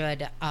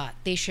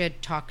they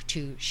should talk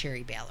to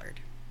Sherry Ballard,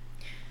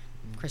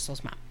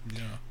 Crystal's mom.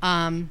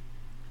 Yeah.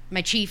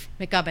 My chief,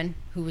 McGubbin,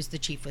 who was the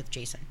chief with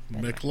Jason.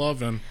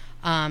 McLovin.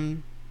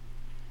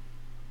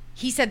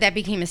 He said that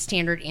became a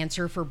standard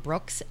answer for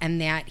Brooks and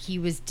that he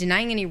was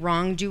denying any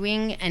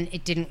wrongdoing and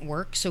it didn't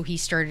work. So he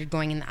started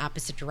going in the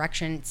opposite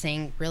direction,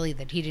 saying really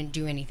that he didn't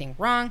do anything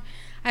wrong.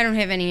 I don't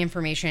have any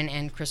information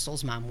and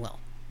Crystal's mom will.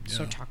 Yeah.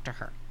 So talk to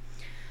her.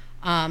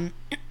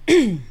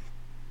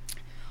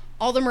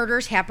 All the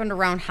murders happened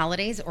around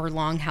holidays or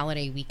long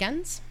holiday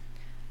weekends.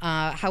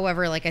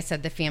 However, like I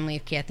said, the family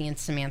of Kathy and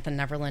Samantha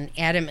Neverland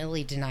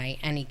adamantly deny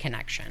any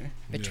connection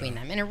between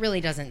them. And it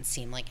really doesn't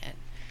seem like it.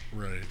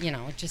 Right. You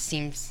know, it just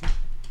seems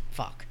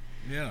fuck.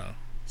 Yeah.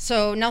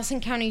 So Nelson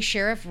County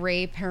Sheriff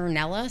Ray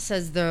Pernella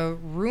says the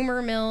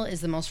rumor mill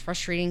is the most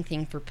frustrating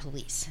thing for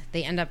police.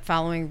 They end up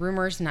following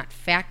rumors, not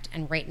fact,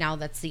 and right now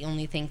that's the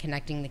only thing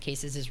connecting the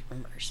cases is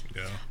rumors.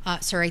 Yeah.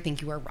 Sir, I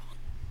think you are wrong,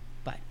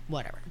 but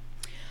whatever.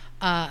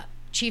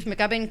 Chief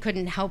McGubbin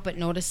couldn't help but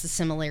notice the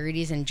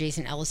similarities in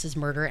Jason Ellis's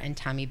murder and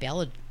Tommy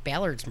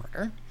Ballard's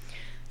murder.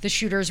 The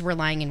shooters were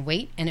lying in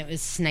wait, and it was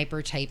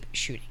sniper-type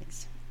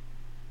shootings.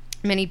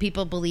 Many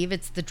people believe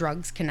it's the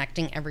drugs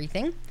connecting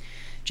everything.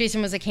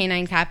 Jason was a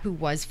canine cop who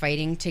was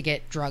fighting to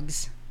get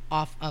drugs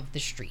off of the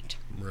street.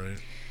 Right.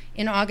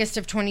 In August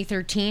of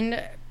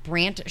 2013,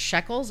 Brant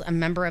Shekels, a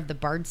member of the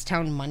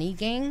Bardstown Money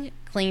Gang,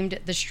 claimed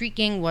the street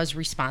gang was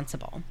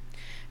responsible.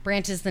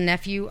 Brant is the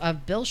nephew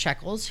of Bill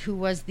Shekels, who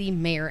was the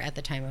mayor at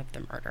the time of the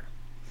murder.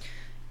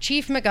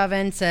 Chief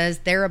McGovern says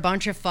they're a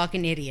bunch of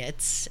fucking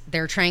idiots.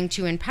 They're trying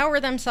to empower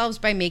themselves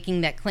by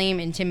making that claim,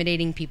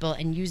 intimidating people,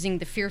 and using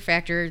the fear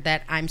factor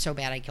that I'm so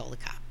bad I killed a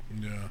cop.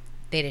 Yeah.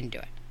 They didn't do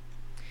it.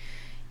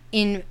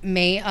 In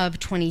May of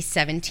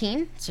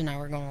 2017, so now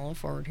we're going a little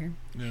forward here,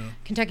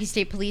 Kentucky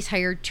State Police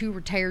hired 2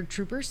 retired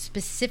troopers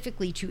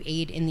specifically to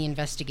aid in the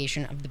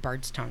investigation of the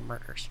Bardstown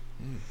murders.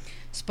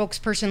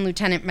 Spokesperson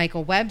Lieutenant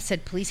Michael Webb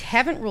said police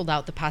haven't ruled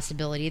out the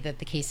possibility that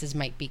the cases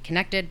might be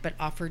connected, but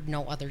offered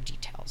no other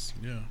details.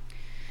 Yeah.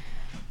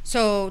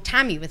 So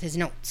Tommy with his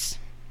notes.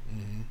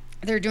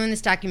 They're doing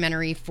this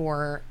documentary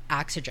for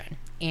Oxygen,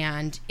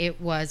 and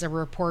it was a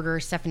reporter,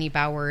 Stephanie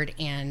Boward,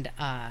 and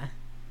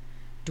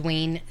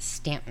Dwayne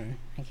Stanton.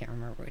 I can't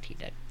remember what he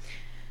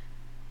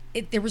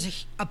did. There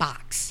was a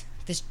box,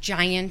 this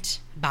giant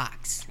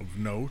box. Of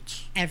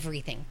notes?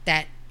 Everything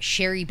that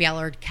Sherry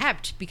Ballard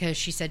kept because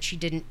she said she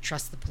didn't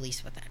trust the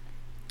police with it.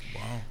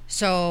 Wow.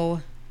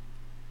 So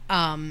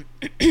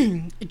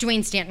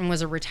Dwayne Stanton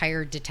was a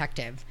retired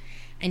detective,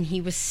 and he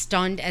was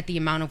stunned at the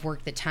amount of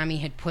work that Tommy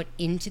had put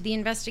into the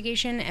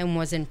investigation and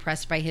was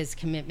impressed by his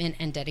commitment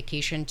and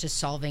dedication to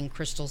solving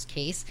Crystal's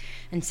case,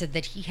 and said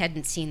that he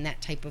hadn't seen that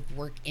type of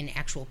work in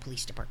actual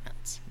police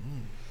departments.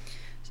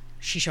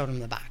 She showed him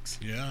the box.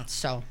 Yeah.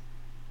 So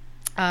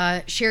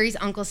Sherry's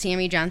uncle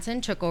Sammy Johnson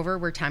took over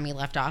where Tommy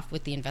left off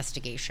with the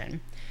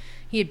investigation.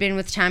 He had been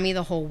with Tommy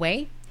the whole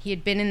way. He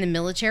had been in the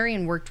military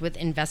and worked with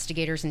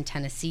investigators in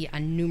Tennessee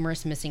on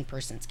numerous missing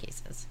persons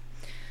cases.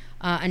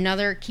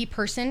 Another key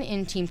person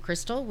in Team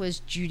Crystal was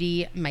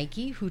Judy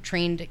Mikey, who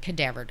trained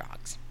cadaver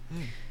dogs.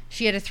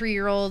 She had a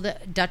 3-year-old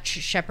Dutch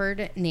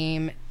Shepherd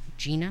named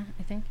Gina,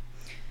 I think.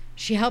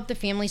 She helped the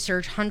family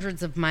search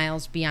hundreds of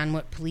miles beyond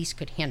what police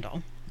could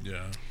handle.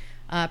 Yeah.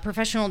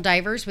 Professional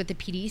divers with the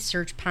PD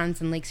searched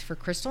ponds and lakes for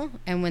Crystal,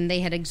 and when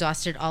they had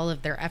exhausted all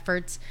of their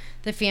efforts,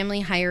 the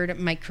family hired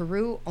Mike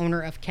Carew,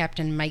 owner of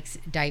Captain Mike's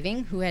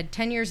Diving, who had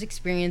 10 years'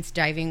 experience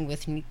diving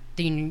with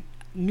the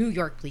New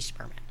York Police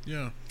Department.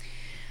 Yeah.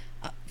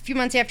 A few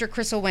months after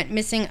Crystal went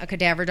missing, a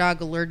cadaver dog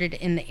alerted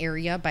in the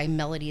area by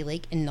Melody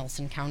Lake in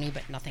Nelson County,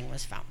 but nothing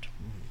was found.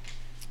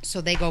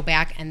 So they go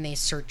back and they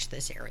search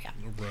this area.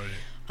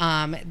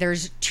 Right.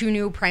 There's 2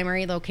 new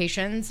primary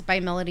locations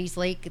by Melody's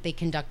Lake. They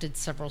conducted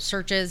several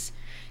searches,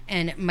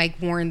 and Mike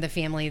warned the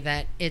family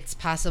that it's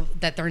possible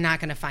that they're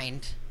not going to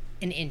find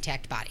an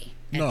intact body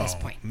at this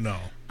point. No.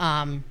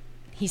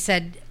 He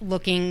said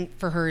looking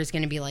for her is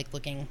going to be like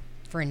looking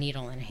for a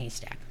needle in a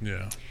haystack.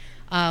 Yeah.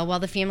 While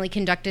the family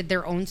conducted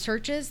their own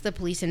searches, the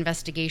police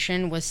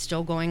investigation was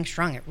still going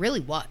strong. It really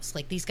was.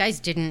 Like, these guys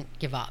didn't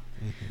give up.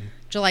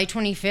 July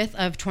 25th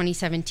of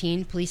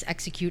 2017, police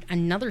execute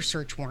another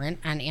search warrant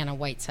on Anna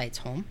Whiteside's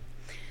home.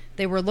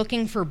 They were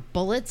looking for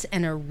bullets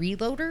and a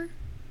reloader.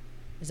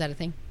 Is that a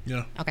thing?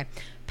 Yeah. Okay.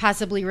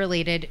 Possibly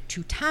related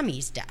to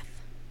Tommy's death.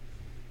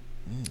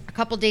 A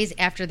couple days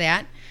after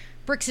that,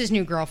 Brooks'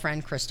 new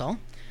girlfriend, Crystal,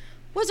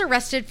 was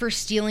arrested for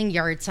stealing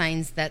yard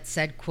signs that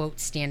said, quote,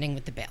 standing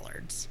with the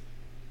Ballards.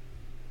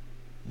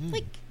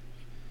 Like,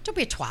 don't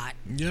be a twat.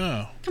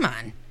 Yeah. Come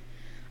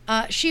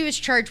on. She was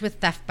charged with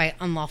theft by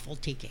unlawful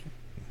taking.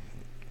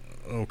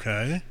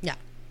 Okay. Yeah.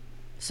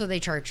 So they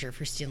charged her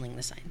for stealing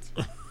the signs.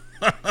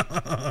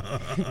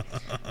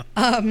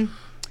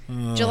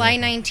 July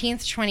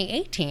 19th,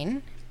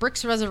 2018,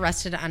 Brooks was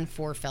arrested on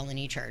 4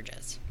 felony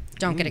charges.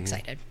 Don't get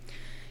excited.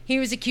 He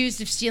was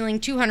accused of stealing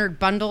 200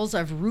 bundles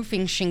of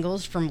roofing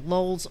shingles from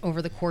Lowe's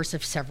over the course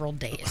of several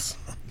days.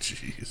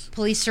 Jeez.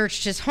 Police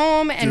searched his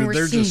home and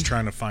were just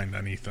trying to find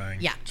anything.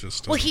 Yeah.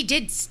 Just well, he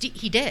did.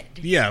 He did.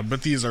 Yeah,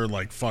 but these are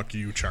like fuck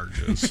you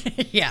charges.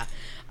 Yeah.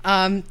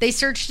 They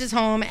searched his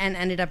home and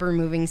ended up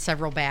removing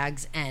several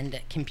bags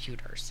and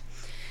computers.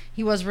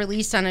 He was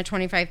released on a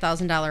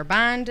 $25,000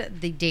 bond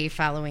the day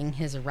following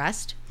his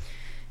arrest.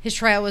 His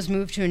trial was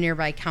moved to a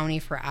nearby county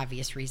for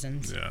obvious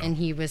reasons, and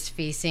he was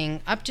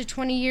facing up to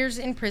 20 years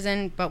in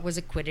prison, but was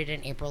acquitted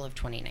in April of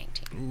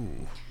 2019.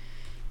 Ooh.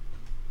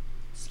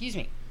 Excuse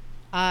me.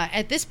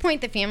 At this point,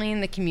 the family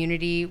and the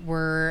community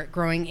were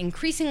growing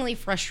increasingly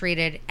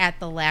frustrated at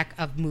the lack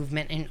of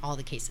movement in all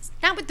the cases.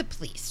 Not with the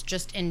police,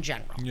 just in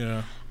general.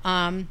 Yeah.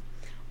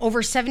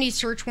 Over 70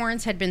 search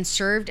warrants had been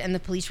served, and the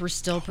police were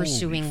still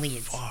pursuing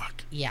leads.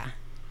 Fuck. Yeah.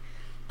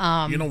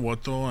 You know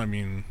what, though? I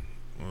mean,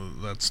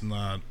 that's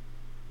not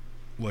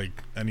like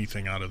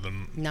anything out of the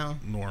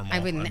normal. I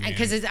wouldn't,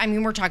 because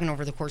we're talking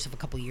over the course of a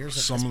couple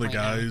years. Some of the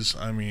guys,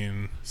 now. I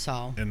mean,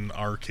 so in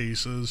our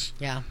cases,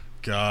 yeah.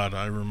 God,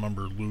 I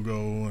remember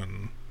Lugo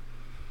and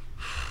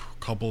a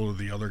couple of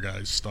the other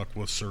guys stuck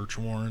with search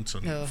warrants,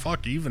 and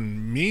fuck,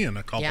 even me and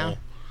a couple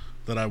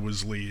that I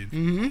was lead.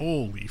 Mm-hmm.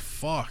 Holy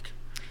fuck!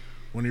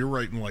 When you're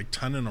writing like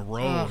 10 in a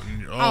row.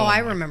 And, I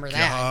remember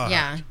that.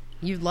 Yeah,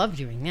 you love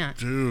doing that,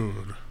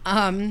 dude.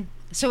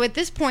 So at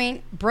this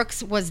point,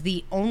 Brooks was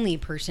the only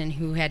person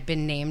who had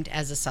been named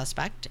as a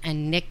suspect,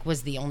 and Nick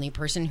was the only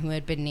person who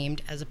had been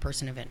named as a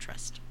person of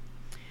interest.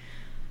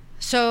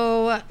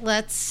 So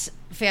let's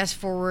fast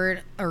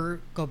forward, or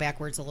go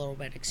backwards a little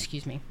bit,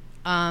 excuse me.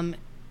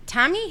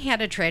 Tommy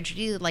had a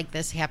tragedy like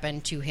this happen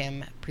to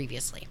him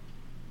previously.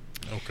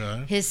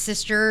 Okay. His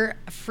sister,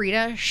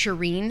 Frida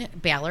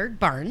Shireen Ballard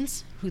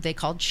Barnes, who they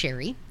called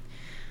Sherry,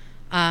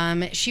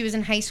 she was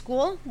in high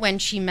school when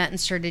she met and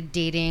started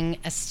dating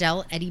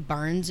Estelle Eddie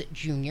Barnes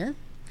Jr.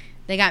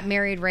 They got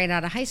married right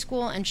out of high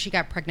school, and she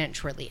got pregnant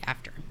shortly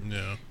after.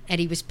 Yeah.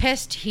 Eddie was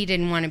pissed. He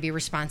didn't want to be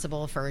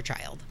responsible for a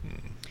child.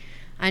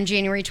 On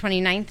January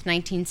 29th,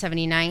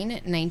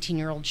 1979,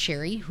 19-year-old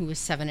Sherry, who was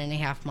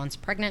 7.5 months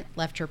pregnant,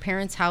 left her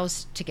parents'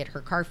 house to get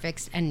her car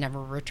fixed and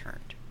never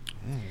returned.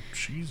 Oh,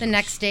 Jesus. The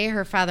next day,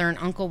 her father and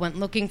uncle went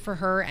looking for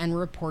her and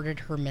reported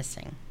her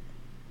missing.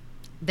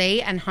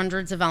 They and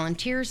hundreds of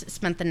volunteers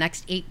spent the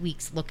next 8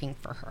 weeks looking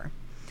for her.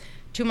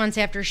 2 months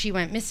after she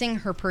went missing,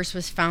 her purse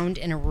was found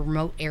in a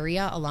remote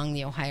area along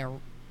the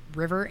Ohio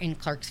River in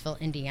Clarksville,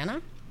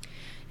 Indiana.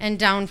 And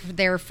down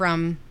there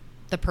from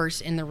the purse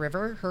in the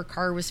river, her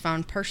car was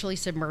found partially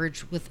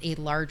submerged with a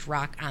large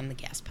rock on the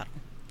gas pedal.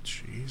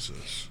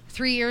 Jesus.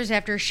 3 years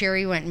after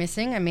Sherry went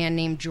missing, a man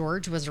named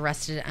George was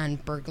arrested on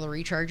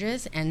burglary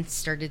charges and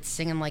started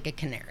singing like a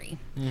canary.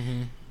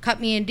 Mm-hmm. Cut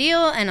me a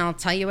deal, and I'll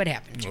tell you what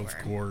happened to her.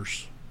 Of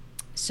course.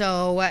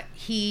 So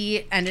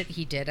he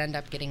did end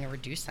up getting a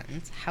reduced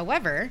sentence.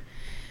 However,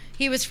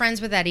 he was friends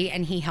with Eddie,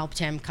 and he helped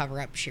him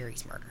cover up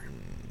Sherry's murder.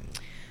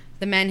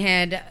 The men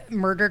had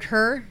murdered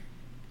her,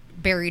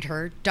 buried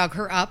her, dug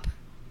her up,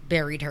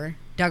 buried her,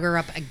 dug her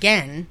up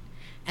again,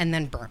 and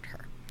then burnt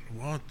her.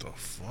 What the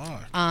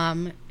fuck?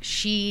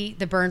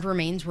 The burned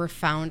remains were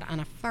found on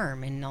a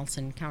farm in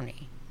Nelson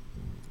County.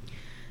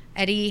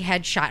 Eddie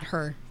had shot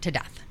her to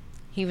death.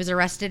 He was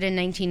arrested in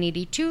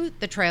 1982.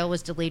 The trial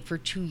was delayed for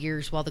 2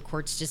 years while the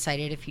courts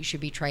decided if he should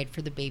be tried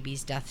for the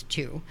baby's death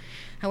too.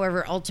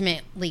 However,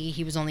 ultimately,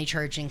 he was only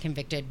charged and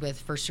convicted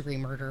with first-degree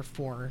murder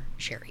for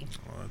Sherry.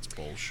 Oh, that's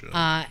bullshit.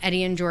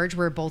 Eddie and George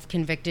were both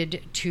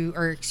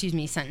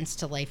sentenced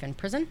to life in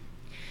prison.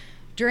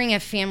 During a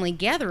family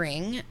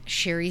gathering,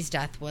 Sherry's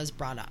death was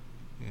brought up.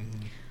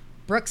 Mm-hmm.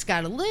 Brooks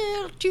got a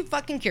little too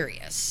fucking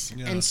curious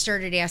and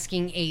started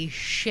asking a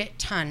shit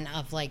ton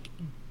of,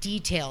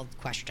 detailed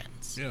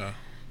questions. Yeah.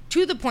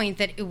 To the point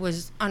that it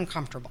was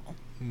uncomfortable.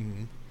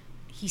 Mm-hmm.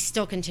 He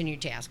still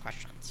continued to ask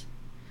questions.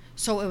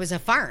 So it was a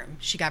farm.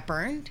 She got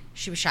burned.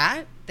 She was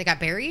shot. They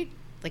got buried.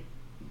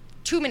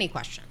 Too many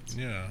questions.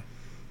 Yeah.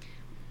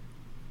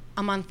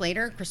 A month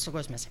later, Crystal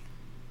goes missing.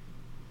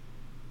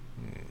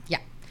 Yeah.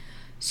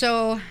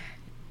 So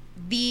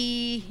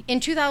in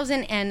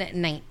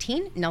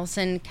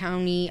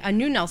 2019, a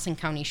new Nelson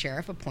County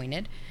sheriff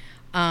appointed.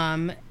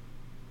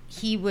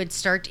 He would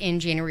start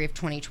in January of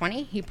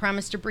 2020. He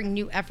promised to bring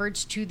new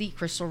efforts to the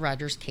Crystal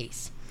Rogers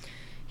case.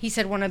 He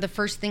said one of the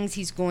first things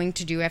he's going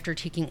to do after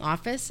taking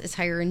office is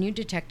hire a new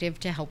detective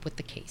to help with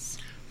the case.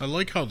 I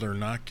like how they're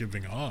not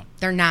giving up.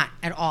 They're not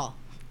at all.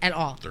 At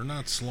all. They're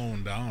not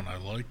slowing down. I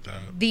like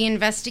that. The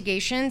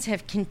investigations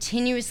have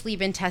continuously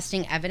been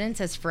testing evidence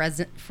as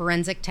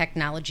forensic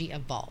technology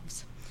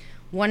evolves.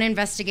 One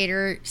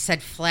investigator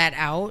said flat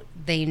out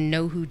they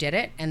know who did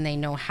it and they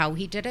know how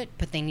he did it,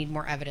 but they need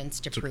more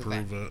evidence to prove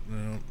it.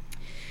 Yeah.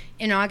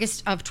 In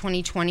August of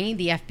 2020,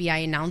 the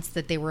FBI announced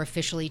that they were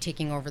officially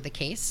taking over the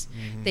case.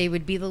 Mm-hmm. They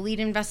would be the lead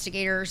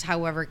investigators.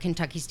 However,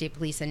 Kentucky State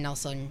Police and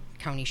Nelson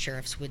County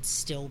Sheriffs would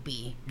still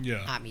be,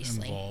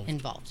 obviously,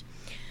 involved.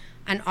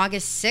 On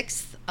August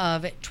 6th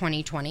of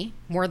 2020,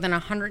 more than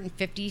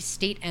 150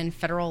 state and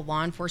federal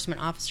law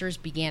enforcement officers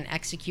began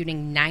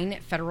executing 9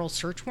 federal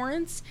search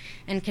warrants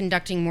and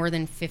conducting more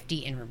than 50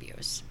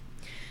 interviews.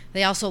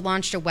 They also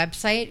launched a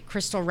website,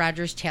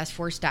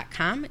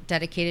 crystalrogerstaskforce.com,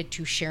 dedicated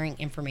to sharing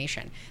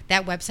information.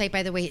 That website,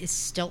 by the way, is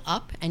still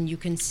up, and you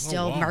can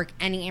still mark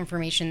any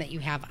information that you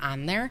have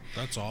on there.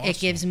 That's awesome. It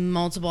gives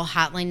multiple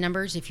hotline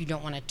numbers if you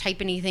don't want to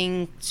type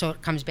anything, so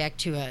it comes back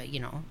to a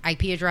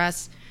IP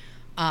address.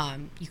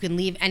 You can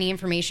leave any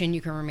information.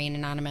 You can remain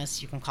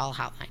anonymous. You can call a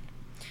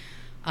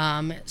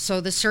hotline. So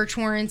the search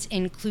warrants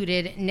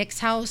included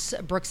Nick's house,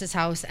 Brooks's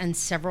house, and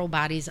several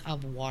bodies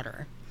of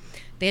water.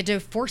 They had to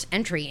force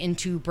entry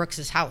into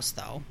Brooks's house,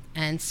 though,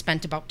 and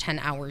spent about 10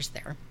 hours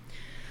there.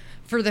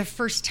 For the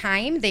first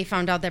time, they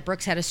found out that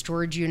Brooks had a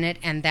storage unit,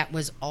 and that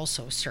was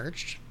also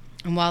searched.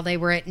 And while they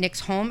were at Nick's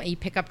home, a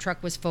pickup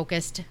truck was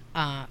focused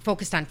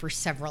on for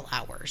several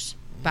hours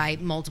by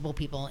multiple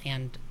people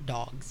and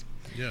dogs.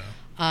 Yeah.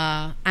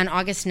 On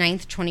August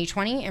 9th,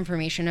 2020,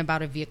 information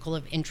about a vehicle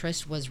of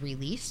interest was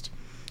released.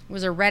 It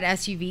was a red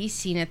SUV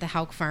seen at the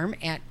Houck Farm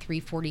at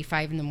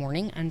 3:45 in the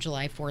morning on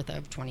July 4th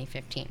of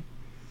 2015.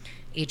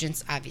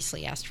 Agents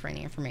obviously asked for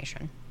any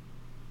information.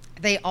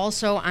 They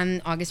also,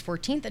 on August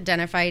 14th,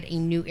 identified a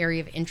new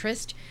area of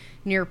interest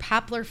near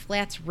Poplar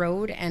Flats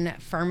Road and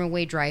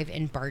Farmaway Drive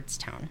in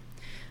Bardstown.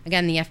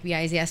 Again, the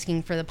FBI is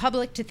asking for the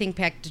public to think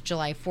back to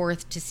July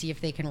 4th to see if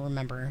they can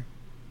remember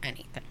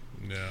anything.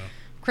 Yeah.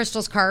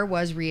 Crystal's car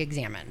was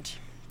re-examined.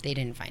 They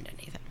didn't find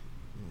anything.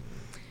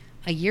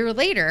 A year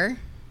later,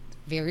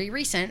 very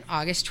recent,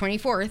 August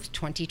 24th,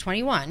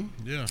 2021,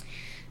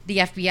 the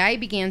FBI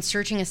began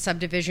searching a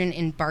subdivision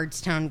in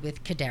Bardstown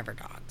with cadaver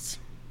dogs.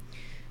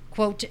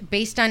 Quote,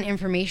 based on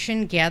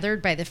information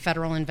gathered by the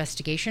federal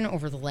investigation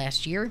over the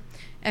last year,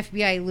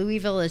 FBI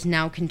Louisville is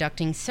now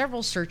conducting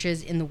several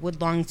searches in the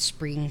Woodlawn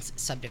Springs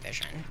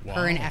subdivision,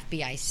 per an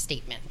FBI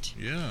statement.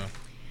 Yeah.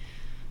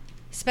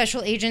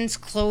 Special agents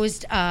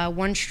closed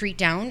one street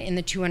down in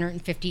the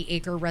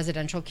 250-acre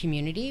residential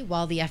community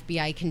while the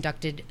FBI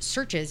conducted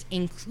searches,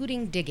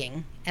 including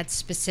digging, at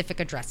specific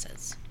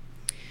addresses.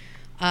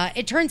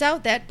 It turns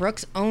out that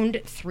Brooks owned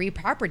 3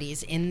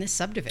 properties in this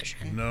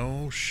subdivision.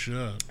 No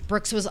shit.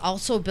 Brooks was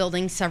also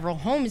building several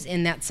homes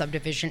in that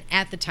subdivision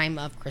at the time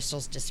of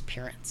Crystal's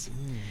disappearance.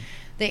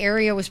 The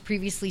area was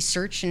previously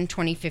searched in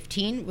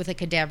 2015 with a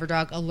cadaver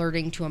dog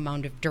alerting to a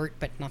mound of dirt,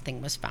 but nothing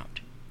was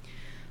found.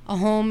 A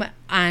home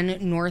on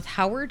North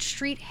Howard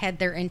Street had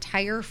their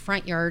entire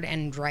front yard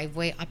and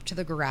driveway up to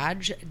the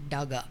garage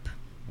dug up.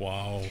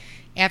 Wow.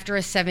 After a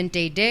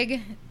 7-day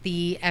dig,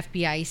 the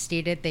FBI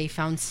stated they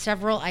found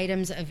several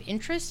items of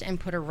interest and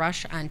put a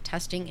rush on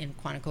testing in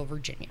Quantico,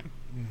 Virginia.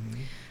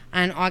 Mm-hmm.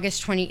 On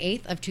August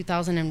 28th of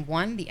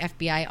 2001, the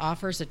FBI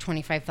offers a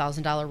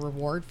 $25,000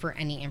 reward for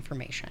any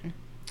information.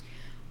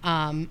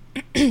 The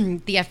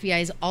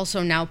FBI is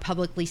also now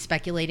publicly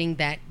speculating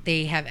that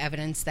they have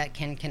evidence that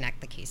can connect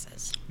the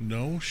cases.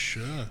 No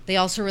shit. They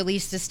also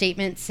released a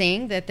statement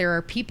saying that there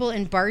are people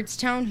in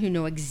Bardstown who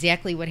know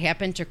exactly what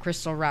happened to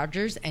Crystal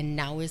Rogers, and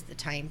now is the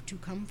time to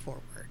come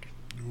forward.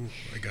 Ooh,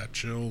 I got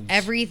chills.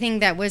 Everything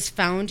that was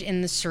found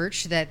in the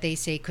search that they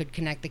say could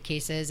connect the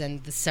cases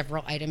and the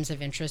several items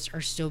of interest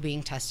are still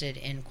being tested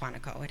in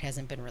Quantico. It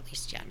hasn't been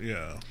released yet.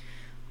 Yeah.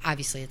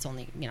 Obviously, it's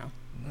only,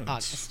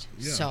 August.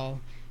 Yeah. So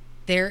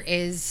there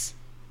is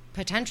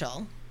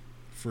potential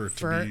for it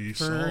to be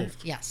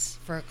solved. Yes,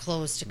 for a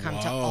close to come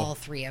to all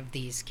 3 of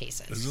these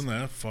cases. Isn't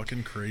that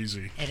fucking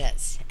crazy? It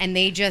is. And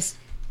they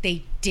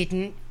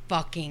didn't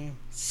fucking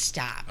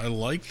stop. I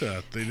like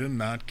that. They did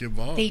not give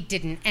up. They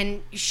didn't.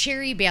 And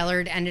Sherry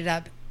Ballard ended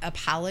up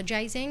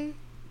apologizing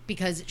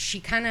because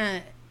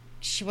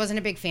she wasn't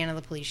a big fan of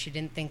the police. She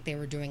didn't think they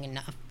were doing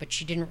enough, but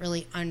she didn't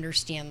really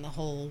understand the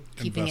whole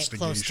keeping it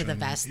close to the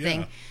vest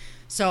thing.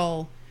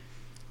 So,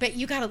 but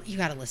you gotta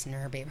listen to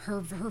her, babe. Her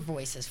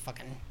voice is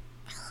fucking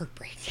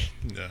heartbreaking.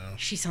 Yeah.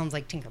 She sounds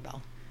like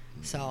Tinkerbell.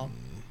 So,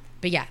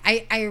 but yeah,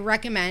 I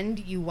recommend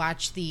you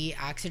watch the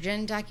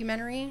Oxygen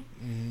documentary.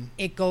 Mm-hmm.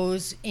 It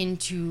goes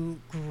into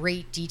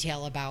great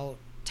detail about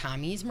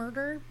Tommy's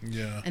murder.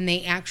 Yeah. And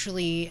they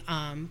actually,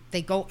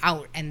 they go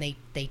out and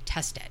they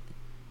test it.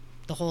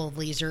 The whole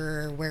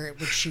laser, where it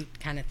would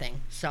shoot kind of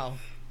thing. So.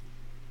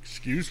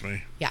 Excuse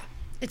me. Yeah.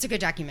 It's a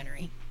good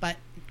documentary. But,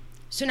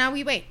 so now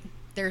we wait.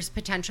 There's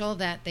potential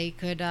that they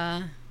could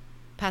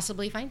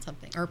possibly find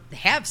something or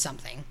have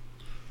something.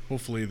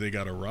 Hopefully they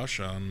got a rush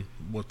on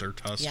what they're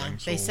testing. Yeah,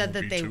 they said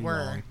that they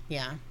were. Long.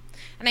 Yeah,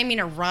 And I mean,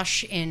 a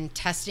rush in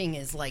testing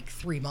is like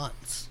 3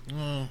 months.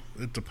 Well,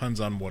 it depends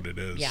on what it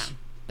is. Yeah.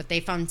 But they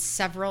found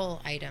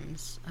several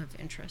items of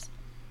interest.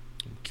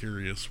 I'm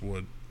curious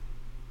what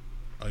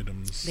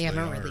items they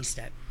haven't released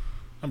it.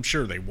 I'm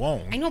sure they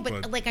won't. I know,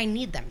 but like, I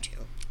need them to.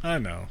 I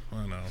know.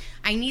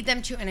 I need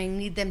them to, and I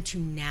need them to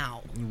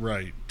now.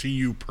 Right. To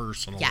you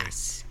personally.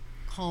 Yes.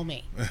 Call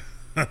me.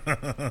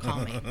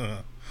 Call me.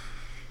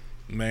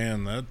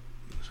 Man,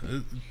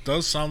 it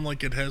does sound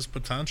like it has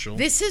potential.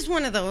 This is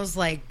one of those,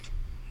 like,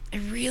 I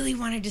really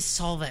wanted to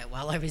solve it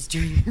while I was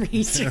doing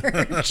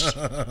research.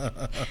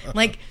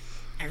 Like,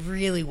 I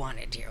really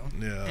wanted to.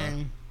 Yeah.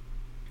 And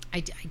I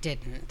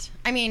didn't.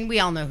 I mean, we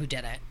all know who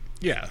did it.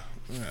 Yeah.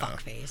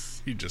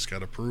 Fuckface. You just got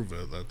to prove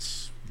it.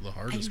 That's the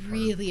hardest part. I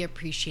really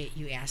appreciate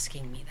you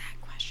asking me that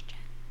question.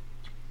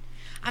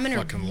 I'm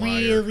going to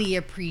really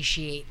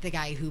appreciate the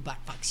guy who butt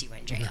fucks you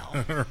in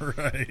jail.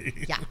 Right.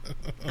 Yeah.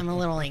 I'm a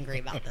little angry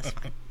about this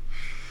one.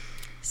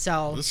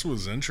 So. This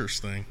was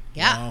interesting.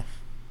 Yeah. Wow.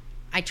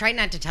 I tried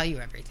not to tell you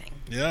everything.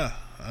 Yeah,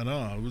 I know.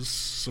 I was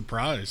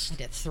surprised. I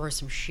did throw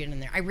some shit in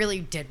there. I really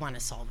did want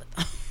to solve it,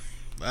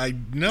 though. I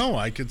know.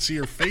 I could see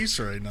your face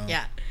right now.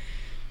 Yeah.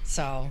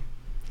 So,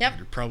 yep.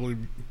 You're probably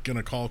going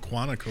to call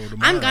Quantico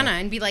tomorrow. I'm going to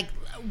and be like,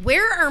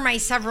 where are my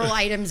several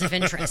items of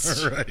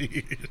interest?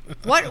 Right.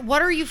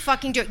 What are you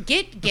fucking doing?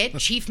 Get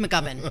Chief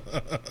McGovern.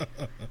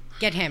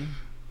 Get him.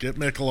 Get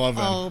McLovin.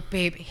 Oh,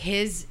 babe.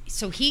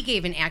 So he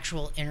gave an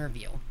actual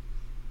interview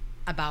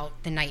about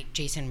the night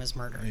Jason was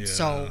murdered. Yeah.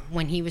 So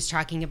when he was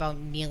talking about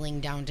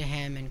kneeling down to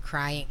him and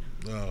crying.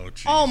 Oh,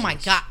 Jesus. Oh, my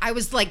God. I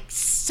was like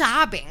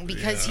sobbing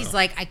because he's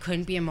like, I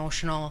couldn't be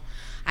emotional.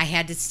 I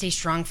had to stay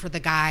strong for the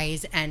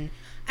guys. And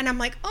I'm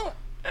like, oh,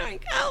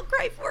 I'll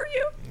cry for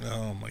you.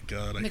 Oh, my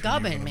God.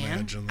 McGovern,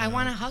 man. I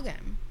want to hug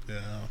him.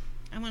 Yeah.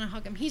 I want to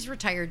hug him. He's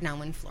retired now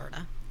in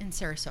Florida, in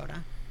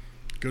Sarasota.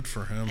 Good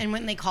for him. And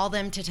when they called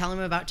him to tell him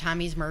about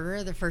Tommy's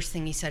murder, the first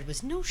thing he said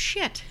was, no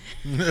shit.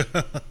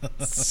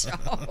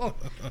 So,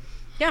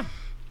 yeah.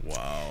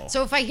 Wow.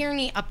 So if I hear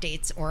any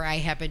updates or I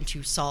happen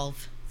to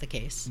solve the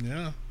case,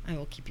 I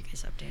will keep you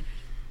guys updated.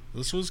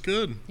 This was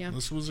good. Yeah.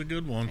 This was a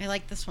good one. I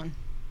like this one.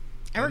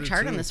 I worked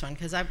hard on this one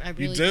because I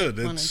really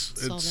did want to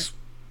solve it. It's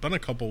been a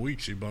couple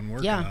weeks you've been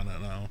working on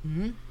it now.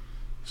 Mm-hmm.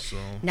 So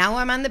now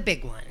I'm on the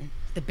big one.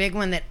 The big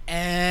one that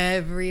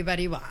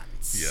everybody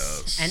wants.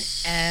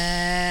 Yes.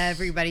 And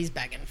everybody's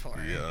begging for.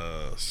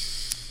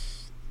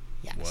 Yes.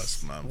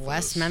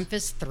 West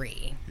Memphis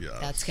 3. Yes.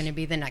 That's going to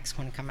be the next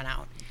one coming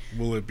out.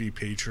 Will it be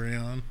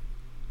Patreon?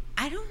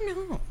 I don't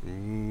know.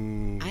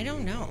 Ooh. I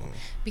don't know.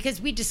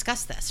 Because we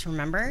discussed this,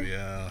 remember?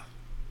 Yeah.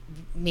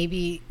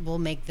 Maybe we'll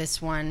make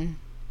this one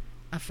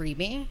a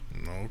freebie.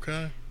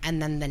 Okay.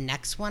 And then the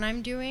next one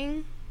I'm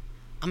doing,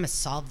 I'm going to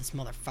solve this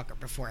motherfucker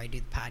before I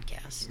do the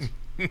podcast.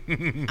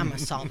 I'm going to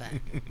solve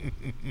it.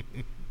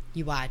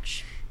 You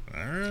watch.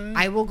 All right.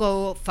 I will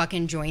go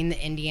fucking join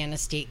the Indiana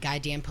State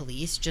goddamn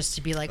police just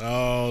to be like,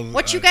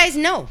 what you guys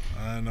know?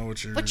 I know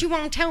what you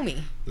won't tell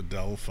me. The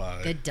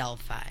Delphi.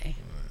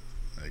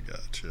 I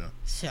gotcha.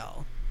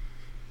 So,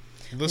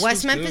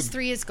 West Memphis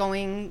 3 is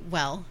going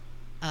well.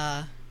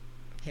 Had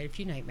a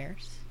few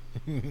nightmares.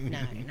 No,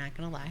 you're not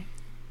going to lie.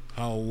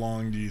 How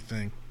long do you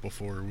think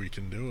before we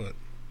can do it?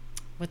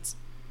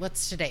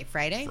 What's today?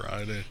 Friday?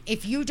 Friday.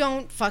 If you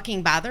don't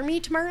fucking bother me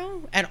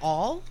tomorrow at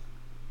all,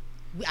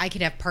 I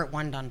could have part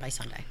 1 done by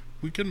Sunday.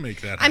 We can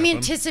make that happen. I'm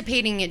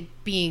anticipating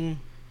it being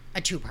a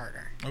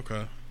 2-parter.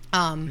 Okay.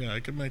 Yeah, I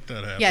can make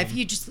that happen. Yeah, if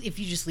you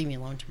just leave me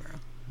alone tomorrow,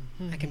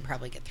 I can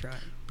probably get through it.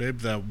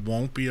 Babe, that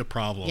won't be a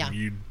problem. Yeah.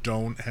 You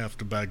don't have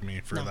to beg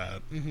me for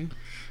that. Mm-hmm.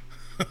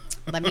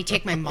 Let me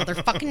take my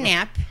motherfucking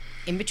nap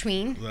in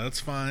between. That's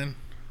fine.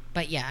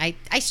 But yeah,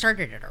 I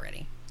started it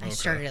already. I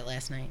started it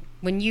last night.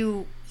 When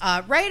you,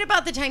 right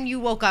about the time you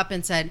woke up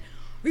and said,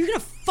 are you going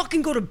to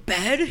fucking go to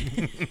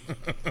bed?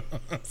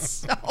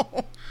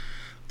 So.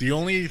 The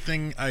only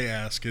thing I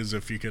ask is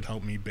if you could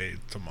help me bathe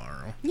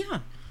tomorrow. Yeah.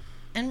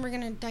 And we're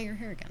going to dye your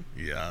hair again.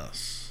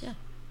 Yes. Yeah.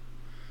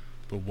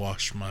 But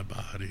wash my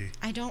body.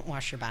 I don't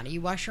wash your body.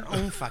 You wash your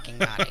own fucking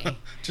body.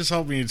 Just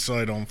help me so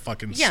I don't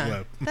fucking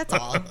slip. That's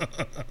all.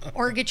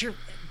 Or get your...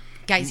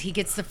 Guys, he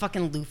gets the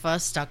fucking loofah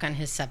stuck on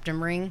his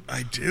septum ring.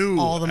 I do.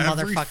 All the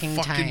Every motherfucking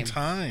fucking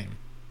time.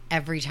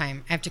 Every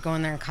time. I have to go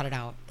in there and cut it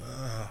out.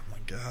 Oh, my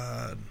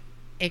God.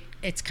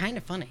 It's kind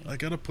of funny. I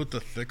got to put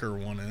the thicker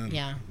one in.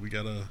 Yeah. We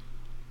got to...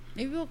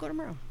 Maybe we'll go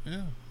tomorrow.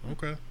 Yeah,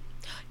 okay.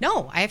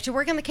 No, I have to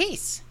work on the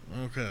case.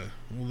 Okay.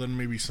 Well, then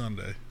maybe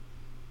Sunday.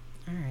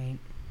 All right.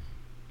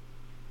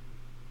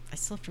 I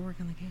still have to work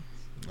on the case.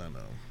 I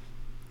know.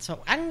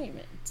 So, I don't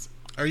even...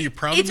 Are you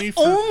proud of me? It's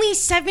only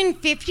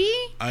 $7.50.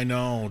 I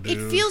know, dude.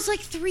 It feels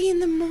like 3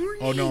 a.m.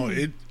 Oh no!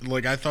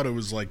 I thought it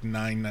was like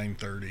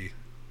 9:30.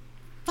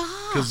 Fuck.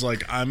 Because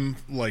I'm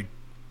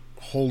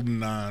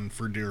holding on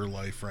for dear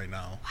life right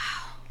now.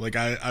 Wow.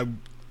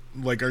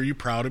 Are you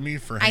proud of me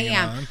for hanging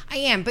on? I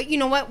am. But you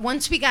know what?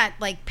 Once we got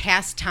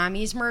past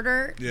Tommy's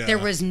murder, there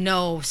was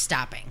no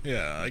stopping.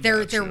 Yeah,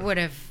 there would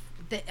have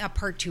a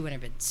part 2 would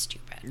have been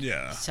stupid.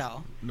 Yeah.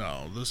 So.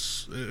 No,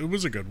 it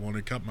was a good one.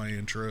 It caught my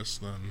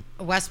interest. And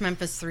West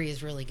Memphis 3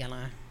 is really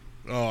gonna.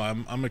 Oh,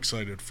 I'm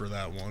excited for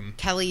that one.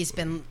 Kelly's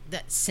been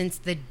since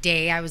the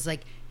day I was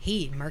like,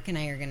 hey, Mark and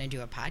I are gonna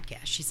do a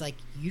podcast. She's like,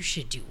 you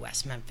should do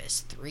West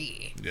Memphis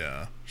 3.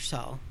 Yeah.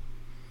 So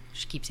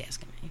she keeps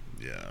asking me.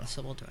 Yeah.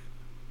 So we'll do it.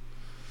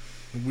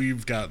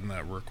 We've gotten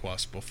that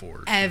request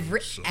before.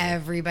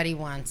 Everybody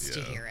wants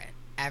to hear it.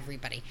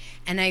 Everybody.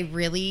 And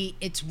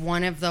it's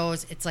one of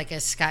those, it's like a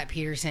Scott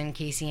Peterson,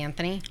 Casey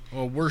Anthony.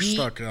 Well, we're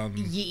stuck on.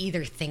 You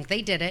either think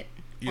they did it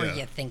or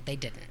you think they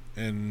didn't.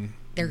 And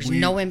there's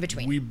no in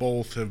between. We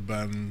both have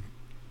been,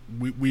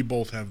 we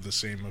both have the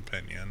same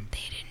opinion.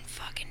 They didn't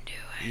fucking do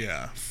it.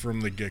 Yeah,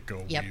 from the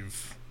get-go. Yep.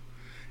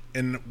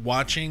 And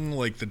watching,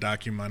 like, the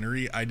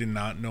documentary, I did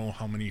not know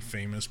how many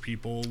famous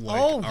people, like,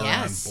 are on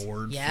board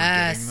for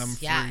getting them free.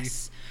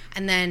 Yes.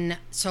 And then,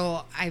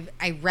 so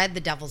I read The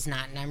Devil's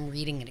Knot, and I'm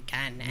reading it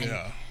again.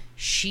 And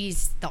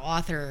she's the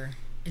author.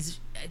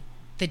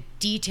 The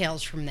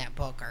details from that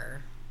book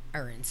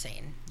are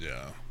insane.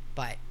 Yeah.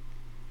 But,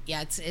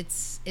 yeah,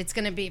 it's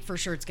going to be, for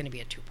sure, it's going to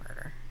be a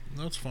 2-parter.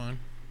 That's fine.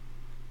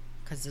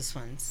 Because this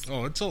one's...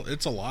 Oh, it's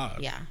a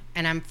lot. Yeah.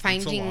 And I'm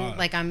finding,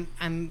 like, I'm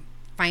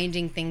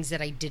finding things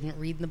that I didn't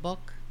read in the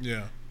book.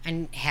 Yeah.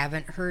 And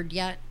haven't heard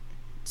yet.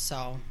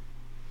 So,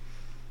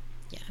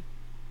 yeah.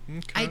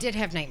 Okay. I did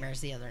have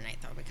nightmares the other night,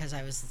 though, because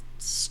I was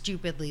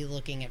stupidly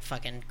looking at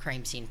fucking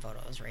crime scene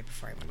photos right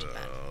before I went to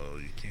bed. Oh,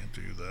 you can't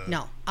do that.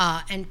 No.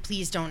 And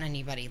please don't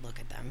anybody look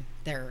at them.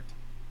 They're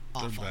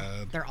awful. They're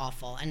bad. They're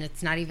awful. And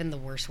it's not even the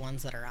worst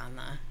ones that are on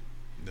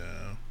the...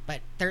 No.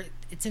 But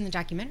it's in the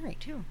documentary,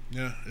 too.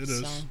 Yeah, it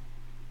is.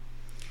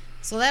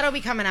 So that'll be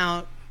coming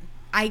out.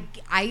 I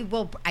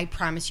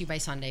promise you by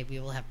Sunday we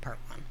will have part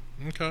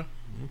 1. Okay.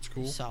 That's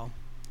cool. So.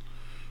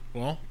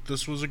 Well,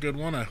 this was a good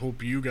one. I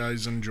hope you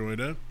guys enjoyed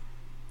it.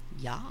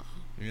 Yeah.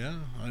 Yeah,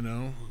 I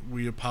know.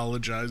 We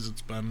apologize.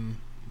 It's been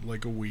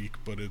like a week,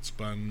 but it's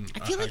been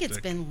I feel like it's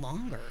been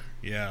longer.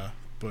 Yeah,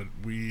 but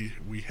we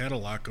had a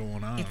lot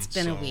going on. It's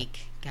been a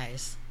week,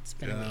 guys. It's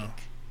been a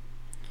week.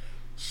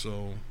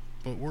 So,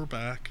 but we're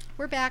back.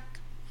 We're back.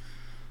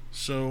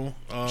 So,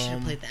 should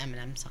have played the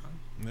Eminem song.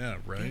 Yeah,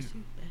 right?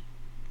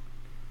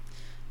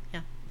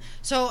 Yeah.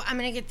 So, I'm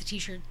going to get the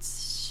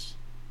t-shirts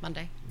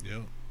Monday.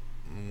 Yep.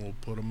 And we'll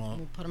put them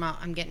up.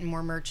 I'm getting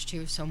more merch,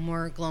 too. So,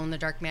 more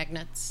glow-in-the-dark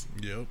magnets.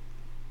 Yep.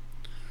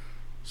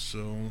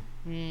 So,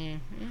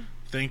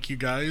 thank you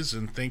guys,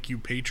 and thank you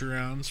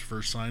Patreons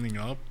for signing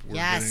up. We're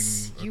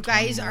you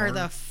guys are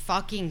the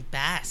fucking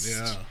best.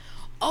 Yeah.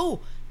 Oh,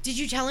 did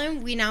you tell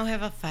him we now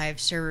have a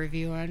 5-star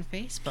review on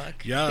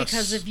Facebook? Yes.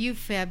 Because of you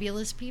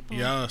fabulous people.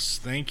 Yes,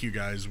 thank you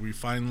guys. We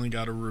finally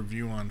got a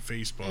review on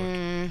Facebook.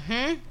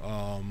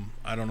 Mm-hmm.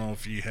 I don't know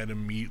if you had to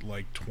meet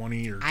like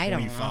 20 or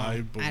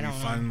 25, but we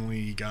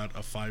finally got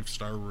a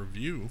 5-star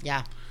review.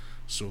 Yeah.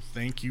 So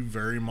thank you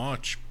very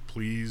much.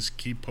 Please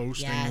keep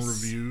posting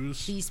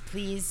reviews.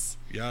 Please.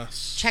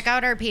 Yes. Check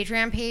out our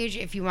Patreon page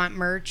if you want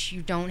merch.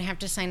 You don't have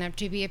to sign up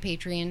to be a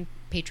Patreon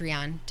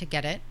to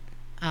get it.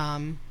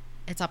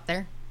 It's up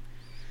there.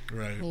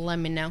 Right. Let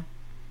me know.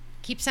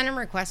 Keep sending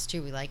requests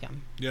too. We like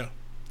them. Yeah.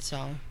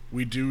 So.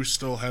 We do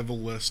still have a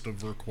list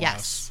of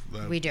requests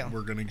that we do.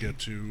 We're going to get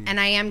to. And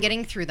I am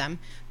getting through them.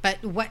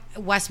 But what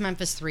West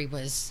Memphis 3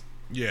 was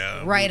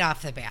right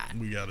off the bat.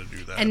 We got to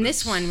do that. And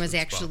this one was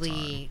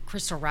actually,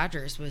 Crystal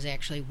Rogers was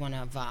actually one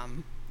of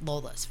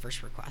Lola's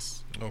first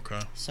requests. Okay.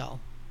 So,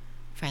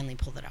 finally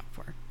pulled it out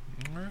for her.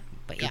 All right.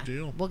 But Good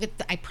deal. We'll get.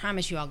 I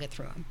promise you I'll get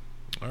through them.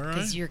 All right.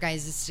 Because your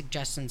guys'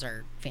 suggestions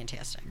are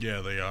fantastic.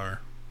 Yeah, they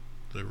are.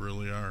 They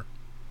really are.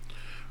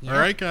 Yeah. All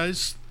right,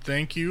 guys.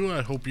 Thank you.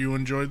 I hope you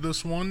enjoyed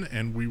this one,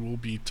 and we will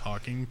be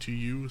talking to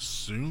you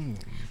soon.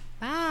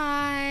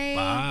 Bye.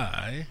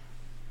 Bye.